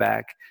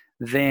feedback,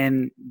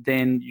 then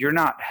you're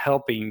not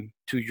helping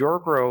to your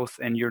growth,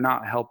 and you're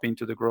not helping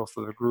to the growth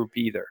of the group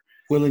either.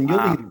 Well, and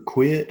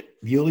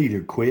you'll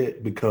either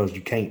quit because you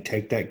can't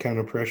take that kind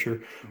of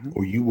pressure,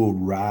 or you will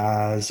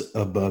rise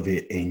above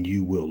it and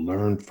you will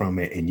learn from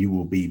it, and you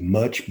will be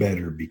much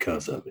better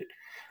because of it.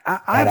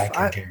 I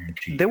can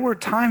guarantee. There were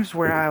times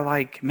where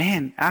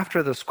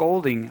after the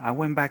scolding, I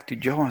went back to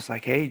Joe. I was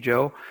like, hey,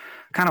 Joe,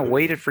 kind of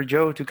waited for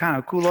Joe to kind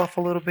of cool off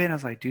a little bit. I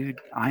was like, dude,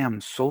 I am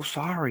so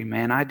sorry,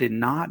 man. I did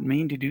not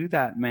mean to do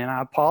that, man.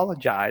 I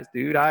apologize,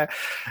 dude.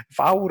 If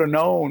I would have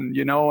known,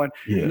 and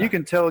you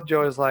can tell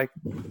Joe is like,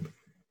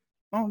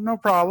 oh, no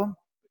problem.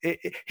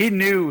 He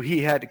knew he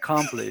had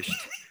accomplished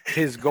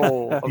his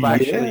goal of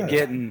actually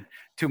getting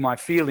to my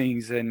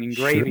feelings and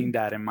engraving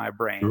that in my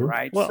brain,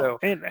 right? Well, so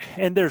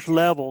and there's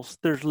levels.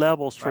 There's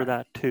levels for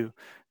that too.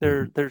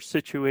 There's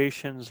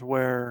situations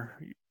where,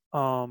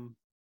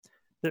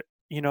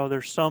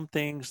 there's some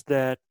things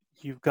that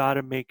you've got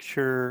to make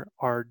sure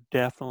are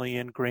definitely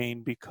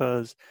ingrained,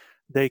 because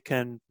they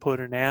can put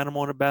an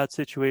animal in a bad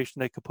situation.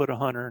 They could put a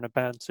hunter in a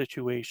bad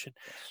situation.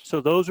 So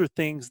those are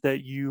things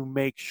that you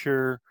make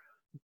sure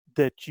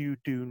that you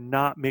do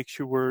not mix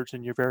your words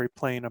and you're very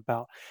plain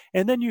about.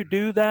 And then you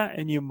do that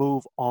and you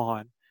move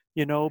on,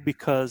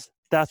 because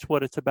that's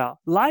what it's about.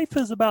 Life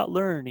is about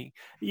learning.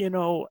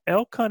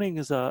 Elk hunting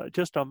is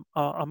just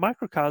a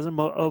microcosm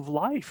of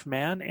life,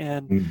 man.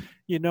 And,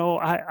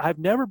 I've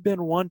never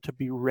been one to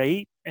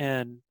berate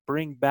and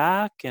bring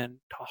back and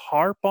to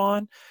harp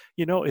on.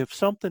 If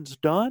something's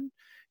done,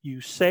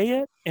 you say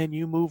it and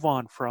you move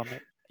on from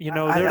it.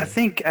 I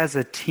think as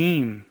a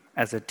team,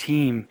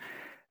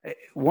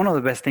 one of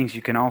the best things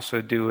you can also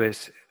do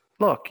is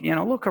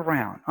look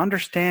around,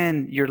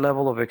 understand your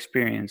level of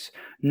experience,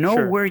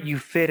 know where you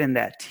fit in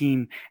that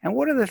team, and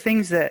what are the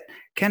things that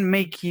can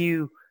make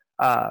you,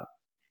 what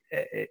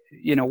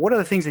are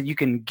the things that you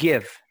can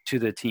give to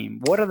the team?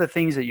 What are the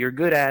things that you're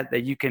good at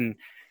that you can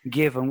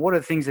give, and what are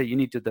the things that you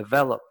need to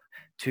develop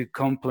to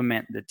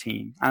complement the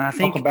team? And I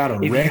think talk about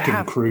a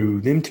wrecking crew.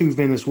 Them two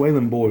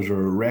Venezuelan boys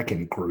are a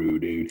wrecking crew,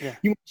 dude. Yeah.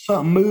 You want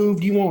something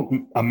moved? You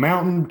want a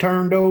mountain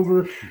turned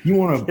over? You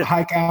want to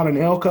hike out an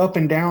elk up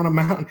and down a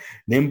mountain?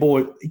 Them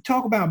boys, you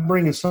talk about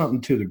bringing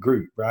something to the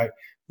group, right?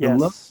 The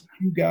love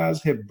you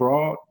guys have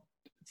brought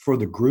for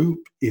the group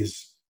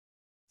is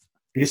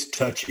It's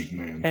touchy,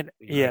 man. And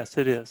yes,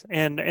 it is.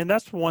 And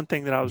that's one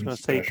thing that I was going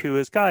to say too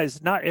is,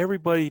 guys, not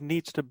everybody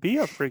needs to be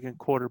a friggin'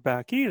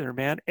 quarterback either,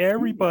 man.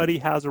 Everybody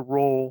has a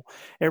role.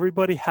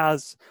 Everybody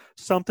has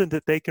something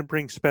that they can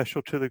bring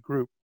special to the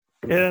group.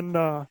 And,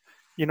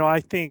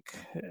 I think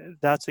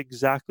that's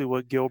exactly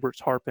what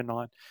Gilbert's harping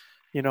on.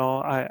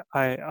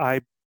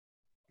 I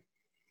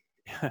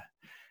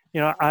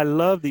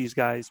love these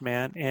guys,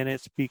 man. And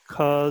it's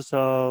because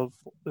of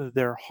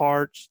their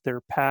hearts,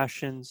 their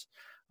passions,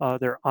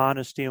 their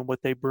honesty and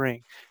what they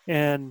bring.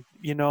 And,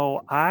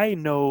 I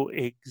know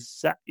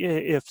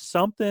if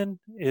something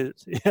is,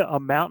 a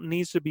mountain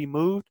needs to be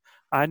moved,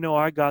 I know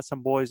I got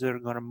some boys that are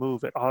going to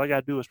move it. All I got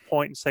to do is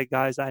point and say,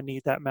 guys, I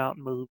need that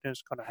mountain moved, and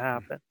it's going to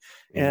happen.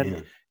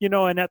 And,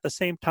 and at the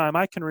same time,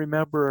 I can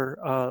remember,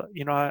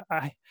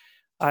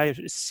 I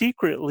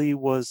secretly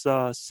was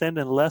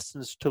sending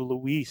lessons to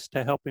Luis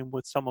to help him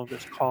with some of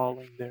his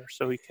calling there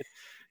so he could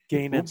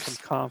gain in some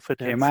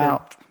confidence. Came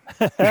out.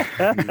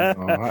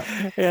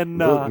 And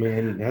look,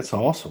 man, that's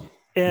awesome.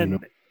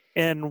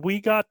 And we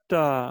got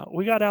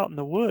out in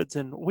the woods,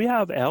 and we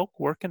have elk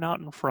working out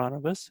in front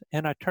of us.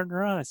 And I turned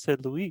around and I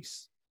said,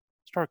 Luis,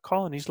 start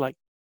calling. He's like,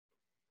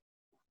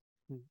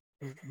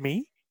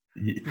 me?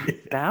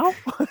 Now?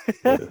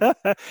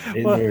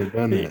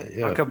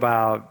 Talk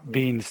about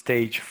being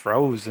stage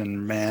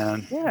frozen,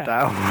 man.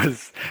 Yeah.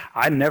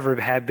 I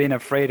never had been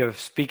afraid of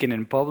speaking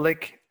in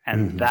public,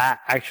 and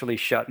that actually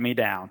shut me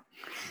down.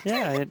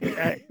 Yeah,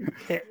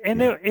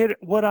 and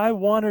what I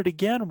wanted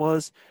again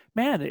was,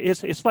 man,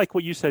 it's like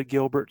what you said,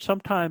 Gilbert.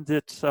 Sometimes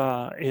it's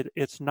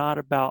not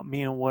about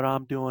me and what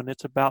I'm doing.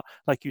 It's about,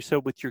 like you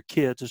said, with your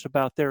kids. It's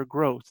about their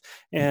growth.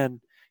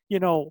 And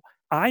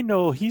I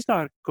know he's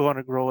not going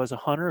to grow as a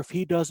hunter if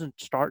he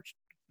doesn't start,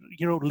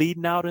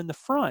 leading out in the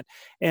front.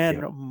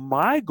 And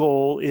my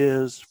goal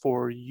is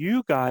for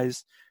you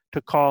guys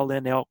to call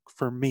in elk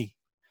for me.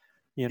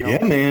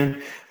 Yeah,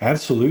 man,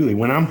 absolutely.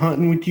 When I'm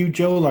hunting with you,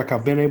 Joe, like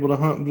I've been able to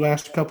hunt the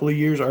last couple of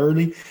years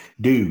early,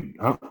 dude,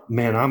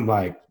 I'm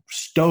like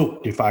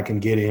stoked if I can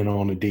get in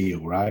on a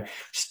deal, right?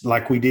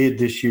 Like we did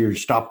this year,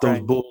 stop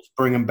those bulls,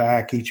 bring them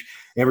back.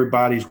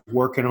 Everybody's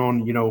working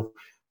on,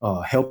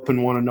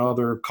 helping one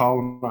another,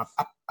 calling.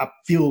 I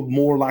feel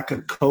more like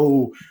a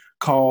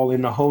call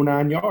in the whole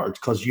 9 yards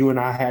because you and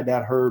I had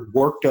that herd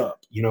worked up.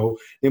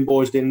 Them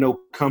boys didn't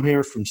know come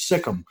here from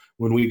Sikkim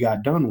when we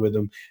got done with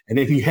them. And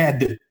then you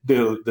had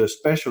the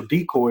special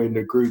decoy in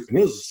the group, and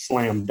it was a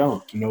slam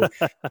dunk,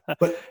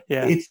 But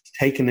it's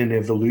taken an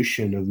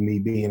evolution of me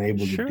being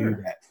able to do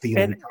that,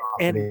 feeling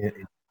confident,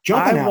 and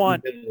jumping out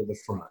in the middle of the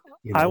front.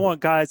 I want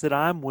guys that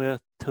I'm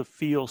with to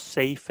feel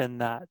safe in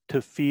that,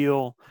 to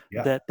feel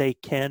that they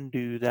can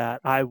do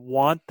that. I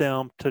want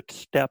them to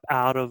step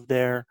out of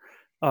their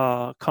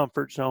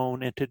comfort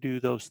zone and to do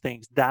those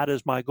things. That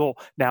is my goal.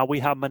 Now we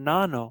have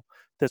Manano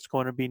that's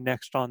going to be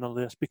next on the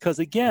list because,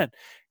 again,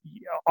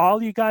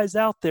 all you guys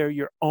out there,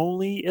 you're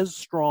only as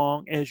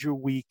strong as your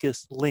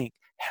weakest link.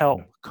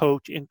 Help,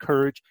 coach,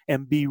 encourage,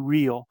 and be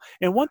real.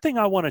 And one thing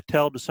I want to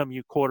tell to some of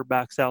you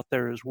quarterbacks out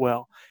there as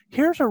well,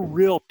 here's a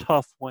real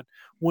tough one.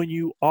 When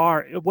you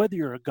are, whether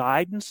you're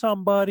guiding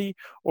somebody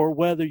or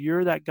whether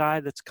you're that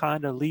guy that's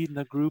kind of leading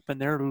the group and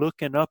they're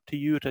looking up to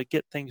you to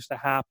get things to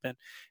happen,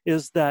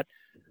 is that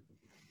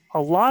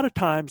a lot of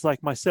times,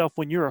 like myself,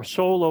 when you're a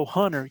solo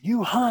hunter,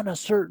 you hunt a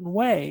certain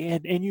way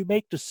and you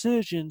make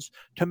decisions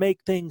to make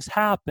things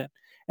happen.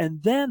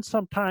 And then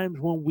sometimes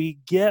when we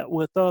get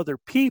with other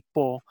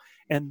people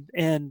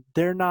and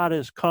they're not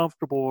as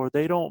comfortable or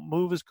they don't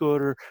move as good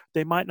or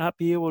they might not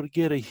be able to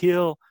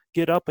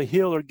get up a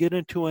hill or get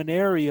into an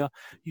area,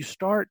 you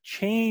start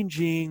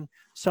changing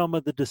some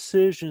of the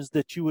decisions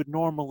that you would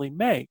normally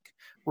make,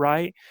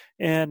 right?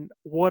 And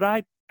what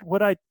I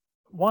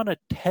want to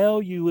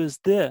tell you is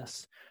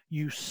this: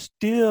 you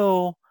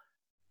still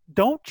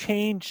don't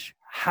change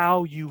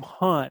how you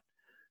hunt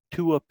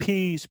to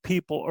appease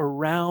people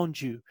around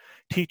you.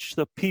 Teach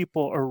the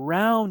people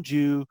around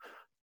you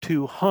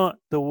to hunt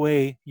the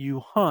way you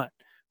hunt,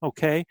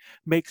 okay?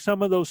 Make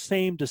some of those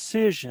same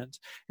decisions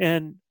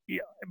and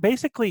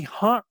basically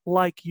hunt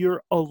like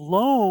you're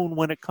alone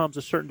when it comes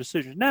to certain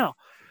decisions. Now,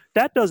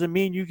 that doesn't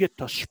mean you get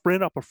to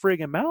sprint up a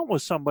friggin' mountain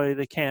with somebody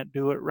that can't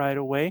do it right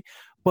away,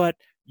 but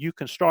you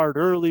can start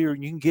earlier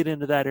and you can get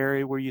into that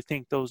area where you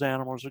think those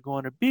animals are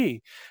going to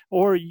be.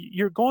 Or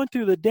you're going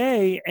through the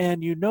day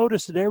and you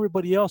notice that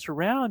everybody else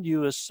around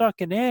you is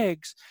sucking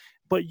eggs,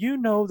 but you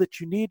know that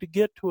you need to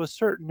get to a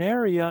certain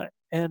area.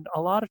 And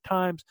a lot of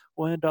times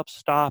we'll end up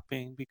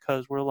stopping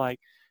because we're like,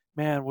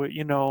 man,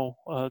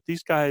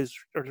 these guys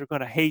are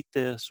going to hate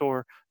this,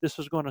 or this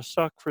is going to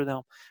suck for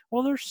them.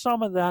 Well, there's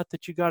some of that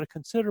you got to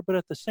consider, but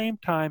at the same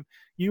time,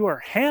 you are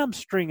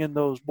hamstringing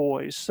those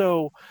boys.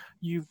 So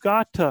you've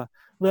got to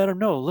let them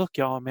know, look,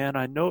 y'all, man,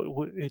 I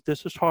know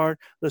this is hard.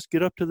 Let's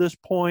get up to this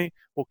point.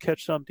 We'll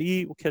catch something to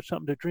eat. We'll catch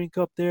something to drink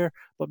up there.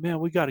 But, man,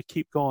 we got to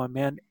keep going,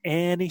 man.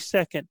 Any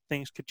second,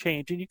 things could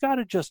change. And you got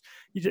to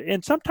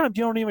and sometimes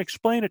you don't even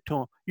explain it to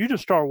them. You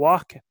just start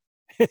walking.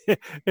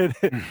 and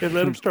let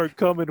them start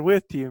coming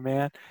with you,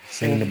 man.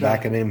 Seen the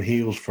back of them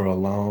heels for a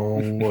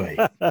long way.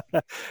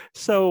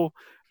 So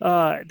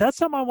that's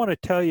something I want to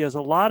tell you is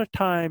a lot of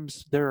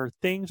times there are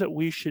things that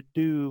we should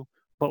do,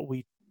 but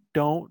we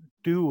don't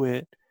do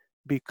it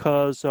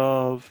because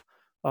of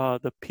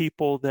the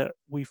people that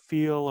we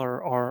feel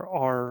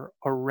are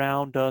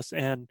around us,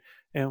 and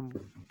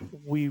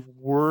we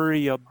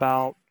worry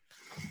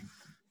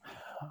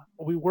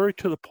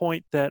to the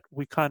point that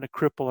we kind of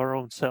cripple our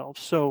own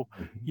selves. So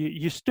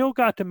you still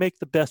got to make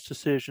the best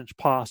decisions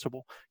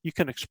possible. You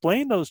can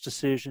explain those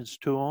decisions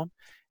to them,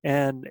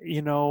 and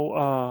you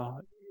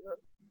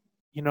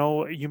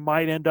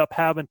might end up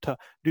having to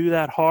do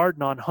that hard,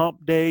 and on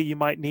hump day you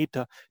might need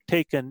to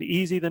take an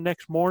easy the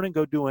next morning,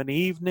 go do an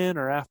evening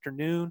or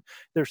afternoon.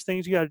 There's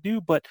things you got to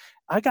do, but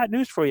I got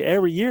news for you.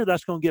 Every year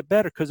that's going to get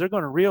better, because they're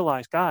going to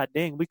realize, God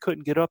dang, we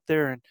couldn't get up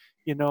there, and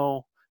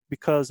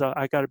because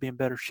I got to be in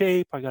better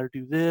shape, I got to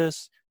do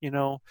this,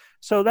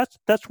 So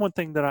that's one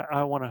thing that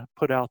I want to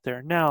put out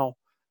there. Now,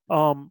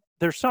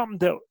 there's something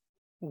that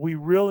we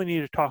really need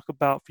to talk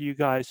about for you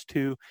guys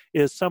too,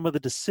 is some of the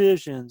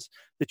decisions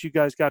that you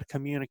guys got to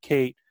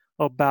communicate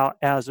about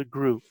as a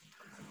group.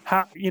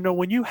 How,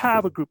 when you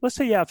have a group, let's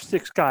say you have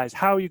 6 guys,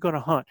 how are you going to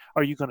hunt?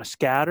 Are you going to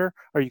scatter?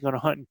 Are you going to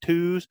hunt in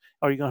 2s?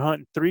 Are you going to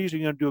hunt in 3s? Are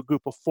you going to do a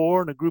group of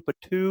 4 and a group of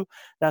 2?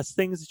 That's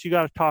things that you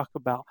got to talk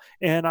about.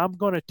 And I'm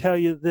going to tell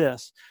you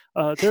this,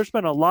 there's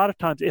been a lot of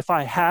times, if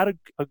I had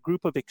a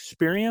group of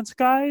experienced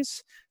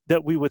guys,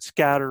 that we would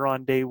scatter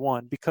on day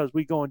one, because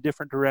we go in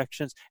different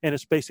directions, and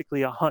it's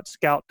basically a hunt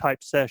scout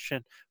type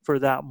session for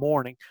that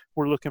morning.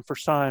 We're looking for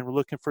sign, we're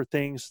looking for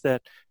things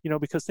that,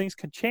 because things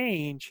can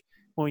change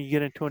when you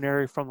get into an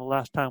area from the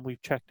last time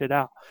we've checked it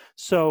out.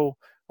 So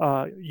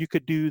you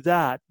could do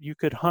that. You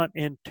could hunt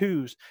in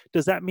 2s.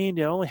 Does that mean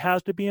it only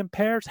has to be in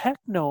pairs? Heck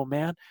no,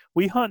 man.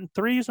 We hunt in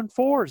 3s and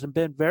 4s and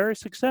been very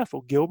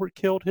successful. Gilbert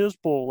killed his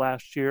bull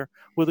last year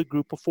with a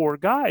group of 4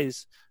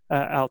 guys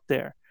out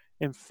there.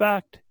 In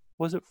fact,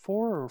 was it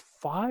 4 or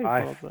 5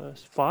 of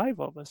us? 5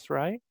 of us,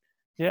 right?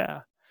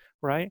 Yeah,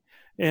 right.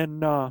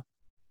 And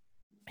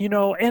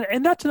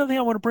and that's another thing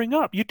I want to bring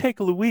up. You take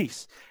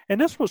Luis,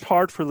 and this was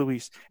hard for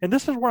Luis. And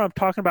this is where I'm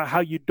talking about how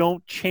you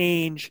don't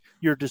change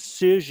your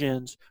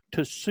decisions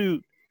to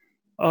suit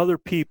other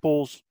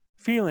people's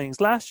feelings.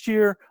 Last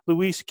year,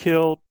 Luis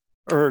killed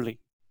early.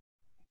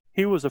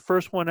 He was the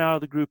first one out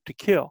of the group to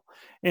kill.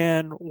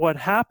 And what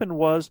happened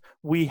was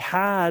we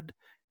had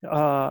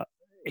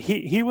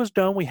he was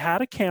done. We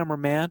had a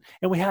cameraman,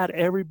 and we had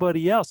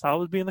everybody else. I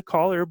was being the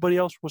caller. Everybody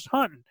else was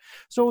hunting.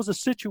 So it was a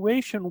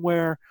situation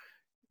where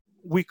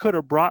we could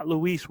have brought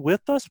Luis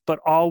with us, but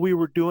all we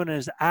were doing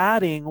is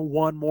adding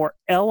one more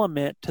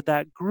element to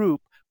that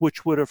group,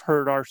 which would have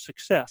hurt our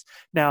success.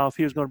 Now, if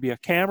he was going to be a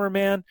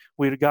cameraman,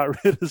 we'd have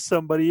got rid of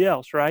somebody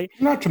else, right?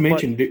 Not to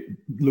mention,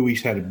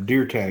 Luis had a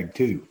deer tag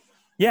too.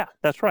 Yeah,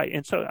 that's right.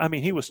 And so,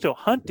 he was still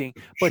hunting,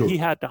 but Sure. He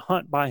had to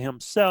hunt by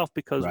himself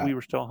because Right. we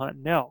were still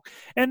hunting elk.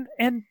 And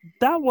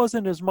that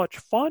wasn't as much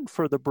fun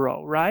for the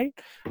bro, right?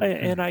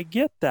 And I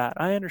get that.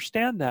 I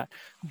understand that.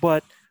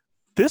 But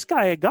this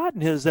guy had gotten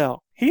his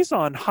elk. He's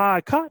on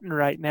high cotton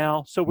right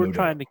now, so we're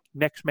trying to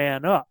next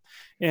man up.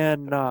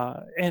 And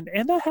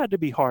that had to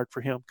be hard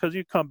for him, because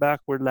you come back,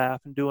 we're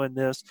laughing, doing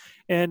this.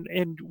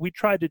 And we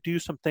tried to do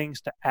some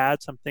things to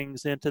add some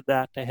things into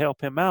that to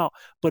help him out.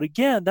 But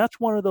again, that's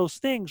one of those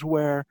things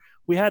where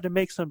we had to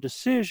make some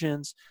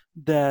decisions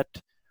that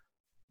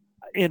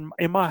in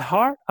my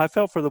heart, I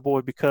felt for the boy,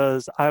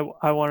 because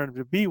I wanted him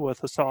to be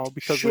with us all,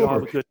 because we all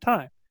have a good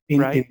time.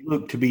 Right. And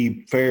look, to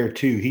be fair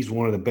too, he's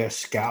one of the best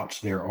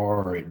scouts there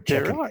are at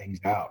checking things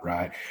out,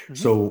 right? Mm-hmm.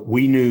 So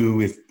we knew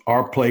if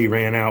our play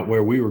ran out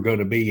where we were going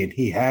to be and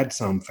he had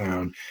some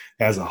found,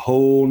 as a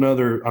whole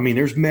nother,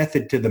 there's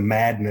method to the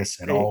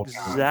madness at all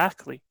times.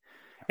 Exactly.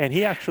 And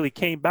he actually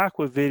came back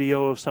with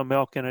video of some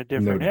elk in a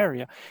different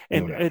area.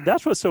 And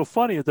that's what's so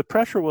funny. The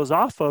pressure was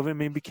off of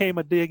him and became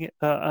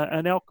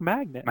an elk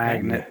magnet.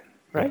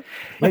 Right?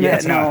 And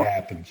that's how it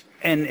happens.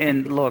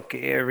 And look,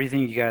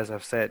 everything you guys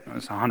have said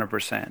was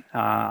 100%.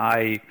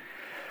 I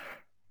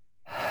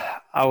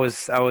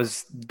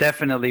was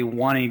definitely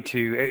wanting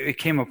to. It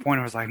came a point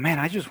where I was like, man,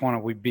 I just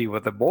want to be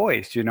with the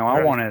boys.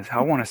 I want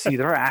to see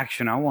their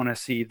action. I want to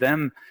see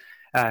them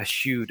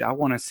shoot. I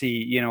want to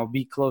see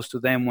be close to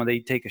them when they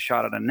take a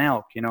shot at an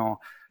elk.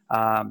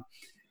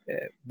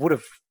 Would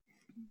have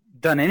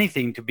done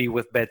anything to be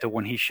with Beto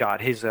when he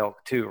shot his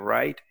elk too,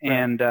 right?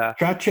 And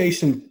try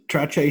chasing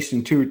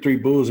 2 or 3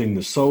 bulls and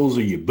the soles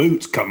of your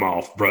boots come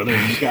off, brother.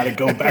 You got to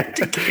go back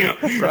to camp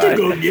to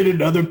go get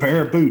another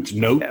pair of boots.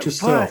 Note to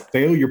self,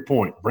 failure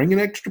point. Bring an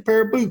extra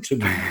pair of boots.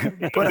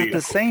 But at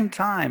the same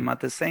time,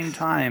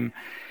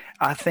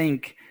 I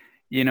think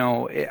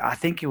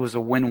it was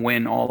a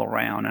win-win all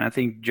around, and I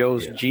think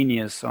Joe's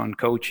genius on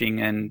coaching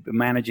and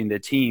managing the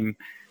team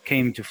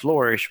came to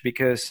flourish,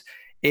 because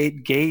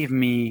it gave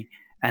me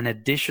an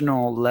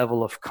additional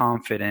level of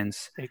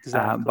confidence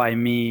by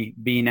me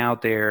being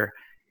out there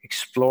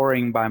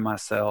exploring by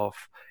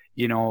myself,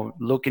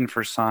 looking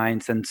for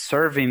signs and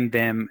serving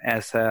them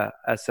as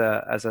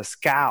a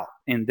scout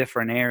in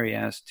different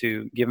areas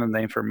to give them the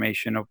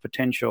information of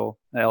potential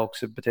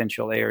elks and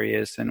potential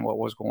areas and what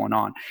was going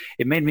on.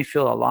 It made me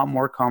feel a lot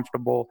more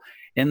comfortable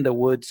in the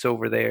woods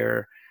over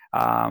there.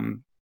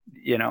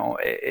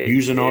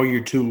 Using all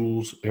your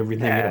tools,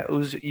 everything. Yeah, it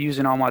was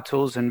using all my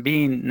tools and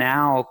being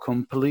now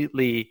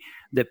completely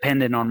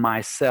dependent on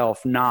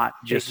myself, not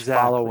just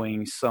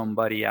following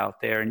somebody out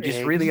there, and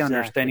just really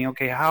understanding,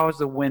 okay, how is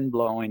the wind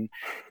blowing?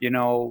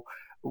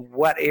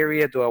 What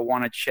area do I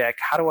want to check?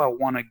 How do I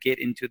want to get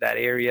into that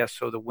area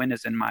so the wind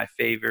is in my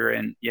favor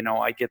and,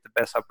 I get the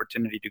best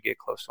opportunity to get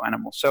close to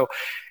animals. So,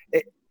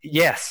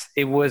 yes,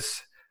 it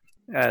was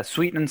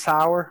sweet and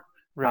sour,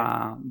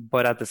 right.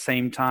 But at the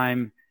same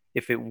time,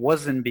 if it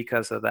wasn't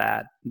because of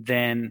that,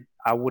 then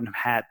I wouldn't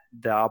have had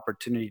the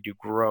opportunity to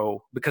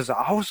grow, because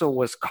I also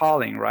was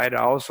calling, right?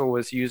 I also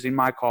was using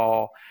my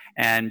call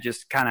and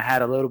just kind of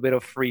had a little bit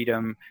of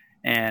freedom,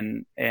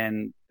 and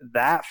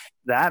that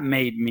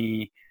made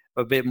me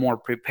a bit more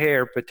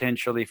prepared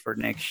potentially for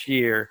next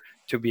year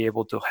to be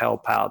able to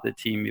help out the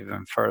team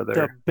even further.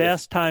 The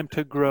best time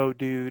to grow,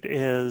 dude,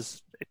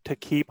 is to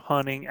keep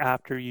hunting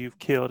after you've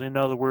killed. In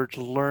other words,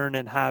 learn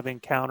and have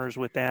encounters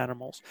with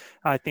animals.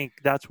 I think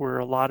that's where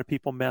a lot of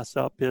people mess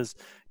up is,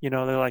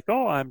 they're like,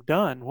 oh, I'm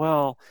done.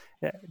 Well,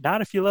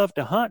 not if you love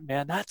to hunt,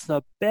 man. That's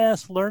the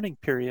best learning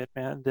period,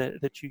 man,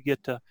 that you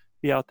get to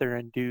be out there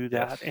and do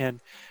that.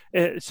 Yes.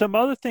 And some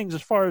other things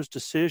as far as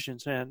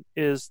decisions, man,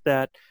 is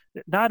that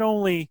not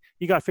only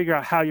you got to figure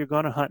out how you're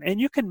going to hunt, and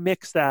you can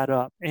mix that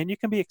up and you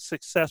can be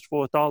successful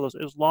with all those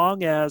as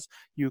long as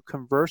you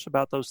converse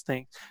about those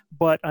things.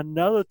 But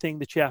another thing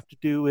that you have to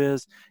do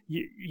is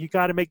you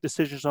got to make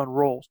decisions on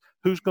roles.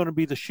 Who's going to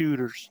be the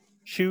shooter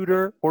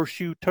or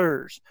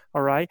shooters?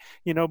 All right.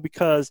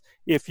 Because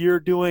if you're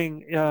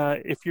doing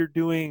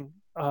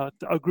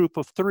a group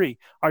of 3,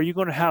 are you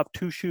going to have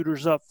 2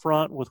 shooters up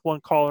front with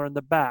 1 caller in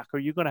the back? Are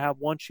you going to have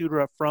 1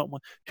 shooter up front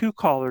with 2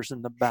 callers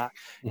in the back?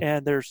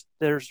 And there's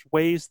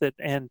ways that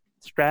and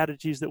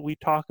strategies that we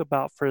talk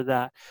about for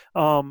that.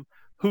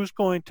 Who's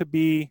going to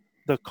be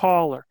the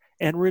caller?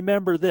 And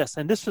remember this,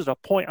 and this is a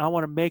point I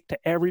want to make to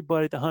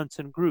everybody that hunts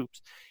in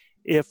groups.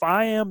 If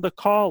I am the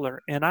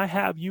caller and I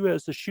have you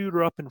as the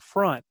shooter up in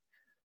front,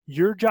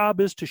 your job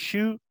is to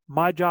shoot,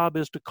 my job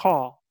is to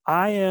call.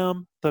 I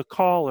am the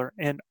caller,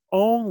 and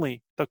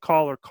only the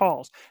caller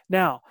calls.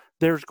 Now,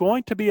 there's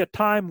going to be a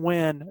time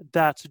when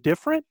that's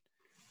different,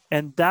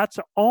 and that's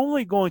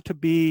only going to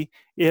be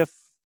if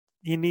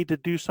you need to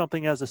do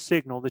something as a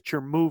signal that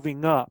you're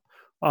moving up.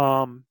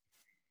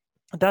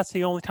 That's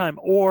the only time.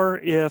 Or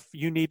if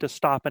you need to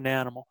stop an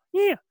animal.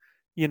 Yeah,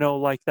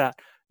 like that.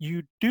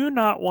 You do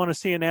not want to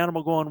see an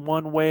animal going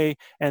one way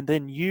and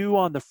then you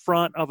on the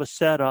front of a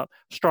setup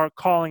start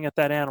calling at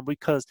that animal,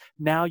 because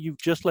now you've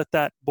just let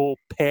that bull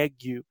peg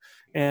you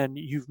and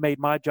you've made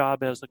my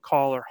job as a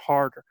caller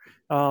harder.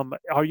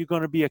 Are you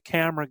going to be a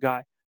camera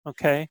guy?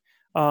 Okay.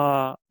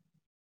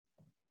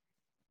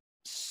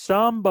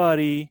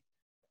 Somebody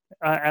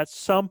at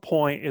some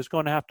point is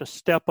going to have to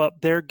step up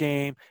their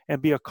game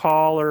and be a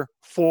caller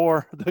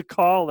for the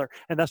caller.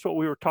 And that's what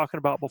we were talking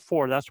about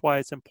before. That's why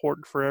it's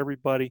important for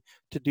everybody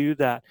to do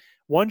that.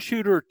 1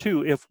 shooter or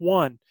 2,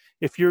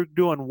 if you're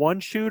doing 1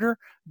 shooter,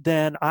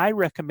 then I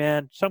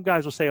recommend, some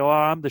guys will say, oh,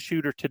 I'm the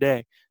shooter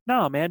today.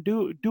 No, man,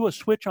 do a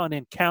switch on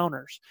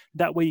encounters.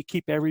 That way you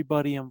keep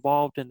everybody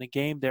involved in the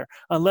game there.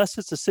 Unless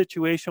it's a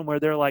situation where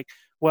they're like,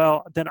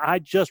 well, then I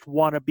just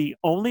want to be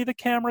only the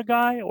camera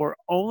guy or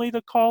only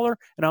the caller,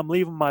 and I'm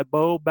leaving my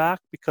bow back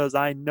because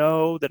I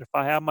know that if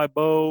I have my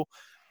bow,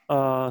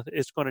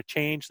 it's going to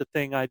change the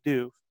thing I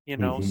do.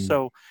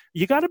 So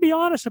you got to be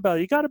honest about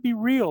it. You got to be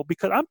real,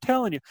 because I'm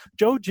telling you,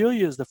 Joe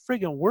Giglia is the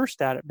friggin'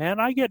 worst at it, man.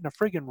 I get in a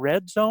friggin'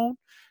 red zone,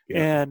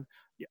 and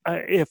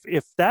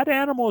if that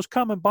animal is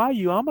coming by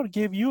you, I'm going to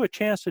give you a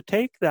chance to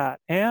take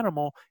that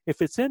animal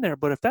if it's in there.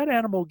 But if that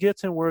animal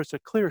gets in where it's a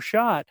clear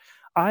shot,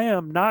 I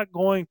am not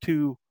going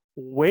to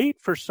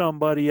wait for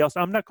somebody else.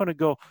 I'm not going to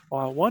go, oh,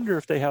 I wonder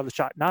if they have the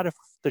shot. Not if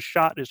the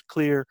shot is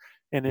clear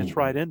and it's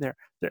right in there.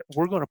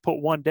 We're going to put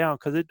one down,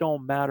 because it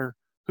don't matter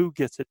who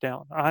gets it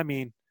down. I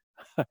mean,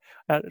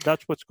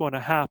 that's what's going to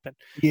happen.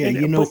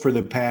 Yeah, for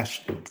the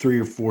past 3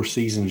 or 4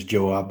 seasons,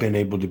 Joe, I've been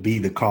able to be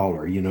the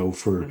caller,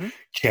 for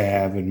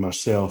Chav and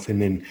myself,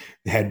 and then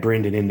had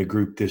Brendan in the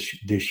group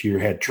this year,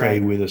 had Trey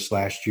with us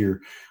last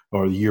year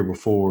or the year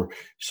before.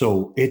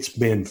 So it's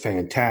been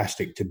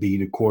fantastic to be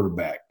the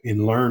quarterback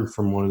and learn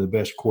from one of the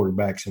best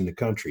quarterbacks in the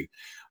country.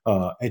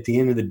 At the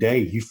end of the day,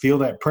 you feel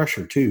that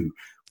pressure too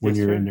when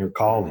you're in there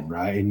calling,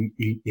 right? And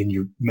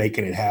you're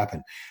making it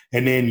happen.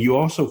 And then you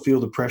also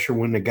feel the pressure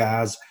when the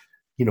guys,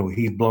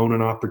 he's blown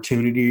an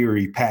opportunity or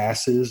he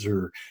passes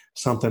or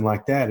something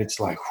like that.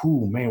 It's like,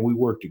 whoo, man, we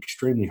worked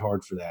extremely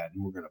hard for that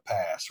and we're going to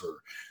pass.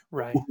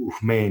 Or,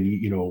 man,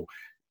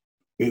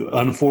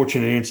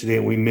 unfortunate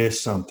incident, we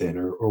missed something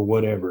or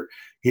whatever.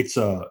 It's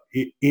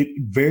it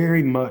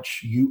very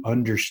much, you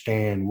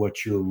understand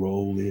what your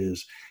role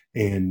is.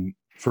 And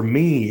for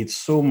me, it's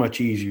so much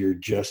easier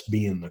just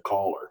being the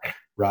caller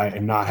right?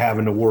 And not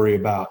having to worry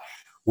about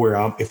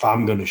if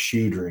I'm going to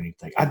shoot or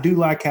anything. I do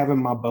like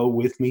having my bow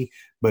with me,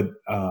 but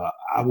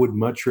I would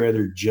much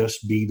rather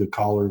just be the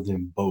caller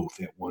than both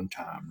at one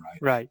time, right?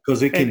 Right.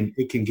 Because it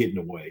can get in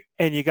the way.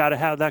 And you got to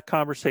have that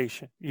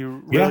conversation.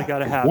 You really got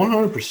to have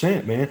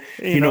 100%, man.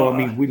 You know, I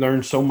mean, we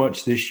learned so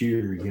much this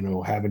year, you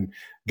know, having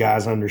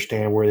guys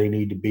understand where they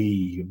need to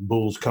be,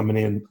 bulls coming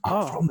in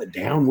from the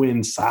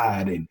downwind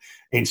side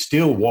and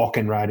still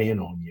walking right in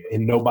on you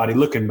and nobody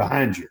looking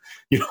behind you.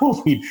 You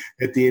know, I mean,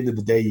 at the end of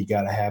the day, you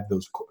got to have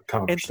those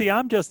conversations. And see,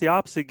 I'm just the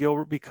opposite,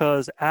 Gilbert,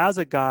 because as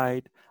a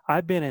guide,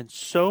 I've been in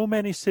so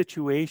many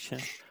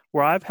situations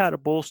where I've had a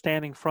bull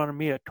standing in front of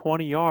me at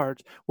 20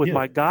 yards with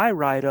my guy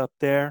right up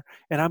there,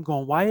 and I'm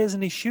going, why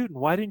isn't he shooting?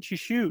 Why didn't you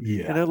shoot?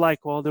 Yeah. And they're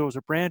like, well, there was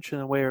a branch in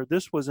the way, or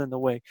this was in the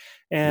way.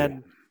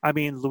 And I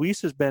mean,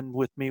 Luis has been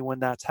with me when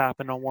that's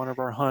happened on one of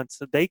our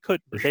hunts. They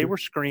were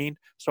screened,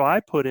 so I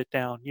put it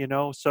down, you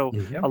know. So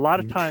a lot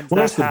of times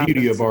that's the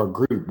beauty of our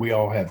group. We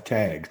all have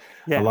tags.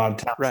 Yeah, a lot of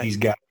times these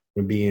guys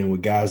are being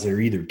with guys that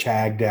are either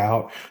tagged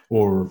out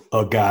or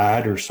a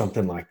guide or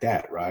something like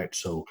that, right?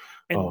 So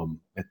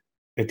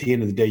at the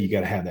end of the day, you got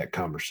to have that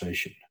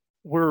conversation.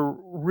 We're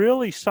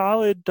really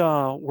solid.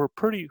 We're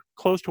pretty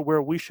close to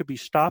where we should be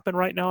stopping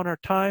right now in our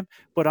time,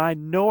 but I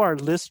know our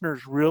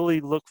listeners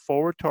really look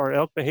forward to our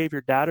elk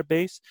behavior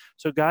database.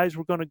 So guys,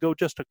 we're going to go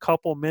just a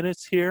couple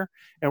minutes here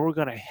and we're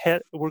going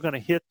to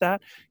hit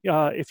that.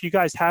 If you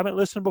guys haven't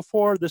listened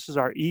before, this is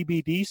our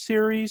EBD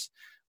series.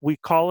 We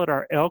call it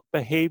our elk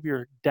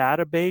behavior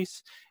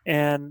database.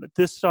 And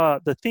this,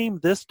 the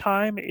theme this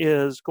time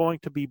is going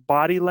to be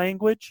body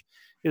language.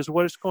 Is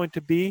what it's going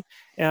to be,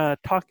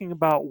 talking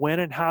about when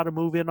and how to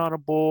move in on a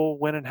bull,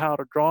 when and how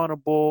to draw on a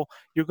bull.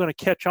 You're going to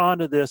catch on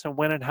to this, and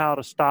when and how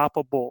to stop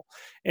a bull.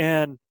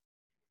 And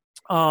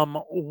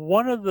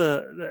one of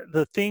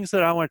the things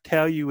that I want to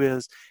tell you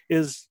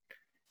is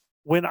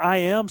when I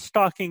am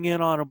stalking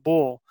in on a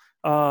bull,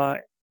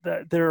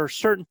 there are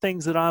certain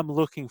things that I'm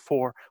looking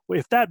for.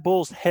 If that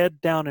bull's head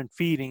down and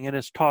feeding and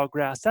it's tall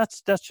grass,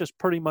 that's just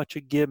pretty much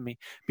a give me.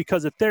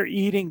 Because if they're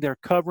eating, they're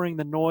covering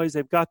the noise,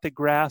 they've got the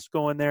grass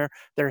going there,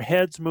 their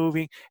head's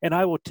moving. And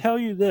I will tell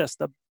you this,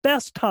 the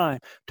best time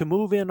to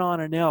move in on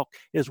an elk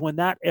is when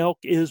that elk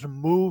is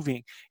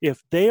moving.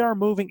 If they are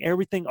moving,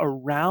 everything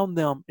around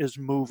them is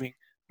moving.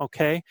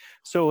 Okay?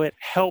 So it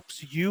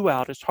helps you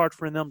out. It's hard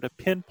for them to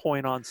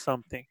pinpoint on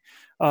something.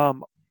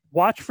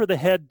 Watch for the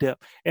head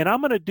dip. And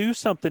I'm going to do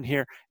something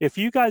here. If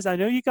you guys, I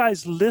know you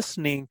guys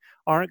listening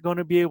aren't going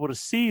to be able to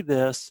see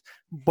this,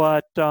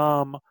 but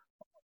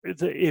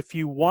if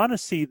you want to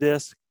see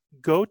this,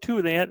 go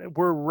to the end.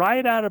 We're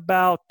right at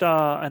about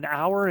an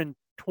hour and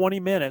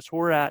 20 minutes.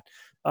 We're at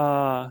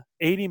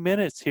 80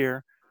 minutes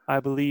here, I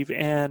believe.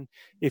 And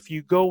if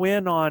you go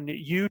in on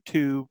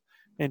YouTube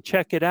and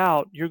check it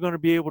out, you're going to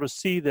be able to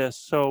see this.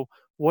 So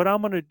what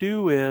I'm going to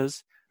do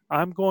is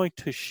I'm going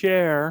to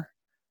share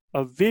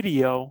a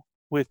video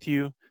with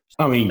you.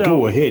 I mean,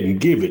 go ahead and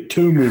give it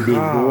to me, big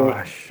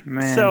boy.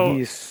 Man,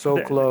 he's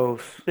so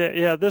close.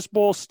 This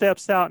bull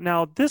steps out.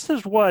 Now, this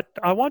is what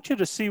I want you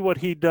to see what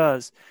he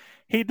does.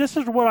 This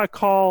is what I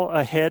call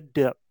a head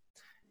dip.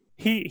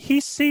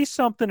 He sees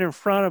something in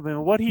front of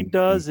him. What he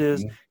does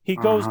is he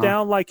goes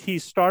down like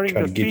he's starting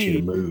to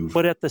feed,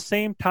 but at the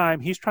same time,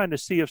 he's trying to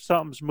see if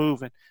something's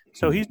moving.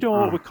 So he's doing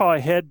what we call a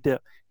head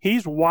dip.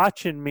 He's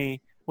watching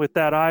me with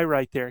that eye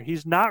right there.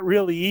 He's not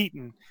really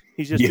eating.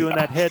 He's just doing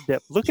that head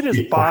dip. Look at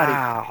his body.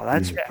 Wow,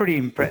 that's pretty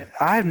impressive.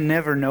 I've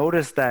never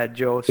noticed that,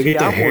 Joe. Look at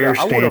the hair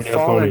standing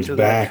up on his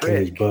back and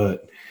his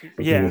butt.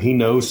 Yeah. You know, he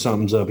knows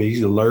something's up.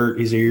 He's alert.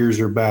 His ears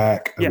are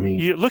back.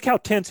 Yeah, look how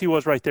tense he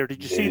was right there.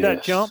 Did you see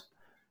that jump?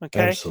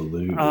 Okay.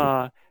 Absolutely.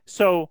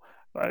 So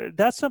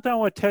that's something I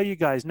want to tell you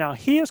guys. Now,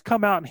 he has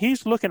come out and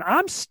he's looking.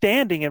 I'm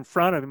standing in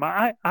front of him.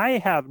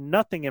 I have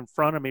nothing in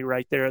front of me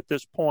right there at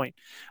this point.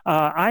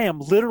 I am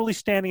literally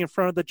standing in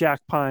front of the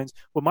jack pines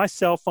with my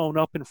cell phone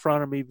up in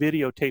front of me,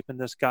 videotaping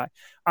this guy.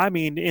 I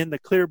mean, in the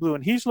clear blue.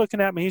 And he's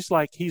looking at me. He's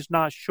like, he's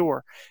not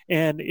sure.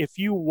 And if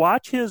you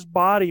watch his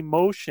body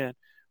motion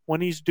when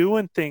he's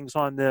doing things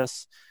on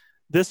this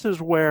is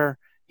where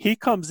he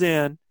comes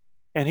in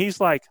and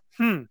he's like,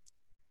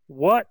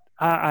 what?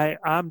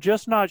 I'm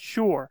just not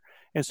sure.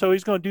 And so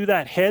he's going to do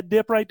that head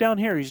dip right down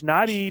here. He's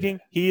not eating.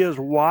 He is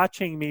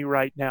watching me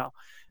right now.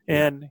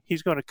 And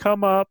he's going to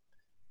come up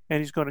and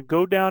he's going to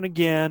go down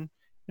again.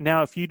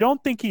 Now, if you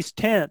don't think he's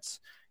tense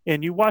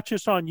and you watch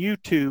this on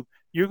YouTube,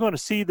 you're going to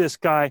see this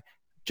guy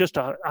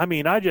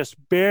I just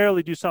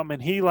barely do something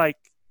and he like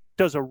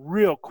does a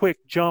real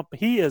quick jump.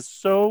 He is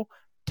so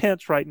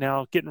tense right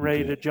now, getting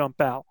ready to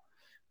jump out.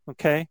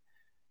 Okay.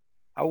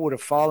 I would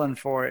have fallen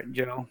for it,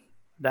 Joe.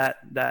 That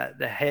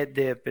the head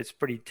dip is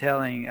pretty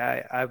telling.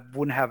 I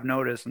wouldn't have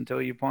noticed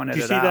until you pointed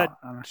it out.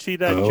 See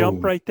that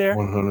jump right there?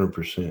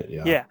 100%.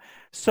 Yeah. Yeah.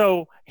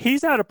 So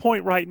he's at a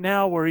point right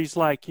now where he's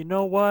like, you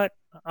know what?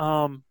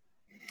 I'm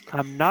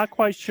not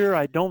quite sure.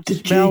 I don't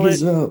smell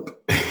it. Up.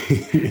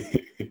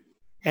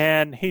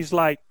 And he's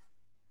like,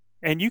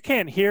 and you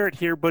can't hear it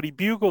here, but he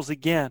bugles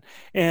again.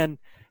 And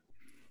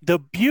The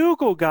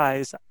bugle,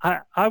 guys,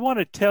 I want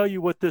to tell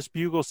you what this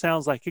bugle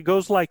sounds like. It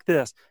goes like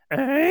this.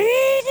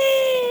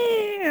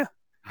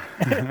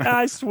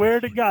 I swear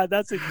to God,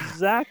 that's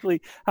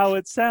exactly how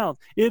it sounds.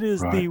 It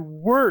is the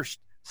worst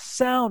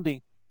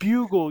sounding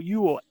bugle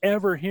you will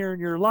ever hear in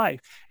your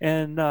life.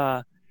 And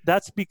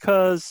that's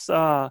because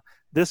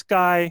this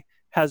guy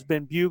has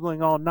been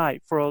bugling all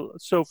night.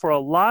 So for a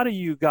lot of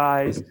you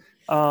guys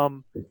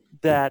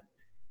that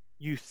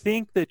you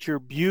think that your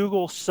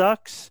bugle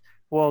sucks,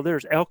 well,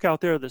 there's elk out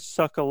there that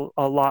suck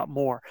a lot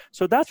more.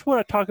 So that's what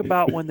I talk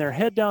about when their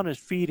head down is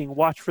feeding.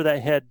 Watch for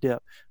that head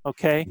dip,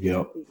 okay?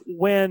 Yep.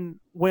 When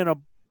a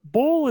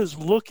bull is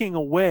looking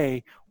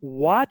away,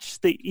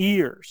 watch the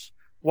ears.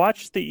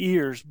 Watch the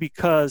ears,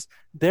 because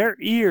their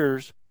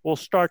ears will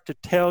start to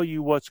tell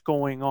you what's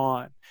going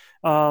on.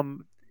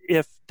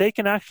 If they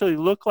can actually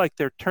look like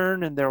they're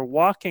turned and they're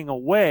walking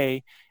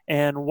away,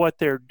 and what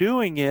they're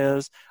doing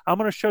is, I'm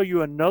going to show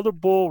you another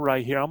bull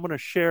right here. I'm going to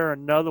share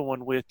another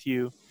one with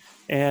you.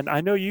 And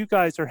I know you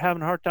guys are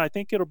having a hard time. I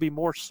think it'll be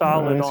more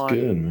solid that's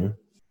good, man.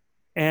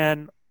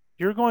 And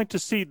you're going to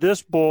see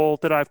this bull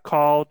that I've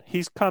called.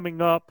 He's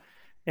coming up,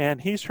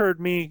 and he's heard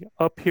me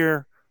up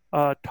here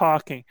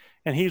talking.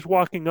 And he's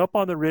walking up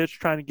on the ridge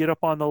trying to get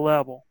up on the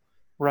level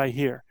right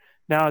here.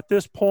 Now, at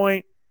this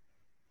point,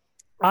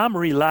 I'm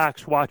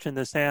relaxed watching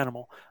this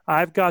animal.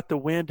 I've got the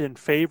wind in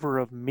favor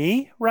of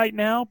me right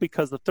now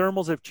because the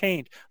thermals have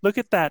changed. Look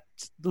at that.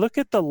 Look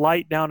at the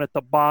light down at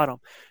the bottom.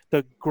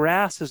 The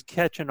grass is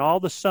catching all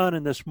the sun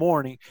in this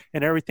morning,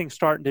 and everything's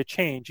starting to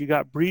change. You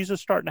got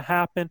breezes starting to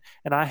happen,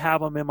 and I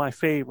have them in my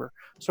favor.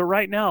 So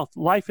right now,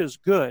 life is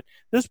good.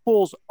 This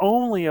bull's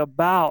only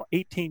about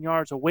 18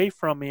 yards away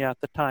from me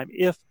at the time,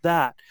 if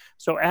that.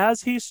 So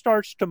as he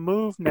starts to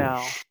move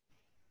now,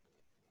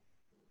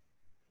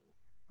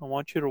 I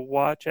want you to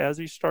watch as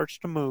he starts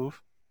to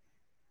move.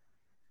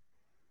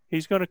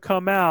 He's going to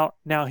come out.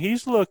 Now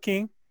he's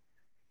looking.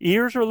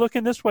 Ears are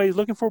looking this way. He's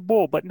looking for a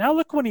bull. But now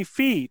look when he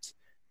feeds.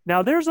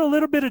 Now there's a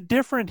little bit of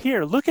different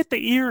here. Look at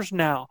the ears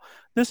now.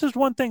 This is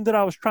one thing that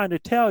I was trying to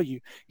tell you.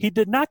 He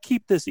did not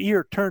keep this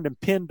ear turned and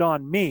pinned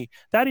on me.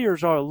 That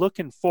ears are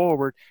looking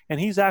forward,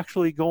 and he's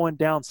actually going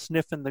down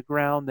sniffing the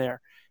ground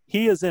there.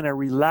 He is in a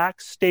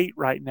relaxed state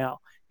right now.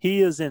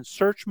 He is in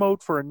search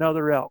mode for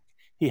another elk.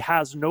 He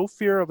has no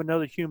fear of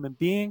another human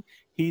being.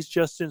 He's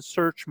just in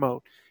search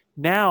mode.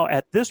 Now,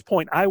 at this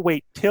point, I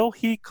wait till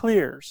he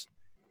clears.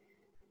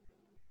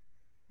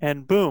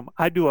 And boom,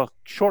 I do a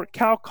short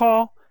cow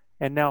call,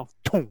 and now,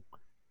 boom,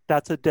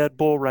 that's a dead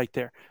bull right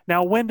there.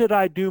 Now, when did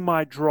I do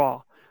my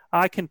draw?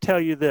 I can tell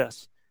you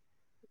this.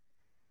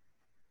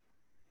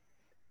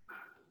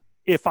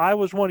 If I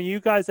was one of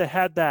you guys that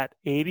had that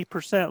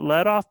 80%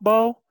 let-off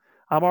bow,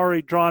 I'm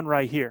already drawn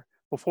right here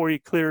before he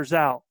clears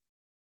out,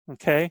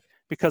 okay?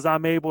 Because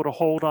I'm able to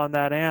hold on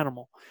that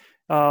animal.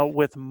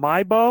 With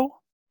my bow,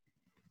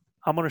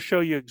 I'm going to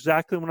show you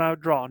exactly when I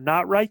would draw.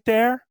 Not right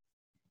there.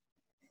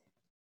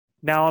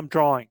 Now I'm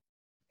drawing.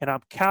 And I'm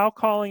cow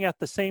calling at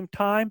the same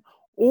time.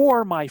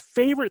 Or my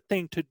favorite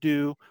thing to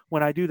do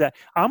when I do that,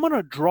 I'm going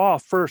to draw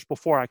first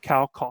before I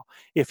cow call.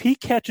 If he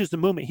catches the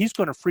movement, he's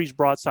going to freeze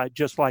broadside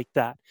just like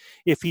that.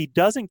 If he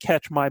doesn't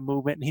catch my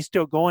movement and he's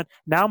still going,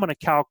 now I'm going to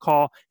cow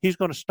call. He's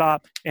going to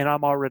stop, and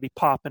I'm already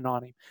popping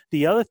on him.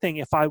 The other thing,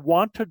 if I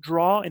want to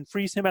draw and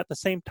freeze him at the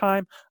same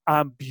time,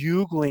 I'm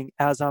bugling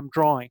as I'm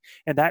drawing.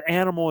 And that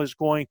animal is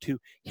going to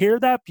hear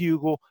that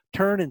bugle,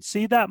 turn and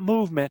see that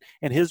movement,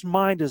 and his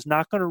mind is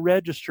not going to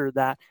register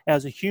that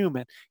as a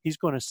human. He's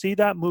going to see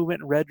that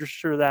movement and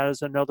register that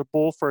as another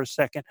bull for a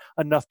second,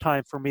 enough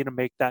time for me to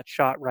make that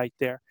shot right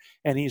there.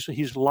 And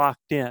he's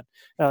locked in.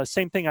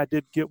 Same thing I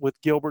did get with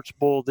Gilbert's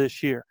bull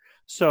this year.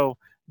 So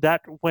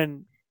that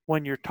when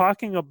you're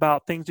talking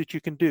about things that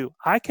you can do,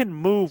 I can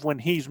move when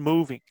he's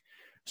moving.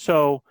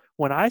 So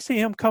when I see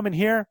him coming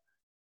here,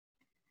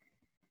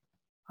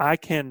 I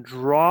can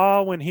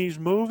draw when he's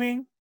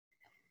moving.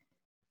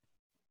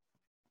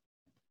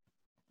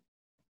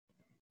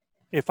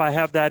 If I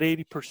have that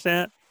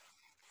 80%,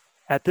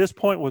 at this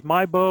point with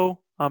my bow,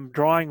 I'm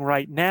drawing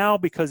right now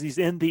because he's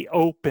in the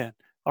open,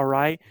 all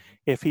right?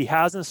 If he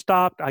hasn't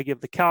stopped, I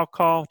give the cow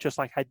call just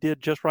like I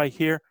did just right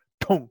here.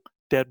 Boom,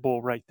 dead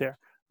bull right there.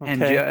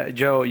 Okay? And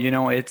Joe, you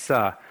know, it's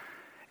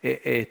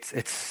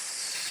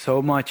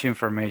so much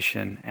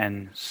information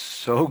and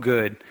so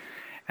good,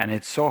 and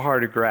it's so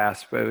hard to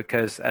grasp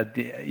because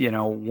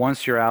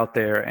once you're out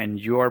there and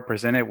you are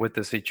presented with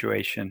the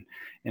situation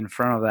in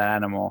front of that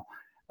animal,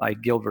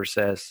 like Gilbert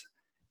says,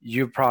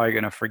 you're probably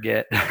going to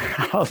forget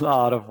a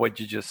lot of what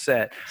you just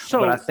said.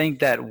 But I think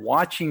that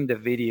watching the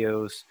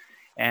videos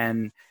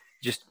and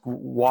just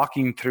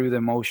walking through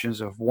the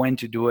motions of when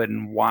to do it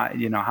and why,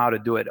 how to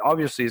do it,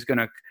 obviously is going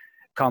to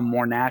come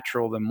more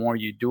natural the more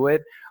you do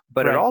it.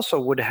 But It also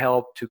would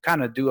help to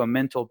kind of do a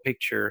mental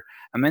picture,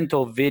 a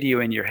mental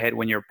video in your head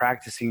when you're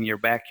practicing in your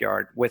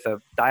backyard with a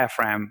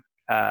diaphragm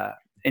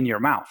in your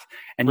mouth.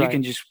 And you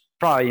can just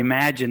probably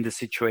imagine the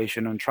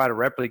situation and try to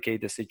replicate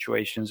the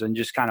situations and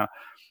just kind of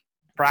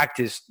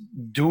practice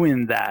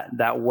doing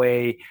that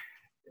way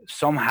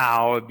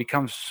somehow it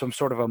becomes some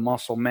sort of a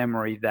muscle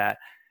memory that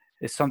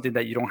is something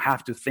that you don't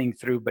have to think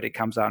through, but it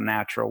comes out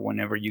natural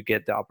whenever you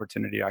get the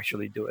opportunity to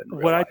actually do it.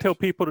 What I tell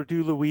people to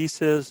do,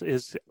 Luis,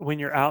 is when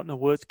you're out in the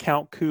woods,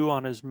 count coup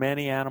on as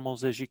many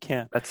animals as you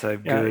can. That's a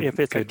good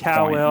if it's good a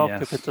cow point, elk,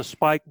 yes. if it's a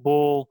spike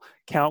bull,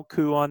 count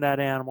coup on that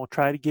animal.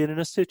 Try to get in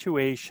a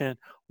situation,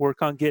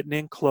 work on getting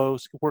in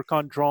close, work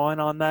on drawing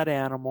on that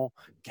animal,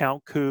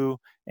 count coup,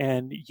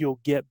 and you'll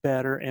get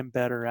better and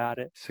better at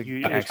it.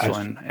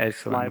 Excellent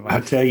advice.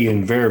 I tell you,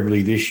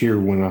 invariably this year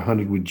when I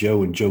hunted with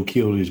Joe and Joe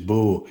killed his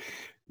bull,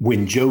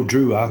 when Joe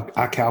drew,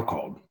 I cow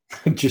called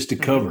just to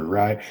cover,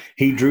 right?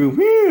 He drew,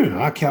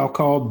 I cow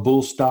called,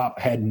 bull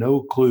stopped, had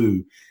no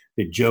clue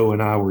that Joe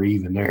and I were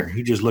even there.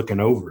 He just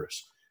looking over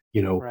us,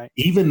 Right.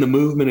 Even the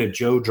movement of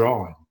Joe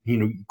drawing,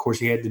 of course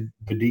he had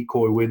the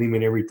decoy with him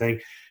and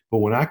everything. But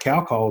when I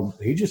cow called,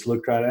 he just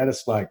looked right at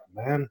us like,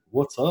 man,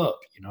 what's up,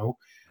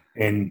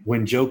 And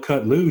when Joe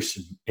cut loose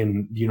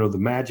and the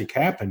magic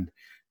happened,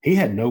 he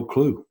had no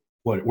clue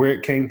where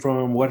it came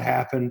from, what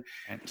happened.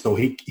 So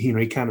he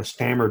kind of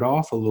stammered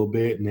off a little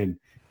bit, and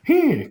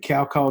then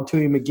cow called to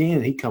him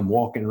again. He come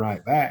walking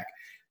right back,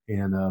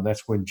 and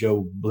that's when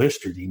Joe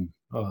blistered him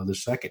the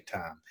second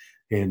time.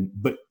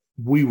 But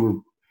we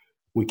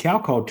cow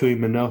called to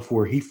him enough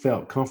where he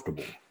felt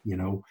comfortable,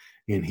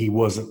 and he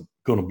wasn't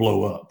going to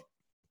blow up.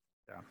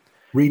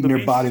 Reading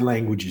their body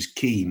language is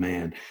key,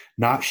 man.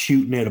 Not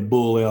shooting at a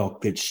bull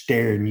elk that's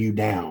staring you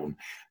down.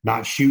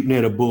 Not shooting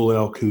at a bull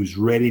elk who's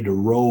ready to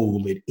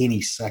roll at any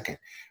second.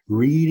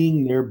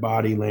 Reading their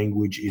body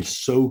language is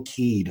so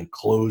key to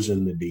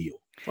closing the deal.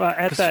 Well,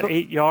 at that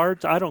 8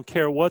 yards, I don't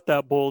care what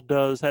that bull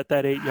does at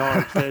that 8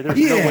 yards.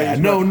 There's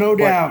no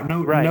doubt.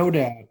 No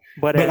doubt.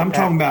 But I'm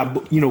talking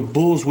about,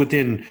 bulls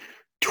within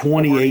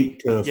 28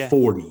 to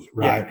 40,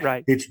 right? Yeah,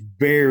 right. It's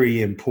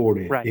very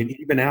important. Right. And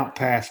even out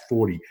past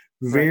 40.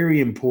 Very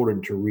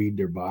important to read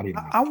their body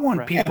language. I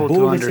want people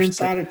to understand. That's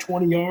inside of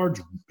 20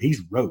 yards, he's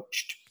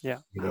roached. Yeah.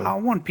 I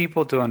want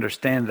people to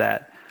understand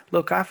that.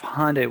 Look, I've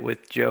hunted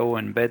with Joe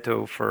and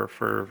Beto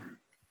for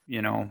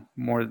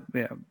more.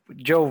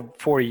 Joe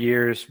 4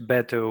 years,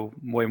 Beto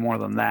way more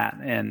than that.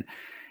 And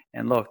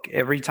look,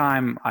 every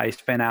time I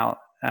spend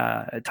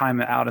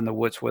time out in the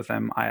woods with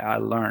him, I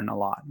learn a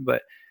lot.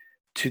 But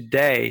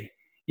today,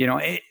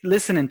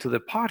 listening to the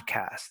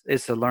podcast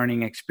is a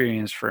learning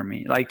experience for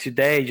me. Like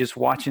today, just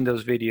watching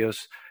those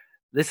videos,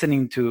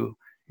 listening to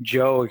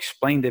Joe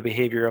explain the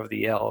behavior of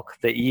the elk,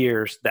 the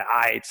ears, the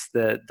eyes,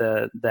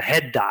 the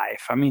head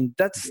dive. I mean,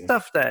 that's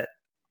stuff that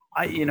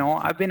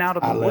I've been out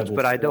of the woods,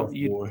 but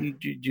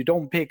you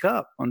don't pick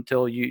up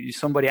until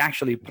somebody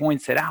actually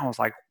points it out. I was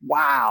like,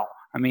 wow.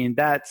 I mean,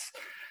 that's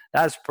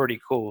pretty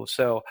cool.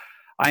 So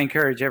I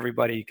encourage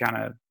everybody kind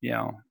of,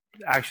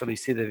 actually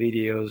see the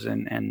videos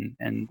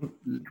and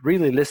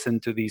really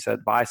listen to these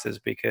advices,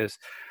 because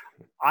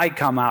I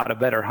come out a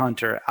better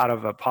hunter out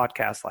of a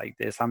podcast like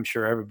this. I'm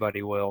sure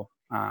everybody will.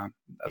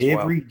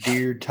 Every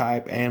deer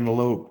type,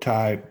 antelope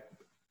type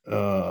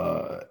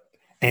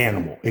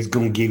animal is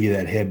going to give you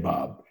that head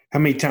bob. How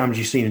many times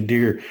you seen a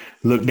deer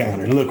look down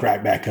and look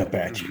right back up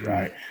at you,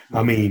 right?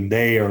 I mean,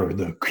 they are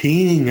the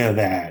king of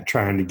that,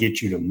 trying to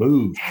get you to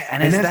move.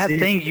 And it's that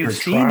thing, you've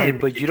seen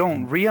it, but you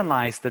don't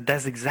realize that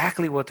that's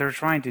exactly what they're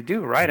trying to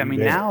do, right? I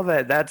mean, now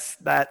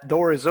that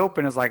door is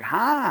open, it's like,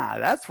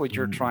 that's what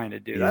you're trying to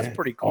do. Yeah. That's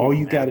pretty cool. All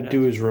you got to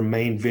do is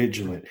remain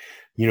vigilant.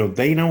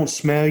 They don't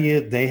smell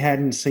you. They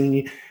hadn't seen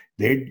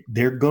you.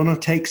 They're going to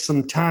take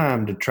some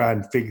time to try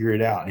and figure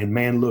it out. And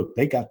man, look,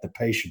 they got the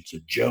patience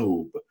of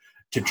Job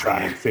to try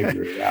and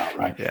figure it out,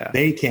 right? Yeah.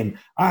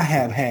 I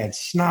have had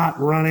snot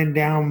running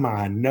down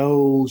my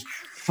nose,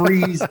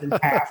 freezing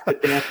half to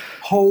death,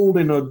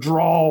 holding a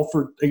draw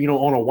for,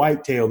 on a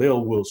whitetail.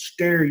 Will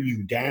stare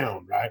you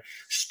down, right?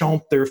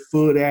 Stomp their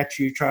foot at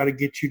you, try to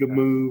get you to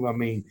move. I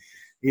mean,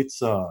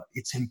 it's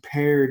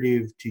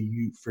imperative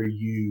for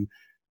you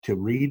to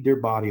read their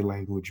body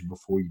language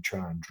before you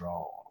try and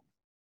draw.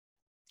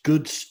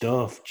 Good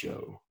stuff,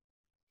 Joe.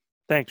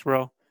 Thanks,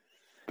 bro.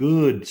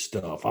 Good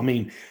stuff. I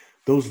mean,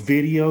 those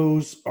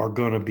videos are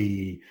going to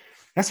be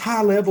 – that's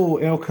high-level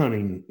elk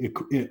hunting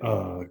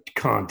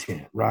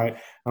content, right?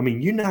 I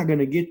mean, you're not going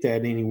to get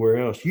that anywhere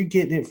else. You're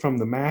getting it from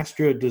the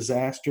master of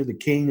disaster, the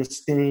king of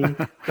sting,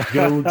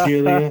 Joe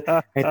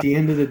Gillia. At the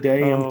end of the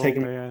day, I'm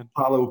taking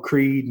Apollo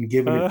Creed and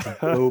giving it to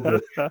Joe.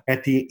 But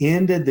at the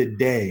end of the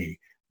day,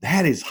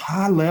 that is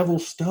high-level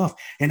stuff.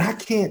 And I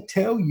can't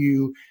tell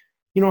you –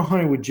 I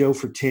hunted with Joe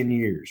for 10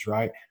 years,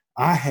 right?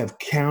 I have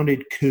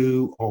counted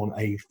coup on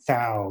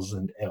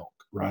 1,000 elk.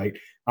 Right?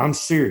 I'm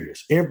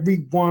serious.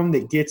 Everyone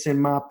that gets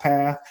in my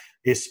path,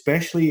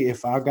 especially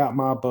if I got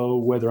my bow,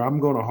 whether I'm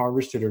going to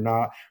harvest it or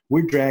not,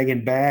 we're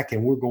dragging back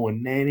and we're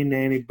going nanny,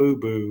 nanny, boo,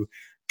 boo.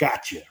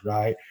 Gotcha.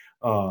 Right?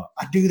 I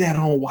do that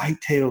on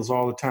whitetails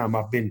all the time.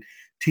 I've been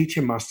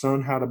teaching my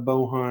son how to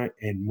bow hunt.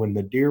 And when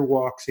the deer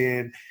walks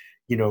in,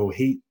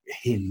 he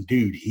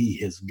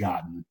has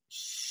gotten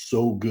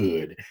so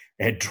good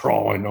at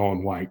drawing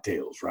on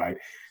whitetails. Right?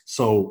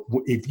 So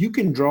if you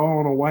can draw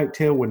on a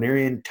whitetail when they're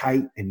in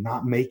tight and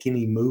not make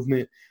any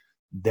movement,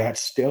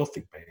 that's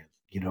stealthy, man.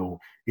 You know,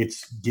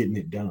 it's getting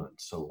it done.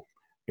 So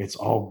it's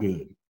all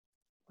good.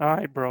 All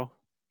right, bro.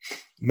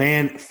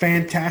 Man,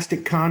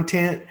 fantastic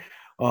content.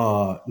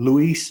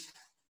 Luis,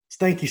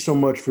 thank you so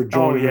much for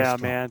joining us. Oh, yeah,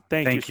 man.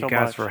 Thank you so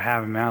guys much for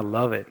having me. I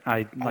love it.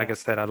 Like I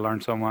said, I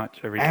learned so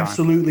much every time.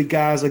 Absolutely,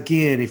 guys.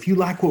 Again, if you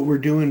like what we're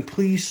doing,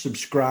 please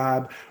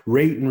subscribe,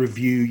 rate, and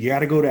review. You got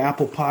to go to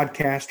Apple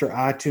Podcast or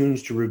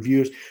iTunes to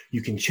review us.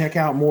 You can check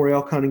out more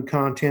elk hunting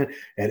content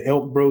at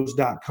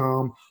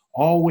elkbros.com.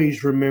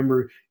 Always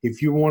remember,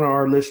 if you're one of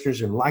our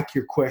listeners and like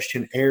your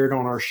question aired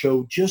on our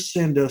show, just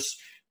send us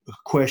a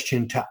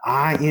question to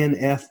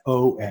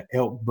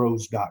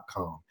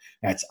info@elkbros.com.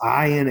 That's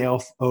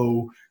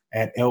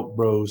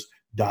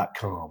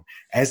info@elkbros.com.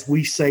 As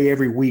we say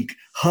every week,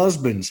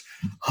 husbands,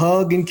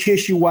 hug and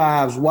kiss your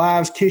wives.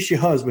 Wives, kiss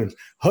your husbands.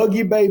 Hug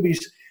your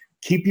babies.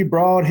 Keep your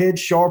broadhead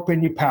sharp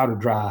and your powder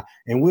dry.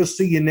 And we'll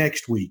see you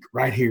next week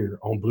right here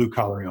on Blue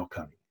Collar Elk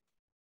Hunting.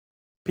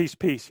 Peace,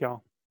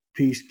 y'all.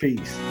 Peace.